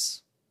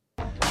this.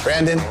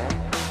 Brandon,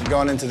 you're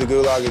going into the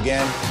gulag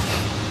again.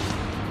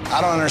 I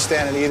don't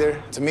understand it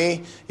either. To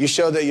me, you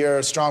showed that you're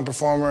a strong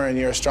performer and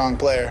you're a strong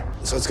player.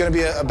 So it's going to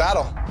be a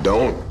battle.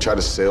 Don't try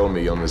to sell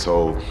me on this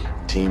whole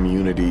team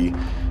unity,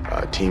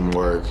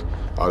 teamwork,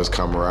 all this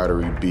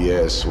camaraderie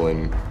BS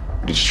when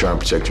you're just trying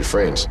to protect your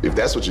friends. If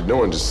that's what you're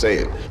doing, just say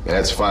it, and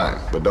that's fine.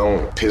 But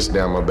don't piss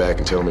down my back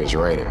and tell me it's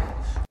raining.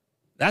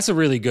 That's a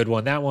really good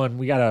one. That one,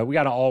 we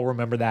gotta all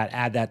remember that,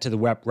 add that to the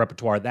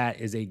repertoire. That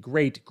is a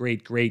great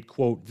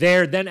quote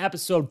there. Then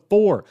episode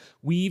 4,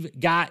 we've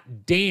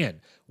got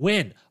Dan.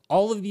 When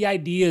all of the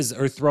ideas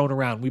are thrown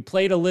around. We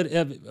played a little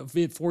of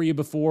it for you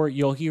before.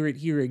 You'll hear it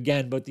here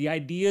again, but the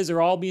ideas are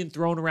all being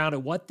thrown around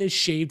at what this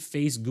shaved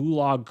face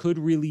gulag could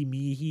really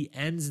mean. He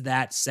ends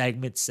that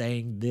segment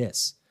saying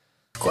this.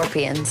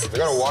 Scorpions. I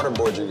gotta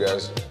waterboard you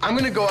guys. I'm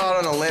gonna go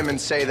out on a limb and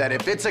say that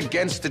if it's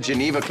against the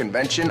Geneva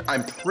Convention,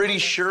 I'm pretty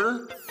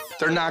sure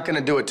they're not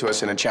gonna do it to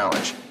us in a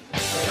challenge.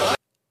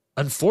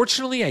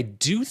 Unfortunately, I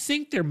do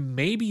think there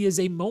maybe is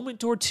a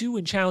moment or two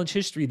in challenge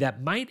history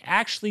that might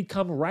actually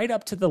come right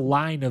up to the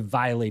line of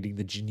violating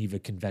the Geneva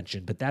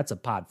Convention, but that's a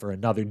pod for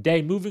another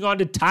day. Moving on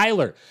to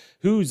Tyler,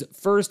 whose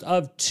first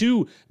of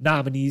 2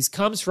 nominees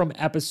comes from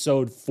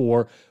episode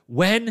 4,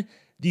 when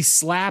the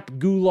slap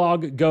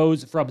gulag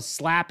goes from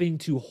slapping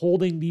to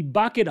holding the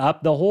bucket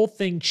up. The whole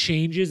thing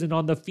changes, and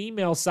on the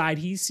female side,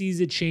 he sees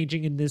it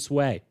changing in this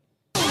way.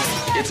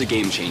 It's a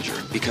game changer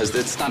because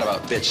it's not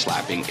about bitch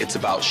slapping, it's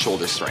about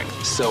shoulder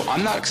strength. So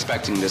I'm not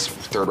expecting this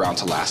third round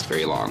to last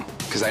very long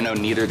because I know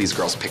neither of these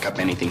girls pick up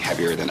anything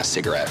heavier than a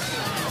cigarette.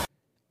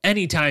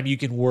 Anytime you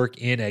can work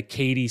in a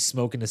Katie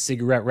smoking a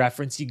cigarette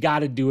reference, you got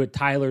to do it.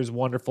 Tyler's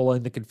wonderful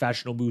in the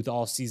confessional booth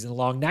all season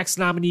long. Next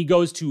nominee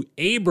goes to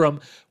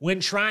Abram when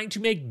trying to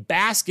make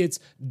baskets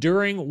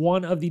during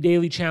one of the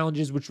daily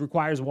challenges, which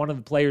requires one of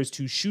the players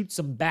to shoot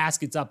some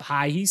baskets up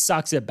high. He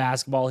sucks at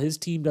basketball. His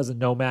team doesn't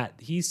know Matt.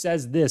 He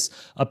says this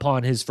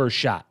upon his first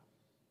shot.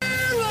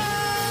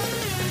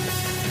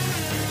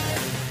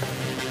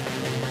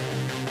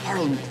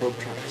 Harlem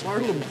Globetrotters,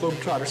 Harlem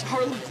Globetrotters,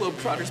 Harlem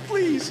Globetrotters,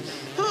 please.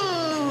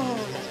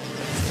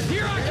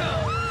 Here I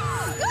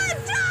go. Good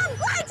job,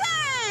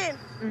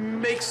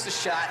 Clayton! Makes the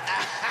shot.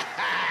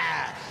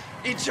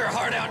 Eat your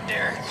heart out,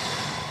 Derek.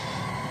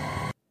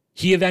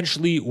 He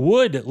eventually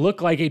would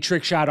look like a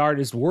trick shot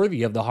artist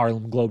worthy of the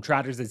Harlem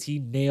Globetrotters as he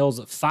nails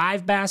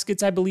 5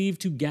 baskets, I believe,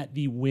 to get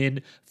the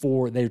win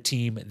for their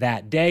team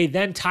that day.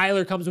 Then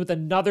Tyler comes with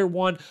another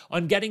one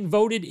on getting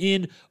voted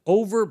in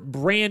over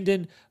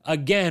Brandon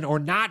again, or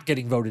not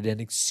getting voted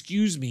in,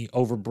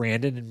 over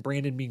Brandon, and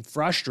Brandon being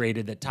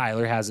frustrated that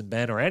Tyler hasn't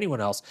been, or anyone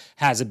else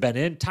hasn't been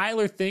in.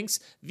 Tyler thinks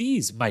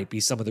these might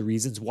be some of the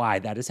reasons why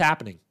that is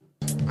happening.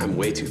 I'm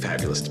way too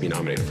fabulous to be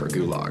nominated for a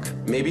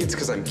gulag. Maybe it's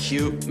because I'm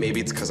cute, maybe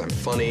it's because I'm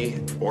funny,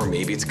 or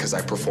maybe it's because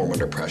I perform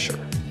under pressure.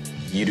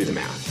 You do the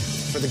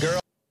math. For the girl.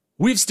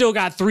 We've still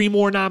got 3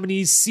 more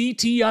nominees.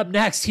 CT up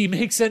next. He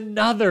makes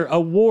another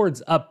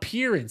awards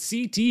appearance.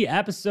 CT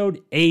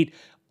episode 8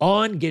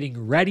 on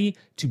getting ready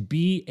to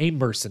be a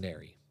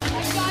mercenary.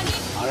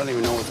 I don't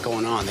even know what's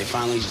going on. They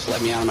finally just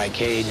let me out of my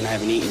cage and I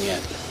haven't eaten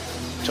yet.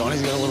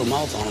 Johnny's got a little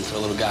mouth on him for a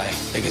little guy. I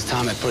think it's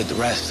time I put it to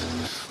rest.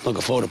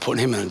 Looking forward to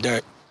putting him in the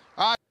dirt.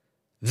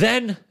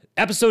 Then,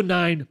 episode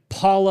 9,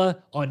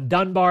 Paula on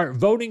Dunbar,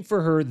 voting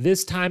for her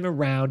this time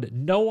around.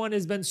 No one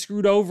has been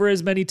screwed over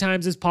as many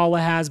times as Paula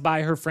has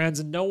by her friends,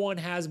 and no one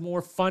has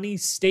more funny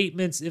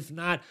statements, if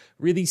not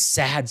really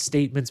sad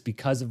statements,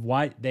 because of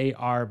what they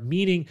are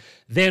meaning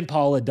than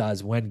Paula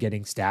does when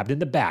getting stabbed in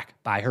the back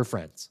by her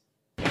friends.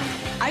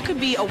 I could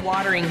be a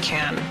watering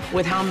can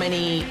with how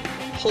many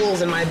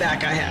holes in my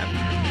back I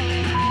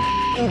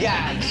have.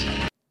 Gags.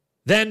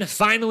 Then,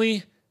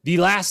 finally, the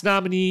last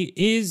nominee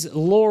is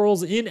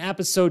Laurel's in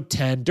episode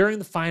 10. During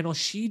the final,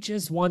 she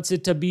just wants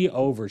it to be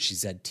over. She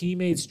said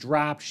teammates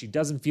dropped. She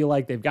doesn't feel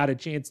like they've got a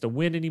chance to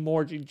win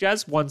anymore. She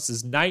just wants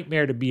this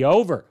nightmare to be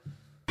over.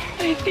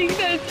 I think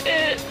that's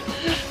it.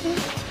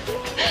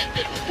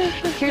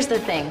 Here's the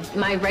thing.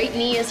 My right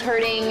knee is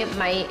hurting.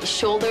 My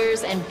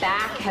shoulders and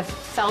back have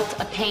felt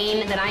a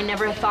pain that I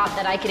never thought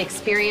that I could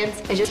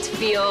experience. I just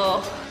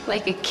feel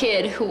like a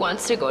kid who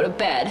wants to go to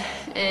bed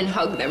and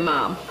hug their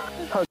mom.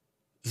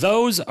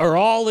 Those are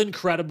all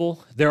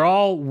incredible. They're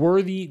all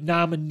worthy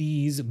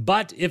nominees.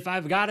 But if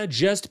I've got to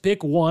just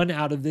pick one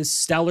out of this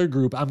stellar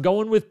group, I'm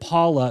going with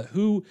Paula,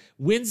 who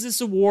wins this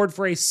award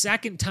for a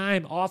second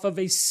time off of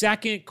a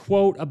second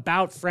quote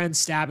about friends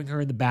stabbing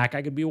her in the back.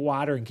 I could be a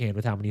watering can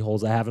with how many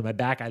holes I have in my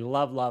back. I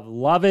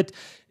love it.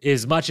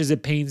 As much as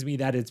it pains me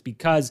that it's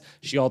because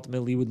she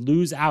ultimately would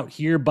lose out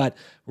here, but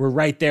we're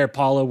right there,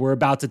 Paula. We're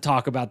about to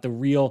talk about the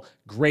real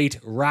great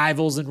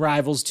Rivals and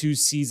Rivals 2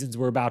 seasons.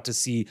 We're about to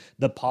see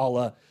the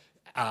Paula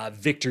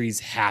victories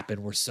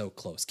happen. We're so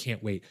close.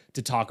 Can't wait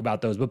to talk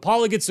about those. But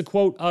Paula gets the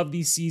quote of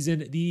the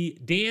season. The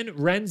Dan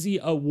Renzi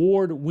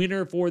Award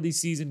winner for the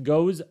season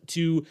goes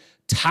to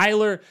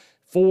Tyler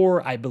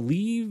for, I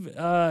believe,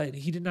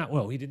 he did not.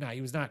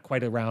 He was not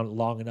quite around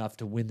long enough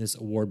to win this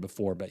award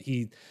before, but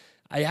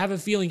I have a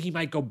feeling he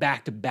might go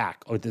back to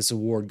back with this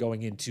award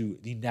going into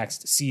the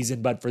next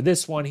season. But for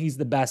this one, he's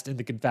the best in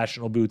the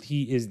confessional booth.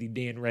 He is the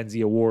Dan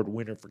Renzi Award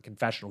winner for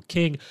Confessional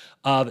King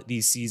of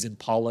the season.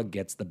 Paula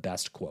gets the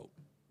best quote.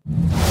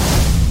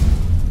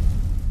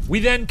 We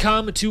then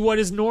come to what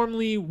is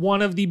normally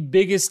one of the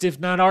biggest, if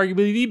not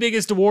arguably the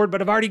biggest award,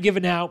 but I've already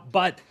given out,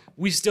 but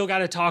we still got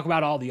to talk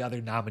about all the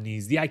other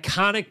nominees. The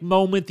iconic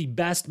moment, the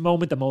best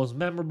moment, the most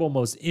memorable,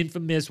 most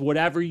infamous,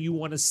 whatever you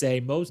want to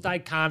say, most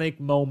iconic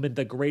moment,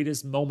 the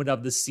greatest moment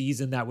of the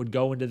season that would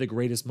go into the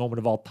greatest moment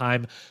of all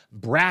time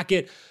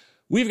bracket.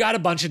 We've got a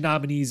bunch of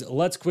nominees.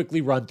 Let's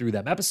quickly run through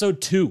them. Episode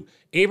 2,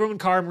 Abram and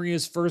Cara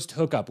Maria's first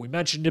hookup. We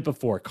mentioned it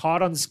before.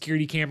 Caught on the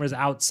security cameras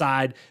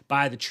outside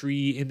by the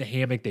tree in the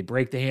hammock. They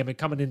break the hammock,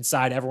 coming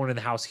inside, everyone in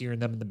the house hearing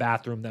them in the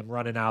bathroom, them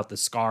running out, the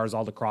scars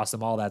all across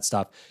them, all that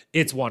stuff.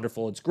 It's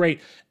wonderful. It's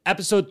great.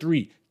 Episode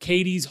 3,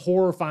 Katie's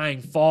horrifying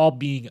fall,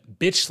 being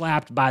bitch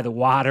slapped by the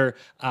water.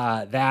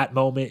 That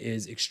moment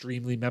is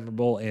extremely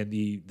memorable, and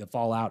the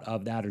fallout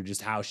of that, or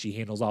just how she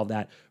handles all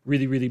that,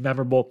 really, really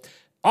memorable.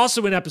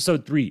 Also in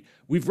episode 3,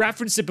 we've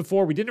referenced it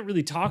before. We didn't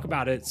really talk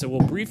about it, so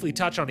we'll briefly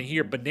touch on it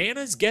here.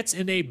 Bananas gets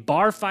in a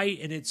bar fight,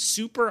 and it's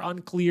super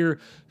unclear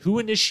who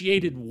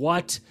initiated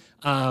what.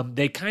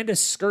 They kind of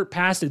skirt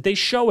past it. They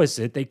show us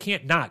it. They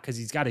can't not, because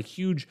he's got a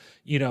huge,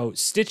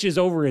 stitches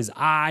over his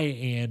eye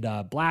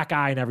and black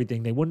eye and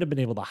everything. They wouldn't have been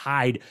able to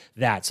hide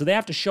that. So they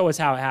have to show us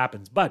how it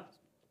happens. But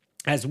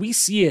as we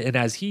see it, and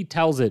as he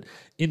tells it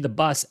in the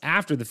bus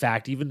after the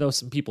fact, even though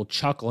some people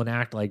chuckle and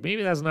act like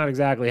maybe that's not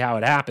exactly how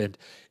it happened,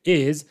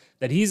 is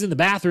that he's in the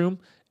bathroom,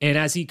 and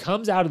as he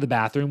comes out of the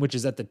bathroom, which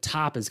is at the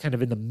top, is kind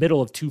of in the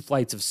middle of 2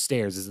 flights of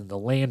stairs, is in the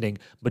landing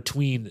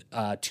between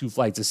 2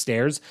 flights of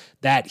stairs,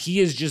 that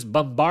he is just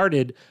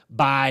bombarded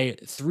by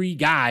 3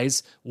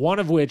 guys, one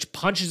of which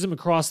punches him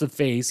across the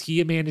face.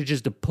 He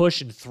manages to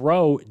push and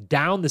throw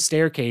down the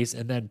staircase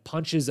and then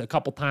punches a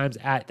couple times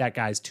at that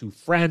guy's 2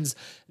 friends.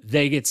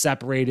 They get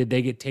separated.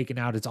 They get taken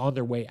out. It's on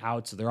their way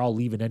out, so they're all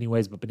leaving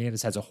anyways, but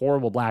Bananas has a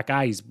horrible black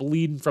eye. He's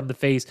bleeding from the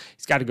face.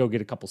 He's got to go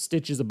get a couple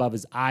stitches above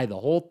his eye, the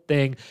whole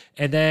thing,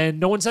 and then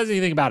no one says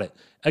anything about it.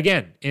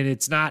 Again, and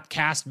it's not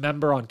cast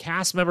member on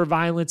cast member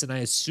violence, and I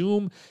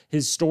assume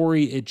his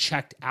story, it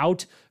checked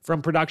out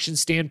from production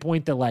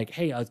standpoint that, like,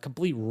 hey, a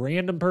complete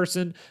random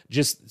person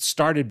just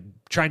started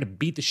trying to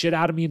beat the shit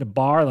out of me in a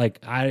bar. Like,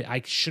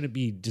 I shouldn't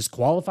be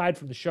disqualified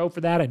from the show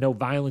for that. I know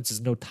violence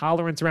is no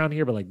tolerance around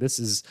here, but like this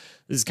is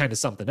kind of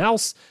something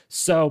else.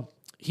 So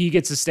he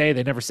gets to stay.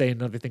 They never say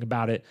another thing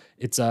about it.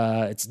 It's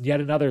yet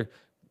another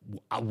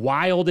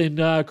wild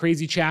and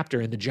crazy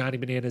chapter in the Johnny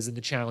Bananas in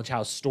the Challenge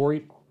House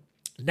story.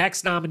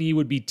 Next nominee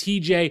would be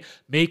TJ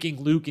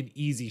making Luke an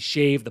easy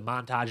shave. The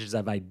montages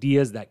of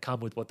ideas that come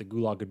with what the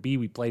gulag could be.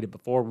 We played it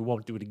before. We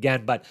won't do it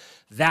again, but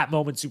that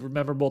moment, super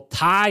memorable.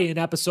 Ty in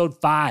episode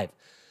 5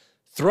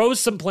 throws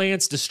some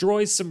plants,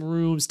 destroys some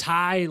rooms.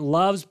 Ty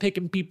loves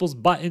picking people's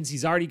buttons.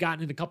 He's already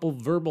gotten in a couple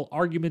verbal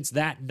arguments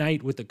that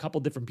night with a couple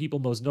different people,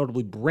 most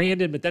notably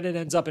Brandon, but then it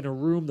ends up in a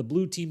room, the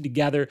blue team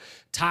together.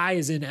 Ty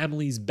is in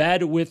Emily's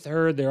bed with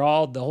her. The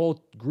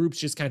whole group's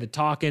just kind of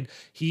talking.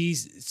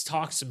 He's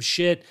talked some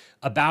shit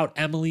about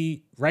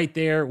Emily right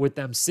there with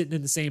them sitting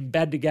in the same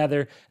bed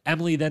together.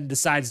 Emily then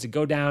decides to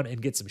go down and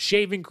get some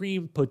shaving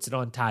cream, puts it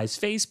on Ty's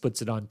face,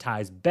 puts it on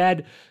Ty's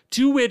bed,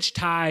 to which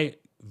Ty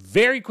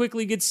very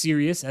quickly gets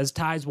serious, as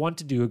Ty's want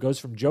to do. It goes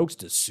from jokes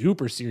to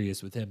super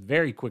serious with him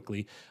very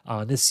quickly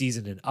on this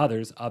season and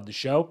others of the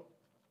show.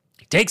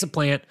 He takes a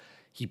plant.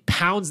 He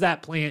pounds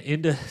that plant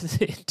into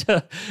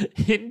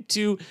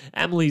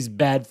Emily's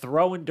bed,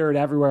 throwing dirt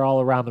everywhere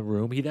all around the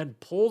room. He then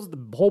pulls the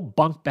whole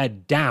bunk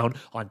bed down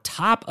on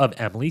top of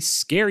Emily.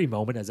 Scary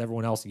moment as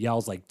everyone else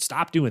yells, like,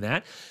 stop doing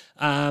that.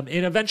 And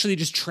eventually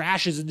just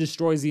trashes and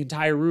destroys the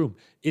entire room.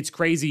 It's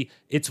crazy.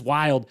 It's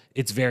wild.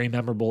 It's very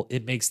memorable.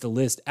 It makes the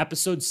list.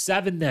 Episode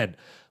 7 then.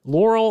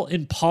 Laurel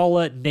and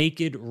Paula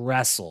naked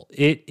wrestle.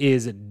 It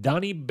is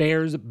Dunny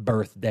Bear's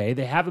birthday.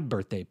 They have a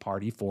birthday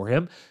party for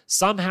him.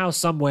 Somehow,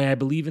 some way, I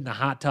believe in the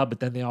hot tub, but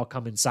then they all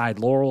come inside.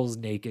 Laurel is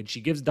naked.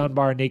 She gives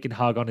Dunbar a naked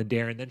hug on a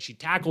dare, and then she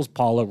tackles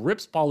Paula,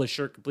 rips Paula's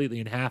shirt completely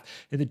in half,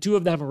 and the two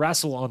of them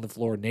wrestle on the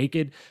floor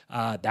naked.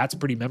 That's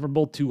pretty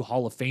memorable. 2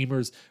 Hall of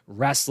Famers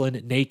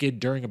wrestling naked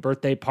during a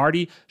birthday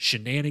party.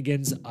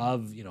 Shenanigans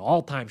of,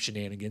 all-time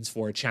shenanigans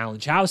for a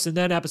challenge house. And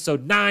then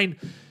episode 9,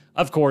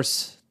 of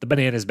course, the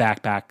Bananas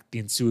backpack, the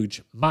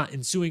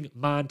ensuing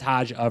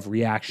montage of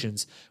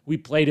reactions. We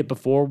played it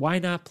before. Why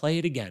not play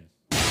it again?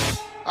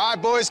 All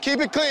right, boys, keep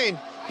it clean.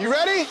 You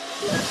ready?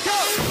 Go!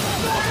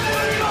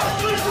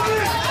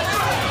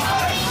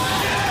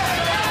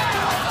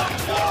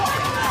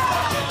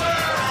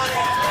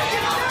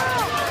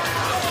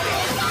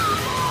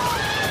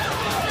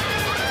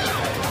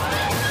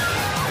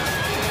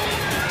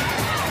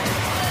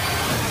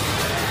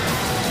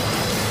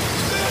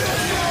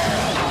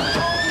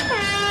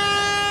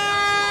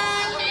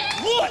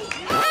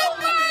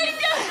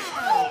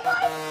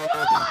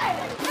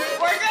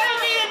 We're gonna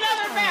need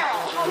another barrel.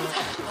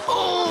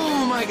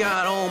 Oh my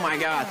God, oh my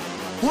God.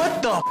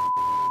 What the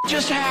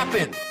just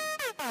happened?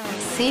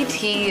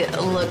 CT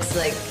looks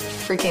like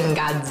freaking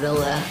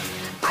Godzilla.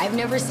 I've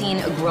never seen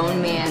a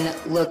grown man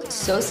look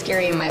so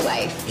scary in my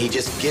life. He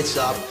just gets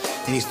up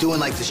and he's doing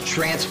like this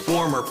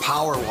transformer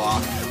power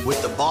walk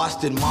with the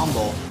Boston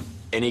Mumble.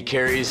 And he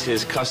carries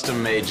his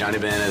custom-made Johnny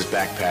Bananas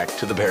backpack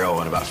to the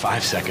barrel in about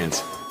 5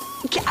 seconds.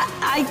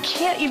 I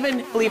can't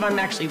even believe I'm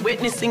actually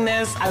witnessing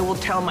this. I will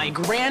tell my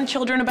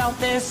grandchildren about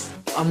this.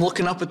 I'm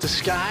looking up at the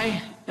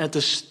sky, at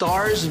the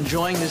stars,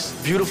 enjoying this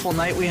beautiful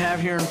night we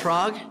have here in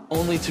Prague,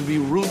 only to be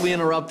rudely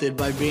interrupted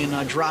by being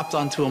dropped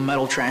onto a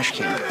metal trash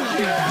can.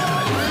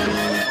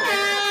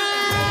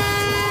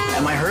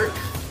 Am I hurt?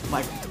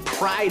 My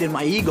pride and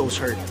my ego's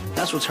hurt.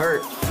 That's what's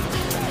hurt.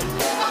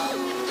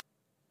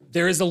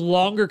 There is a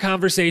longer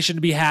conversation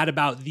to be had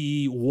about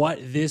what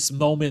this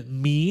moment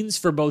means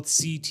for both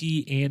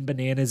CT and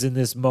Bananas in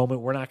this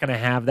moment. We're not going to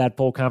have that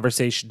full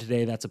conversation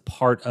today. That's a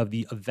part of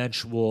the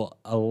eventual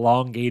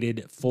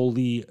elongated,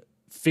 fully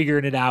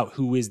figuring it out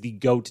who is the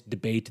GOAT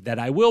debate that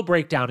I will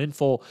break down in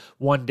full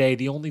one day.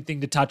 The only thing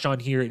to touch on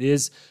here,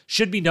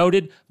 should be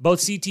noted,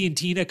 both CT and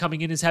Tina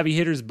coming in as heavy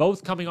hitters,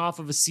 both coming off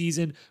of a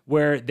season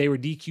where they were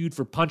DQ'd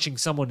for punching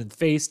someone in the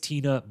face.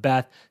 Tina,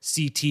 Beth,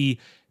 CT,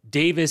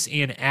 Davis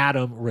and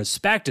Adam,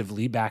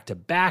 respectively,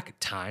 back-to-back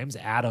times.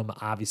 Adam,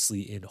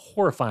 obviously, in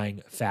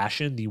horrifying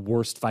fashion, the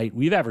worst fight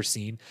we've ever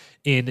seen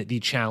in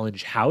the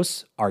Challenge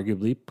house,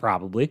 arguably,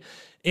 probably.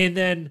 And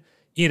then,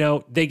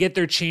 they get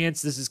their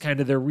chance. This is kind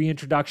of their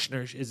reintroduction.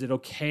 Or is it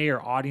okay?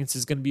 Our audience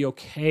is going to be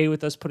okay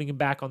with us putting him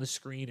back on the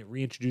screen. It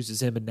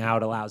reintroduces him, and now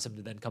it allows him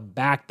to then come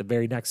back the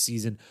very next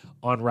season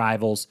on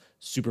Rivals.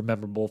 Super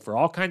memorable for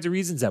all kinds of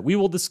reasons that we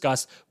will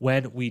discuss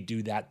when we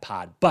do that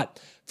pod. But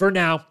for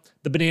now,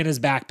 the Bananas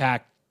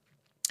backpack,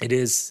 it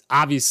is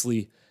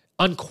obviously,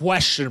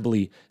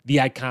 unquestionably, the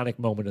iconic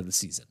moment of the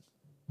season.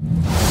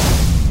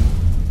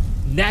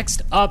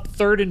 Next up,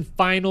 third and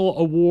final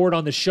award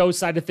on the show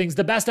side of things,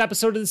 the best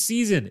episode of the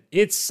season.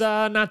 It's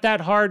not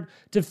that hard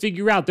to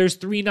figure out. There's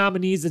 3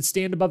 nominees that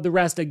stand above the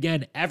rest.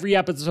 Again, every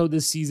episode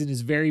this season is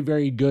very,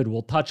 very good.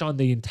 We'll touch on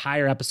the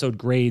entire episode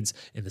grades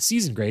in the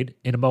season grade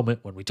in a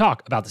moment when we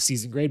talk about the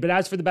season grade. But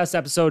as for the best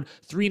episode,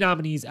 3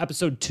 nominees.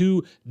 Episode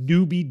 2,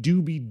 Newbie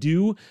Doobie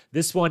Doo.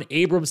 This one,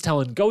 Abram's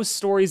telling ghost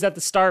stories at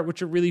the start,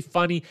 which are really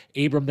funny.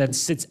 Abram then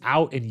sits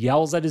out and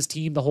yells at his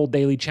team the whole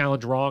daily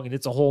challenge wrong, and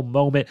it's a whole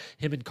moment.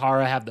 Him and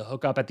Kara have the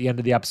hookup at the end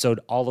of the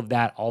episode. All of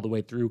that, all the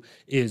way through,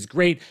 is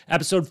great.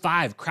 Episode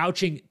 5,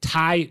 Crouching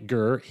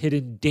Tiger,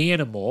 Hidden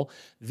Danimal.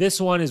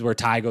 This one is where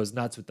Ty goes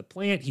nuts with the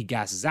plant. He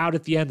gasses out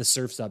at the end. The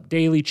Surf's Up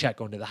daily, Chet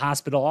going to the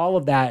hospital, all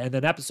of that. And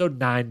then episode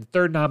 9, the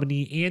third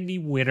nominee and the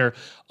winner,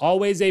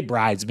 Always a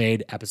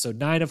Bridesmaid. Episode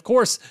 9, of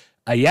course,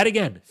 yet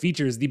again,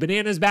 features the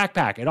Bananas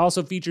backpack. It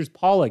also features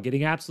Paula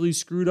getting absolutely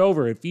screwed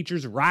over. It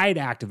features Ride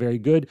Act, a very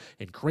good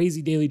and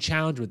crazy daily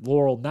challenge with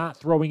Laurel not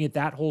throwing it.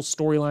 That whole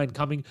storyline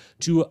coming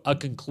to a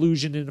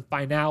conclusion and a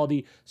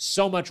finality.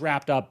 So much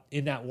wrapped up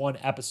in that one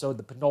episode.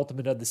 The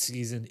penultimate of the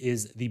season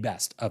is the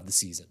best of the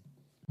season.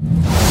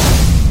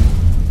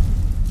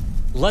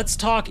 Let's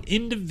talk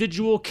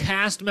individual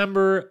cast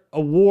member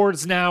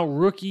awards now,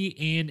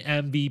 rookie and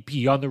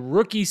MVP. On the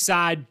rookie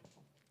side,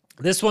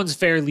 this one's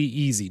fairly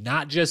easy,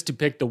 not just to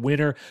pick the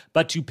winner,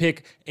 but to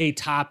pick a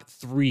top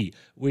 3.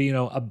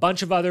 A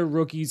bunch of other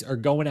rookies are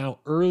going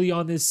out early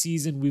on this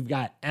season. We've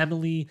got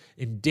Emily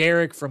and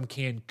Derek from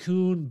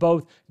Cancun,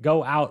 both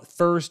go out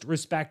first,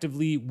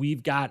 respectively.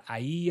 We've got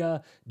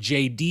Aya,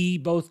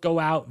 JD, both go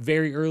out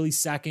very early,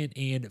 second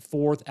and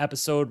fourth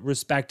episode,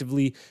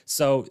 respectively.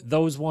 So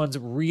those ones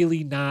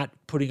really not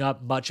putting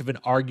up much of an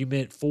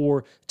argument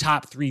for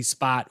top 3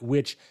 spot,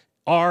 which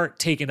are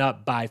taken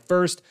up by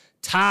first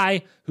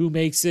Ty, who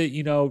makes it,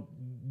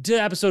 to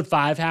episode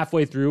 5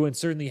 halfway through and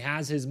certainly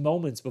has his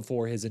moments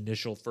before his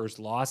initial first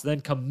loss.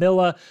 Then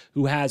Camilla,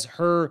 who has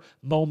her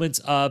moments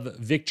of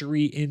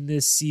victory in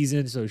this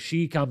season, so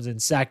she comes in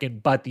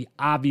second. But the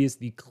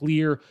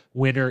clear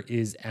winner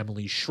is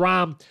Emily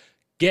Schramm,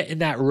 getting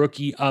that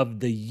Rookie of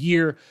the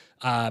Year.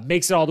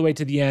 Makes it all the way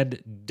to the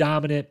end.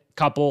 Dominant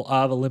couple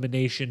of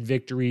elimination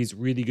victories,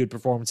 really good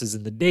performances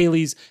in the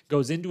dailies,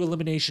 goes into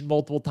elimination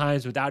multiple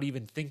times without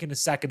even thinking a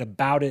second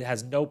about it,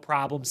 has no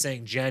problem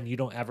saying, Jen, you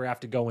don't ever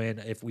have to go in.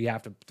 If we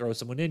have to throw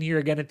someone in here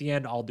again at the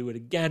end, I'll do it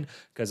again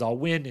because I'll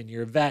win and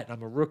you're a vet and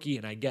I'm a rookie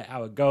and I get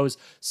how it goes.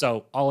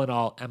 So all in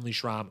all, Emily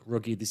Schramm,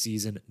 Rookie of the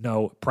Season,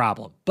 no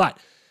problem. But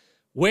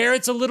where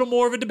it's a little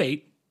more of a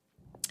debate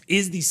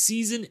is the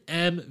season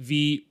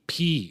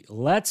MVP.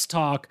 Let's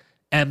talk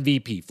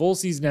MVP, full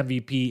season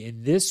MVP,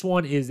 and this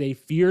one is a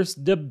fierce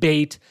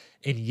debate.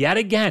 And yet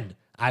again,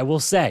 I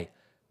will say,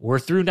 we're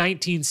through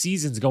 19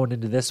 seasons going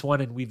into this one,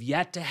 and we've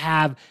yet to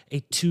have a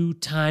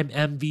 2-time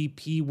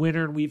MVP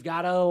winner. And we've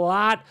got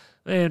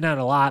not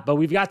a lot, but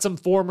we've got some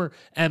former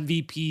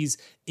MVPs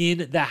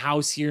in the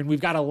house here, and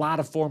we've got a lot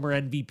of former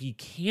MVP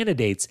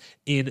candidates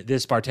in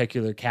this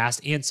particular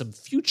cast and some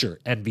future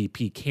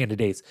MVP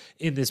candidates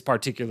in this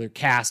particular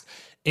cast.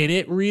 And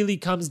it really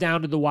comes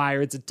down to the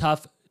wire. It's a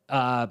tough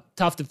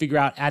tough to figure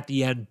out at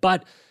the end,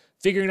 but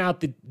figuring out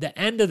the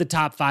end of the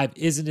top 5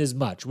 isn't as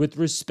much. With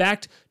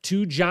respect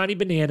to Johnny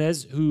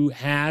Bananas, who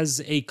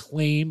has a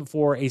claim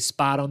for a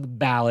spot on the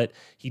ballot,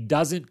 he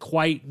doesn't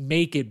quite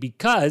make it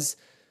because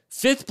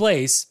 5th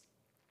place,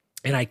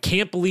 and I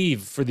can't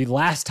believe for the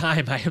last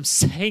time I am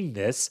saying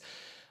this,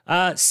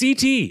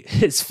 CT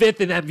is 5th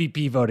in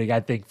MVP voting,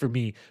 I think, for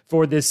me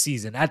for this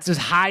season. That's as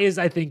high as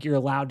I think you're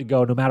allowed to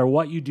go, no matter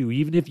what you do.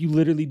 Even if you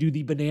literally do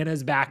the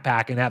Bananas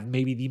backpack and have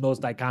maybe the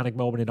most iconic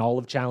moment in all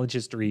of challenge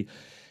history,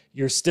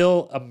 you're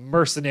still a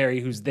mercenary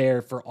who's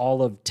there for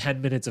all of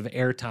 10 minutes of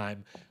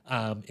airtime.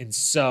 And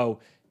so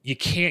you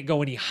can't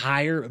go any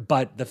higher,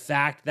 but the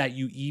fact that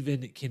you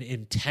even can,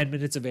 in 10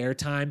 minutes of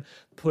airtime,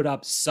 put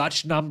up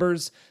such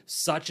numbers,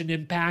 such an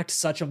impact,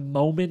 such a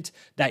moment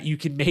that you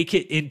can make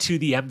it into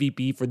the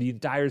MVP for the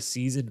entire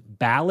season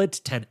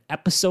ballot, 10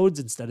 episodes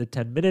instead of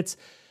 10 minutes.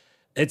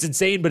 It's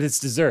insane, but it's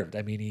deserved.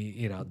 I mean,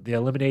 the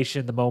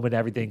elimination, the moment,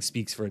 everything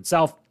speaks for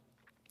itself.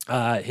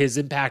 His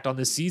impact on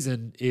this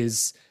season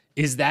is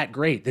that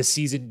great. This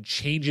season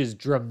changes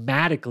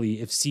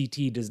dramatically if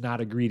CT does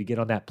not agree to get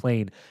on that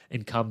plane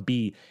and come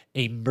be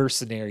a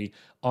mercenary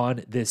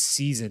on this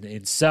season.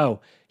 And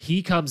so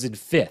he comes in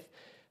 5th.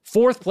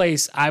 4th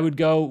place, I would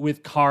go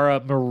with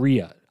Cara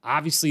Maria.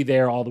 Obviously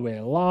there all the way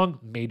along,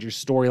 major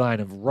storyline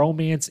of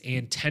romance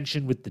and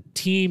tension with the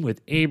team,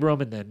 with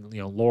Abram and then,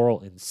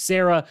 Laurel and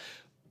Sarah.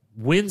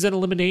 Wins an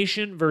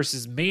elimination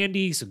versus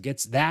Mandy, so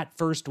gets that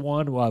first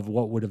one of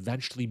what would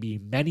eventually be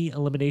many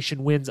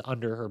elimination wins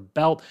under her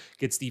belt.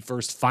 Gets the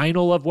first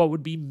final of what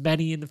would be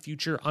many in the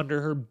future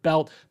under her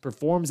belt.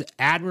 Performs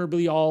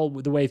admirably all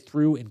the way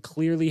through and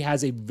clearly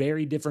has a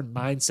very different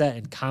mindset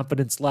and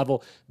confidence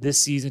level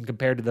this season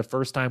compared to the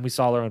first time we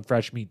saw her on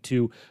Fresh Meat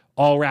 2.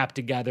 All wrapped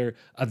together,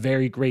 a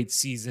very great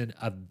season,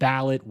 a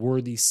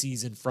ballot-worthy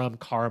season from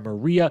Cara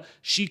Maria.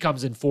 She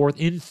comes in 4th.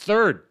 In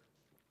 3rd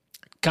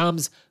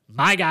comes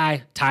my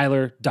guy,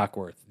 Tyler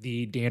Duckworth,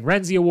 the Dan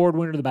Renzi Award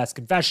winner, the Best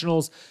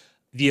Confessionals,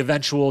 the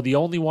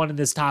only one in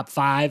this top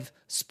 5,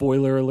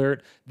 spoiler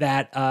alert,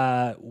 that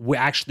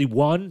actually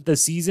won the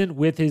season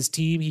with his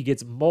team. He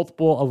gets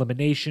multiple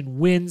elimination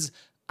wins.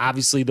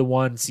 Obviously, the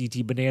one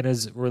CT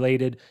Bananas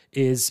related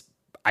is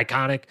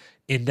iconic,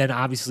 and then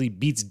obviously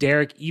beats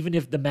Derek. Even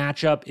if the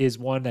matchup is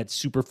one that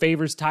super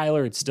favors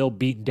Tyler, it's still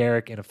beating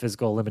Derek in a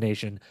physical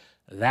elimination.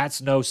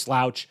 That's no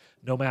slouch,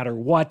 no matter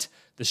what.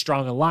 The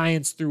strong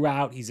alliance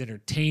throughout. He's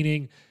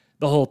entertaining.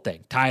 The whole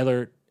thing.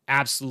 Tyler,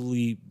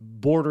 absolutely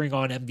bordering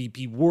on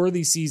MVP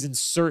worthy season,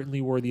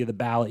 certainly worthy of the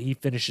ballot. He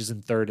finishes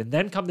in 3rd. And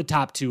then come the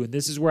top 2, and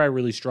this is where I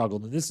really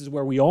struggled. And this is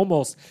where we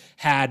almost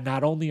had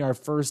not only our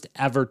first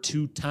ever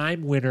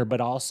 2-time winner,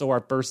 but also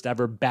our first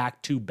ever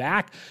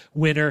back-to-back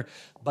winner.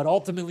 But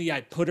ultimately,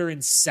 I put her in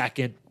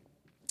 2nd,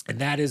 and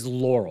that is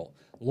Laurel.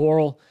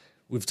 Laurel,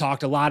 we've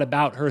talked a lot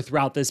about her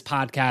throughout this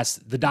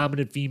podcast, the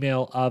dominant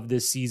female of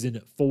this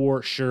season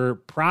for sure.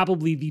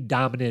 Probably the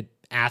dominant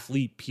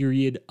athlete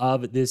period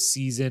of this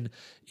season,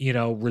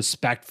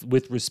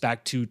 with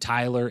respect to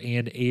Tyler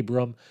and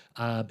Abram,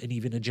 and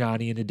even a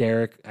Johnny and a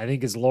Derek, I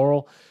think is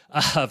Laurel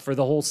for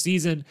the whole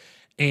season.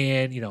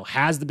 And,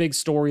 has the big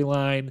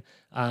storyline,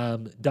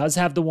 does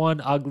have the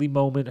one ugly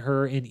moment,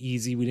 her and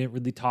Easy. We didn't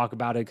really talk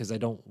about it because I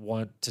don't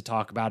want to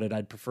talk about it.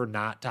 I'd prefer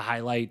not to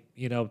highlight,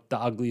 the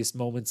ugliest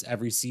moments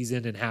every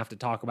season and have to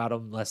talk about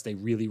them unless they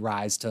really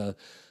rise to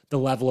the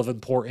level of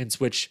importance,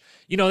 which,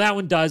 that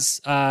one does.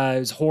 It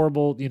was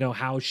horrible,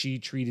 how she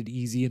treated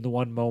Easy in the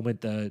one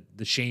moment, the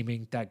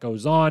shaming that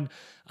goes on.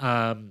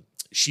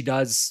 She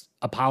does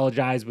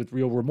apologize with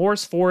real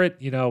remorse for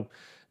it,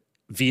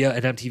 via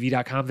an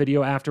MTV.com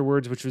video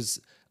afterwards, which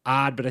was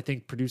odd, but I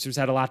think producers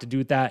had a lot to do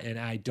with that, and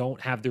I don't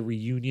have the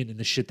reunion and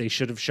the shit they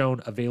should have shown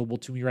available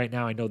to me right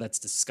now. I know that's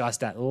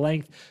discussed at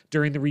length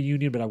during the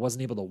reunion, but I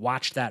wasn't able to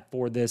watch that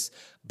for this.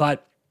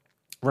 But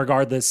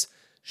regardless,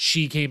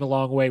 she came a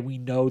long way. We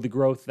know the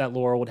growth that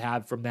Laura would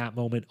have from that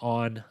moment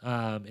on,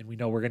 and we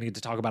know we're going to get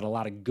to talk about a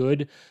lot of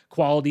good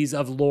qualities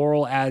of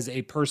Laurel as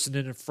a person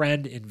and a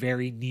friend in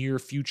very near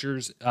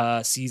futures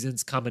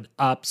seasons coming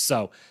up.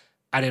 So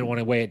I didn't want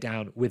to weigh it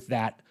down with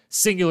that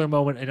singular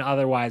moment and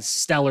otherwise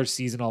stellar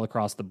season all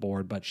across the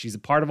board, but she's a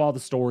part of all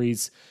the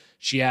stories.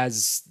 She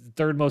has the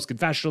 3rd most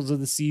confessionals of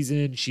the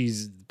season.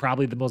 She's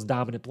probably the most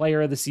dominant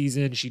player of the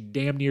season. She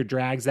damn near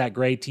drags that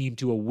gray team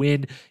to a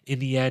win in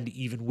the end,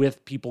 even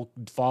with people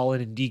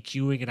falling and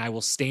DQing, and I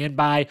will stand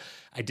by.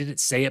 I didn't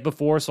say it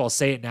before, so I'll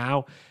say it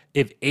now.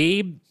 If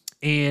Abe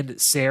and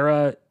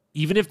Sarah,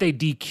 even if they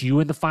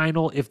DQ in the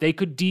final, if they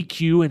could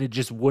DQ and it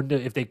just wouldn't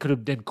have, if they could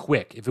have been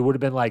quick, if it would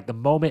have been like the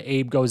moment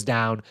Abe goes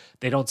down,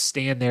 they don't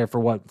stand there for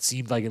what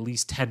seemed like at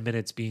least 10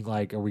 minutes being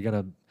like, are we going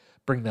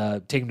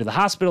to take him to the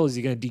hospital? Is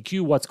he going to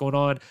DQ? What's going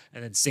on?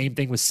 And then same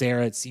thing with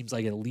Sarah. It seems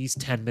like at least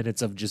 10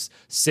 minutes of just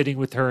sitting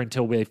with her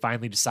until they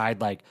finally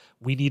decide, like,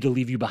 we need to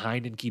leave you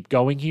behind and keep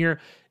going here.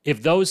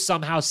 If those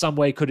somehow, some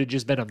way could have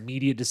just been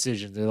immediate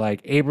decisions. They're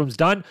like, Abram's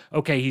done.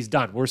 Okay, he's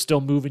done. We're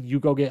still moving. You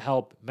go get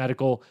help,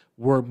 medical.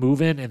 We're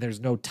moving, and there's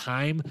no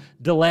time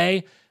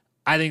delay.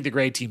 I think the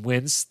gray team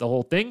wins the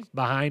whole thing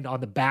behind on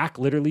the back,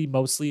 literally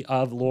mostly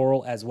of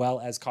Laurel as well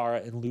as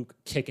Cara and Luke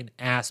kicking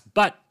ass.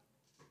 But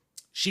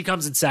she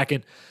comes in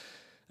second,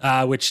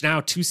 which now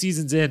 2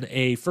 seasons in,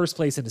 a first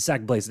place and a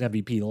second place in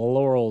MVP.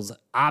 Laurel's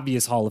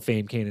obvious Hall of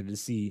Fame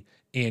candidacy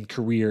and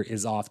career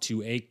is off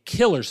to a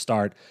killer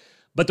start.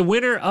 But the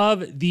winner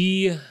of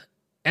the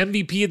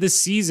MVP of the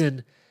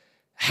season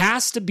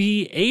has to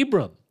be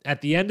Abram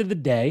at the end of the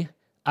day.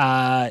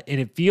 And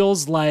it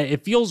feels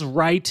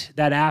right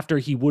that after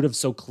he would have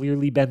so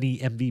clearly been the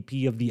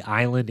MVP of the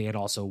island and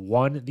also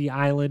won the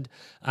island,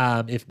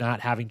 if not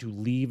having to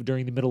leave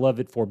during the middle of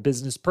it for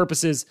business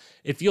purposes,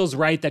 it feels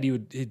right that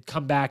he'd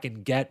come back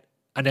and get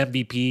an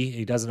MVP.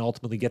 He doesn't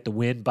ultimately get the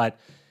win, but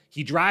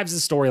he drives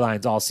the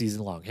storylines all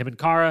season long. Him and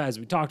Cara, as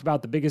we talked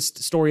about, the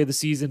biggest story of the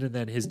season, and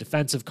then his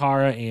defensive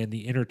Cara and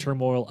the inner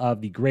turmoil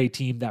of the gray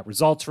team that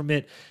results from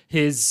it.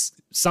 His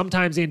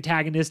sometimes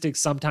antagonistic,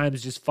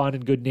 sometimes just fun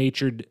and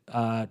good-natured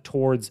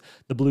towards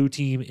the blue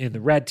team and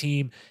the red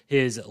team.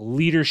 His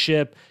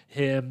leadership,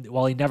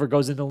 while he never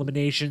goes into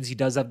eliminations, he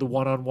does have the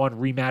one-on-one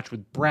rematch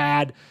with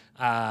Brad.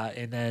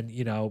 And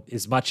then,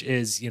 as much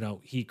as,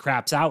 he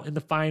craps out in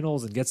the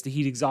finals and gets the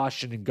heat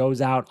exhaustion and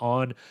goes out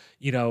on,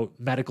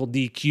 medical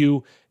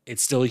DQ,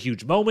 it's still a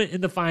huge moment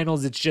in the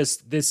finals. It's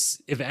just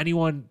this, if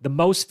anyone, the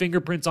most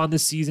fingerprints on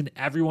this season,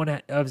 everyone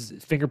has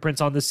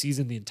fingerprints on this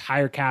season, the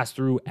entire cast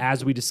through,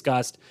 as we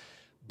discussed.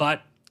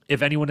 But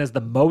if anyone was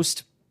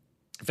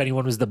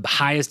the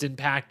highest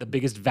impact, the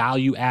biggest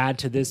value add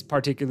to this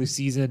particular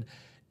season,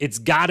 it's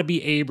got to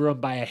be Abram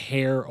by a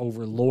hair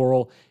over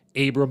Laurel.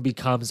 Abram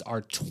becomes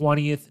our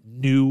 20th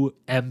new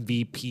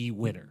MVP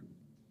winner.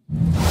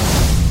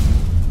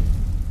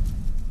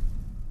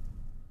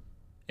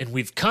 And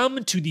we've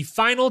come to the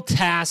final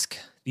task,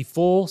 the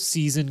full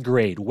season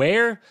grade.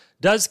 Where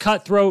does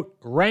Cutthroat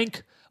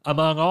rank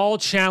among all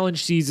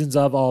challenge seasons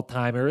of all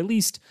time, or at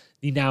least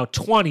the now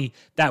 20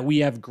 that we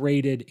have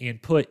graded and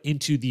put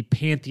into the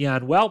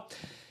Pantheon? Well,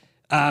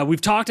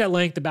 we've talked at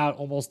length about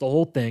almost the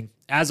whole thing.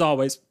 As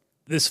always,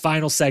 this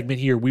final segment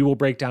here, we will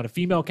break down a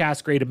female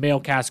cast grade, a male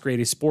cast grade,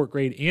 a sport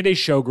grade, and a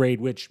show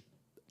grade, which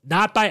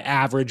not by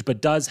average,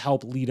 but does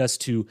help lead us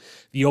to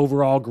the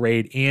overall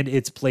grade and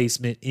its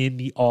placement in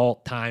the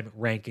all-time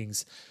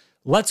rankings.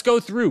 Let's go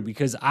through,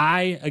 because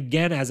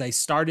again, as I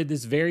started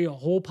this very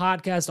whole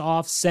podcast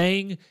off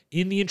saying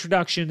in the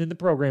introduction in the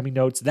programming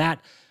notes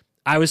that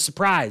I was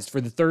surprised for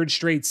the third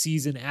straight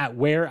season at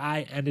where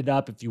I ended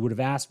up. If you would have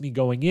asked me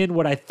going in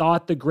what I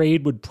thought the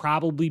grade would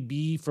probably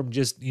be from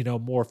just,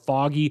 more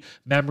foggy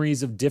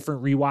memories of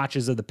different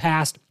rewatches of the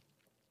past,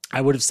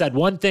 I would have said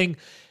one thing,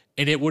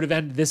 and it would have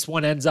ended, this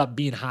one ends up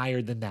being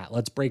higher than that.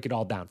 Let's break it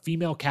all down.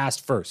 Female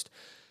cast first.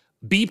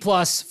 B+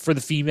 for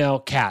the female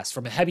cast.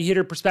 From a heavy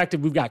hitter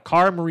perspective, we've got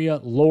Cara, Maria,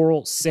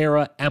 Laurel,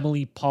 Sarah,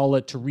 Emily,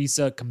 Paula,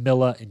 Teresa,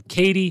 Camilla, and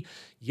Katie.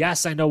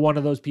 Yes, I know one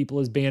of those people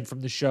is banned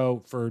from the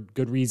show for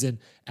good reason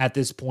at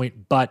this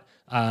point, but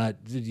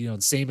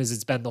same as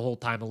it's been the whole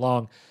time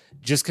along.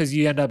 Just because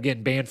you end up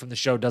getting banned from the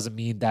show doesn't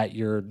mean that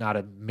you're not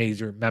a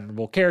major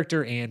memorable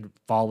character and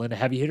fall in a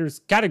heavy hitters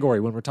category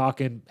when we're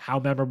talking how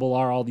memorable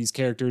are all these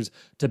characters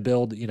to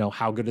build,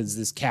 how good is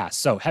this cast.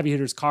 So heavy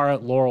hitters, Cara,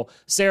 Laurel,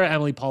 Sarah,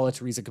 Emily, Paula,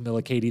 Teresa,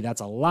 Camilla, Katie.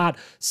 That's a lot.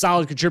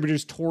 Solid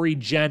contributors, Tori,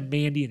 Jen,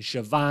 Mandy, and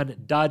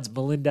Siobhan, Duds,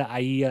 Melinda,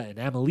 Aya, and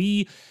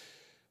Emily.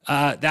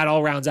 That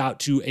all rounds out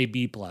to a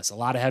B+. A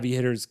lot of heavy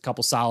hitters, a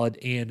couple solid,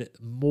 and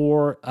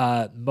more,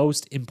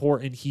 most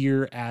important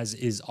here, as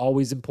is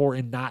always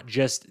important, not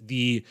just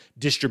the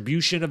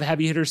distribution of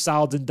heavy hitters,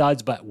 solids, and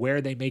duds, but where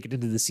they make it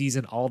into the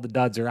season. All the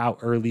duds are out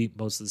early.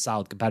 Most of the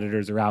solid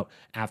competitors are out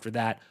after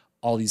that.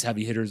 All these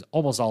heavy hitters,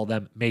 almost all of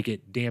them, make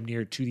it damn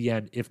near to the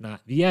end, if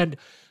not the end.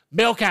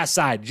 Male cast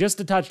side,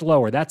 just a touch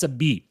lower. That's a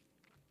B.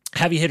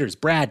 Heavy hitters,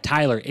 Brad,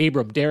 Tyler,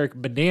 Abram, Derek,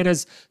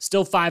 Bananas,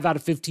 still 5 out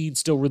of 15,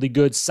 still really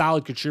good.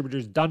 Solid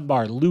contributors,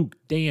 Dunbar, Luke,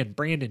 Dan,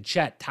 Brandon,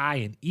 Chet, Ty,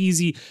 and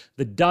Easy.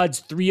 The duds,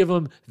 3 of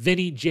them,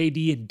 Vinny,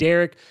 JD, and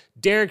Derek.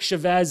 Derek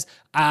Chavez,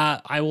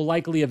 I will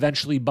likely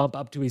eventually bump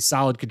up to a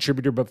solid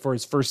contributor, but for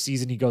his first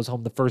season, he goes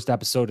home the first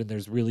episode, and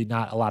there's really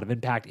not a lot of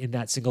impact in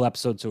that single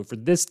episode. So for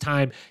this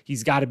time,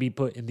 he's got to be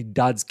put in the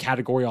duds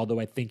category, although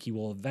I think he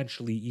will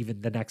eventually,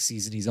 even the next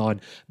season he's on,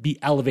 be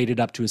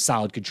elevated up to a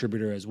solid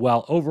contributor as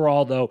well.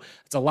 Overall, though,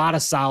 it's a lot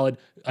of solid,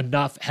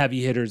 enough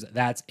heavy hitters.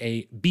 That's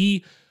a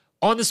B.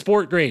 On the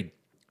sport grade,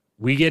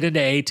 we get into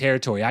A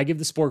territory. I give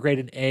the sport grade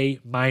an A-.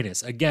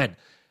 Again,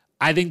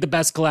 I think the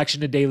best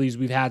collection of dailies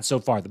we've had so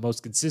far, the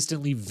most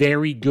consistently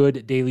very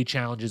good daily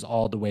challenges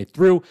all the way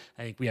through.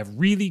 I think we have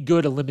really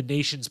good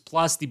eliminations,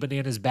 plus the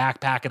Bananas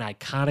Backpack, an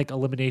iconic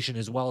elimination,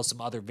 as well as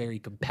some other very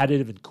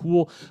competitive and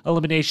cool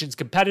eliminations.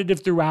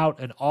 Competitive throughout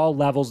and all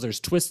levels.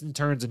 There's twists and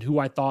turns and who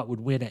I thought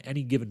would win at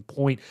any given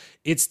point.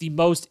 It's the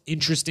most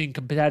interesting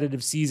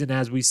competitive season,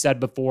 as we said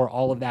before.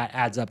 All of that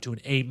adds up to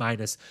an A-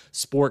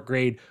 sport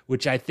grade,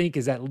 which I think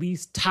is at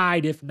least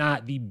tied, if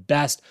not the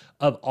best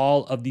of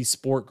all of these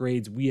sport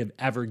grades we have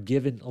have ever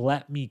given.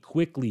 Let me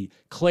quickly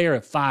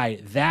clarify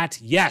that.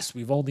 Yes,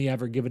 we've only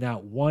ever given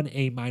out one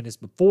A-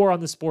 before on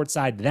the sports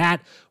side.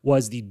 That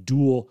was the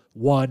Duel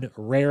 1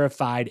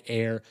 rarefied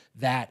air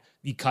that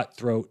the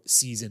Cutthroat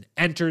season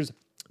enters.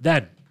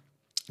 Then,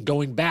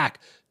 going back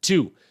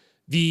to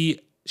the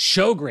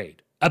show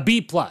grade, a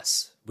B+,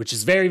 which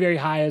is very, very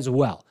high as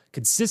well.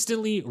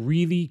 Consistently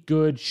really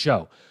good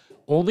show.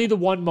 Only the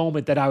one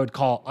moment that I would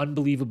call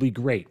unbelievably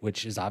great,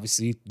 which is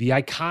obviously the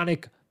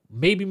iconic,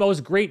 maybe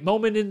most great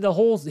moment in the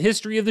whole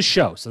history of the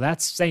show. So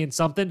that's saying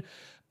something.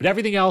 But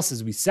everything else,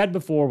 as we said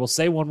before, we'll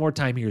say one more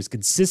time here, is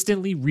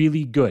consistently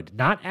really good.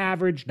 Not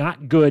average,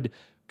 not good,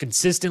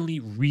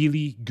 consistently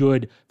really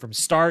good from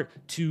start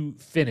to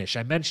finish.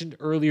 I mentioned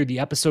earlier the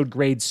episode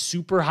grades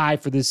super high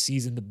for this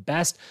season, the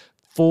best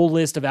full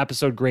list of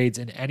episode grades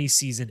in any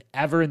season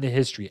ever in the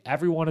history.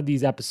 Every one of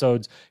these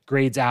episodes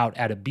grades out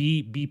at a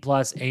B, B+, A-,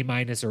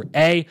 or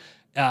A,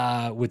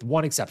 with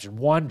one exception.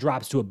 One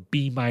drops to a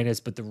B-,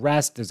 but the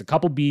rest, there's a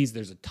couple Bs,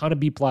 there's a ton of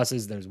B+,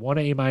 there's one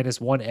A-,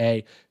 one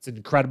A. It's an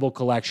incredible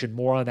collection.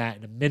 More on that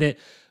in a minute.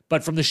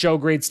 But from the show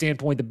grade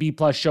standpoint, the B+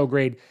 show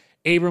grade,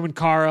 Abram and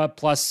Kara,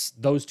 plus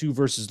those two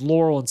versus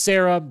Laurel and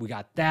Sarah. We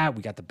got that.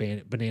 We got the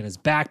Bananas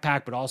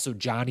backpack, but also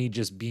Johnny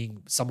just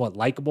being somewhat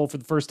likable for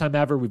the first time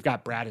ever. We've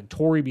got Brad and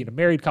Tori being a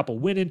married couple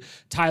winning.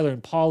 Tyler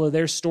and Paula,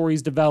 their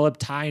stories developed.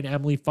 Ty and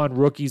Emily, fun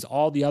rookies.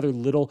 All the other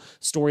little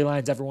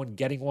storylines, everyone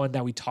getting one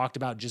that we talked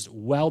about, just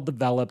well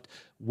developed,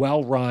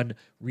 well run,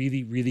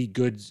 really, really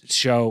good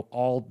show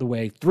all the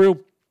way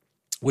through,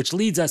 which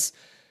leads us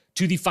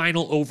to the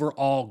final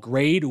overall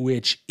grade,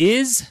 which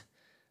is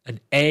an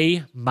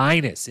A-.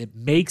 It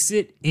makes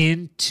it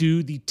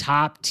into the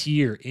top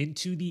tier,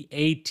 into the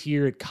A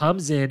tier. It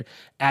comes in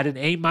at an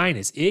A-.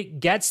 It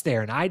gets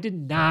there, and I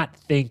did not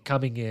think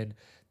coming in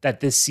that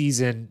this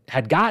season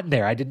had gotten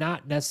there. I did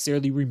not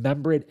necessarily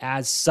remember it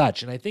as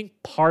such, and I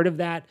think part of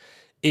that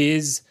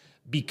is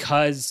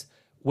because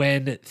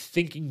when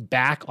thinking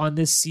back on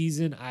this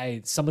season,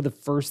 some of the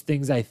first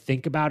things I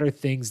think about are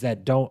things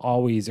that don't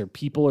always, or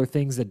people or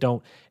things that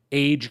don't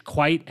age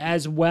quite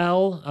as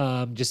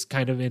well. Just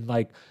kind of in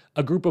like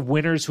a group of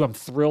winners who I'm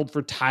thrilled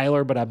for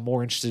Tyler, but I'm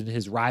more interested in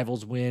his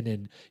rivals win.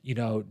 And, you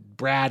know,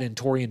 Brad and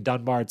Tori and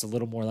Dunbar, it's a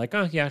little more like,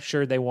 oh yeah,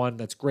 sure, they won.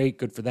 That's great.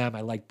 Good for them.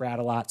 I like Brad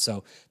a lot.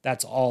 So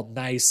that's all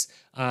nice.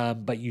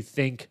 But you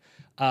think,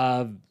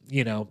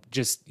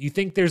 you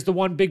think there's the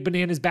one big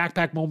Bananas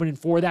backpack moment. And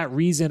for that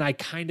reason, I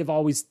kind of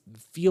always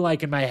feel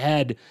like in my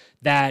head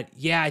that,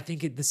 yeah, I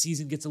think the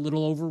season gets a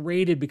little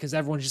overrated because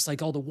everyone's just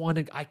like, oh, the one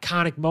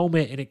iconic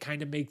moment. And it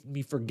kind of made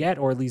me forget,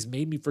 or at least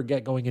made me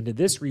forget going into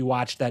this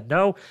rewatch, that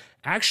no,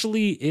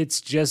 actually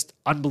it's just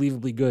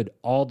unbelievably good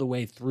all the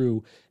way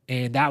through.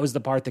 And that was the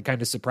part that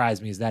kind of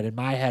surprised me, is that in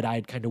my head, I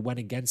had kind of went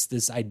against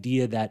this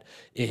idea that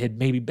it had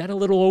maybe been a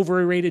little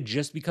overrated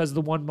just because of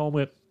the one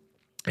moment.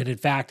 And in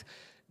fact,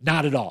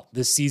 not at all.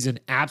 This season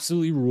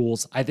absolutely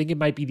rules. I think it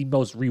might be the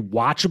most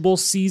rewatchable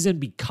season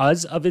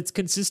because of its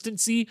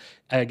consistency.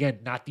 Again,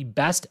 not the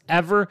best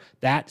ever.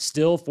 That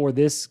still, for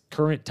this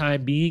current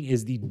time being,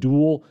 is the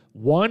Duel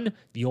 1,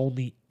 the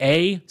only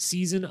A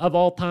season of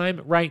all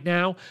time right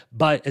now.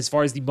 But as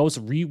far as the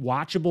most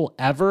rewatchable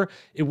ever,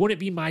 it wouldn't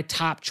be my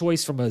top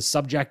choice from a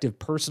subjective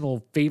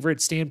personal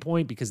favorite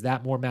standpoint, because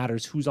that more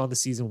matters who's on the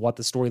season, what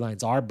the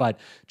storylines are. But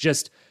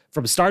just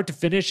from start to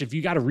finish, if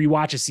you got to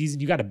rewatch a season,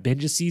 you got to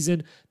binge a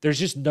season, there's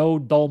just no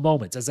dull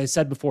moments. As I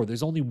said before,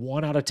 there's only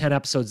 1 out of 10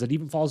 episodes that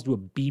even falls to a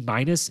B-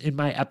 in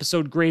my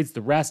episode grades.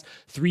 The rest,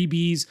 3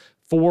 Bs,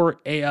 4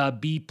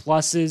 B+,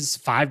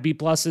 5 B+,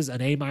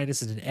 an A-, and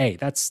an A.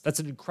 That's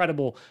an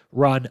incredible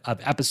run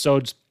of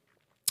episodes.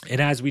 And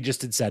as we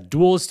just had said,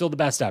 Duel is still the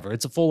best ever.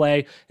 It's a full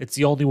A. It's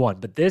the only one.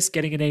 But this,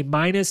 getting an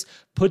A-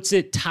 puts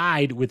it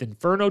tied with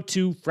Inferno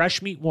 2,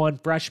 Fresh Meat 1,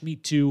 Fresh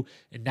Meat 2,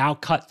 and now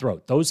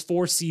Cutthroat. Those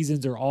 4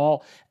 seasons are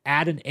all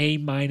at an A-,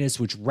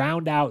 which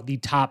round out the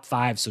top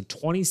 5. So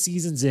 20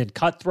 seasons in,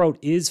 Cutthroat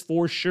is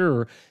for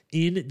sure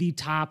in the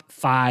top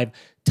 5,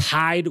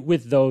 tied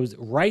with those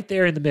right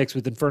there in the mix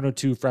with Inferno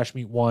 2, Fresh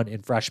Meat 1,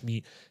 and Fresh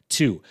Meat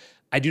 2.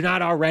 I do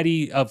not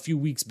already, a few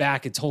weeks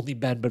back, it's only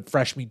been but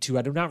Fresh Meat 2.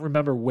 I do not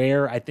remember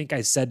where. I think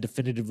I said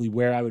definitively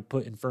where I would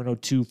put Inferno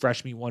 2,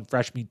 Fresh Meat 1,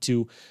 Fresh Meat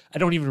 2. I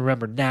don't even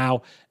remember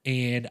now,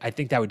 and I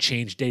think that would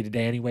change day to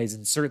day anyways,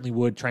 and certainly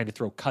would, trying to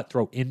throw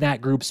Cutthroat in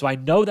that group. So I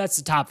know that's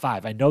the top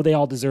 5. I know they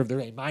all deserve their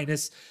A-.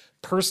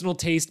 Personal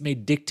taste may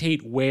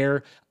dictate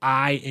where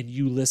I and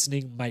you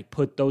listening might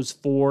put those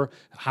 4,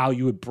 how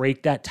you would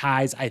break that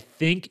ties. I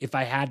think if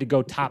I had to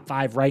go top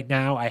 5 right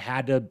now, I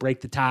had to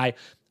break the tie,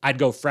 I'd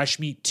go Fresh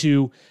Meat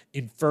 2,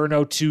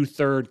 Inferno 2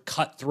 3rd,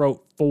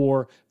 Cutthroat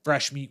 4,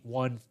 Fresh Meat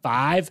 1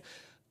 5.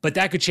 But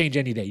that could change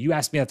any day. You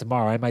ask me that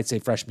tomorrow, I might say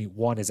Fresh Meat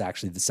 1 is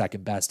actually the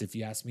second best. If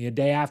you ask me a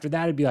day after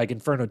that, it'd be like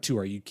Inferno 2.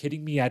 Are you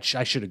kidding me? I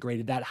should have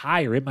graded that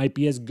higher. It might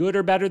be as good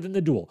or better than the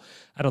Duel.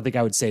 I don't think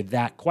I would say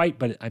that quite,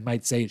 but I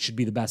might say it should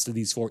be the best of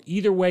these 4.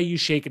 Either way you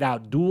shake it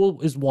out, Duel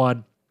is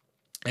 1.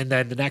 And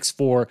then the next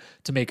 4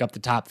 to make up the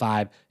top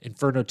 5,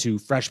 Inferno 2,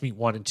 Fresh Meat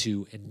 1 and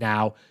 2, and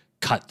now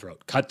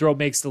Cutthroat. Cutthroat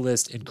makes the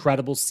list.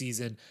 Incredible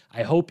season.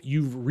 I hope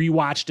you've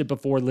rewatched it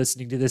before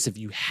listening to this. If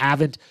you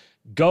haven't,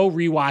 go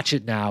rewatch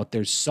it now.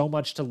 There's so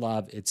much to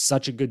love. It's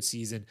such a good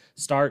season,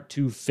 start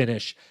to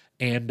finish.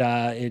 And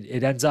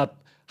it ends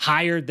up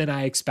higher than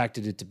I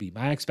expected it to be.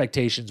 My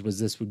expectations was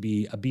this would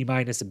be a B-,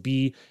 a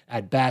B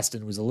at best,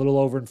 and it was a little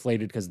overinflated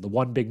because of the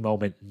one big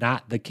moment.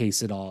 Not the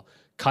case at all.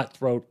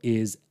 Cutthroat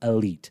is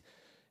elite.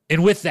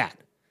 And with that,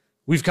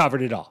 we've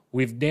covered it all.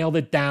 We've nailed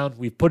it down.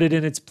 We've put it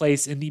in its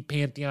place in the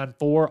Pantheon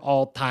for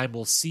all time.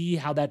 We'll see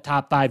how that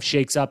top 5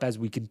 shakes up as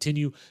we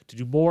continue to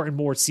do more and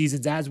more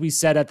seasons. As we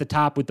said at the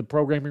top with the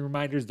programming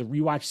reminders, the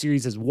Rewatch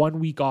series is 1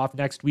 week off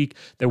next week.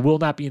 There will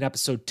not be an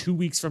episode 2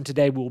 weeks from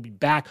today. We'll be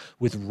back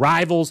with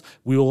Rivals.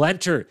 We will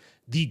enter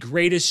the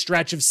greatest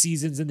stretch of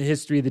seasons in the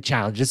history of the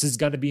challenge. This is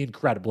going to be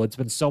incredible. It's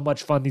been so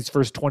much fun these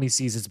first 20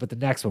 seasons, but the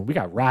next one, we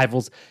got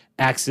Rivals,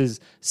 X's,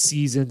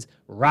 Seasons,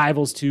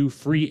 Rivals 2,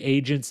 Free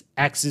Agents,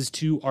 X's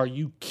 2. Are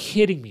you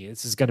kidding me?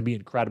 This is going to be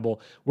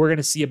incredible. We're going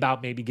to see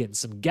about maybe getting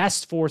some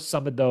guests for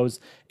some of those.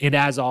 And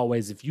as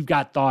always, if you've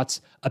got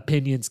thoughts,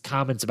 opinions,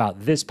 comments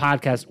about this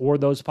podcast or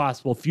those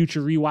possible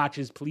future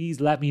rewatches,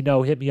 please let me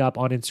know. Hit me up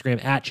on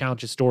Instagram at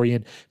Challenge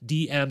Historian.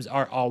 DMs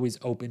are always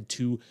open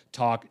to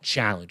talk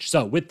challenge.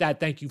 So with that,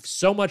 thank you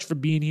so much for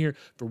being here,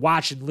 for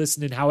watching,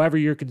 listening, however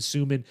you're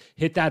consuming.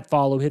 Hit that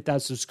follow, hit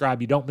that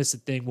subscribe. You don't miss a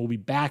thing. We'll be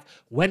back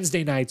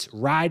Wednesday nights,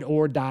 Ride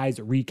or Dies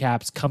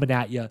recaps coming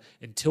at you.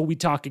 Until we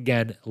talk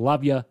again,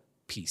 love ya.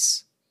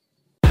 Peace.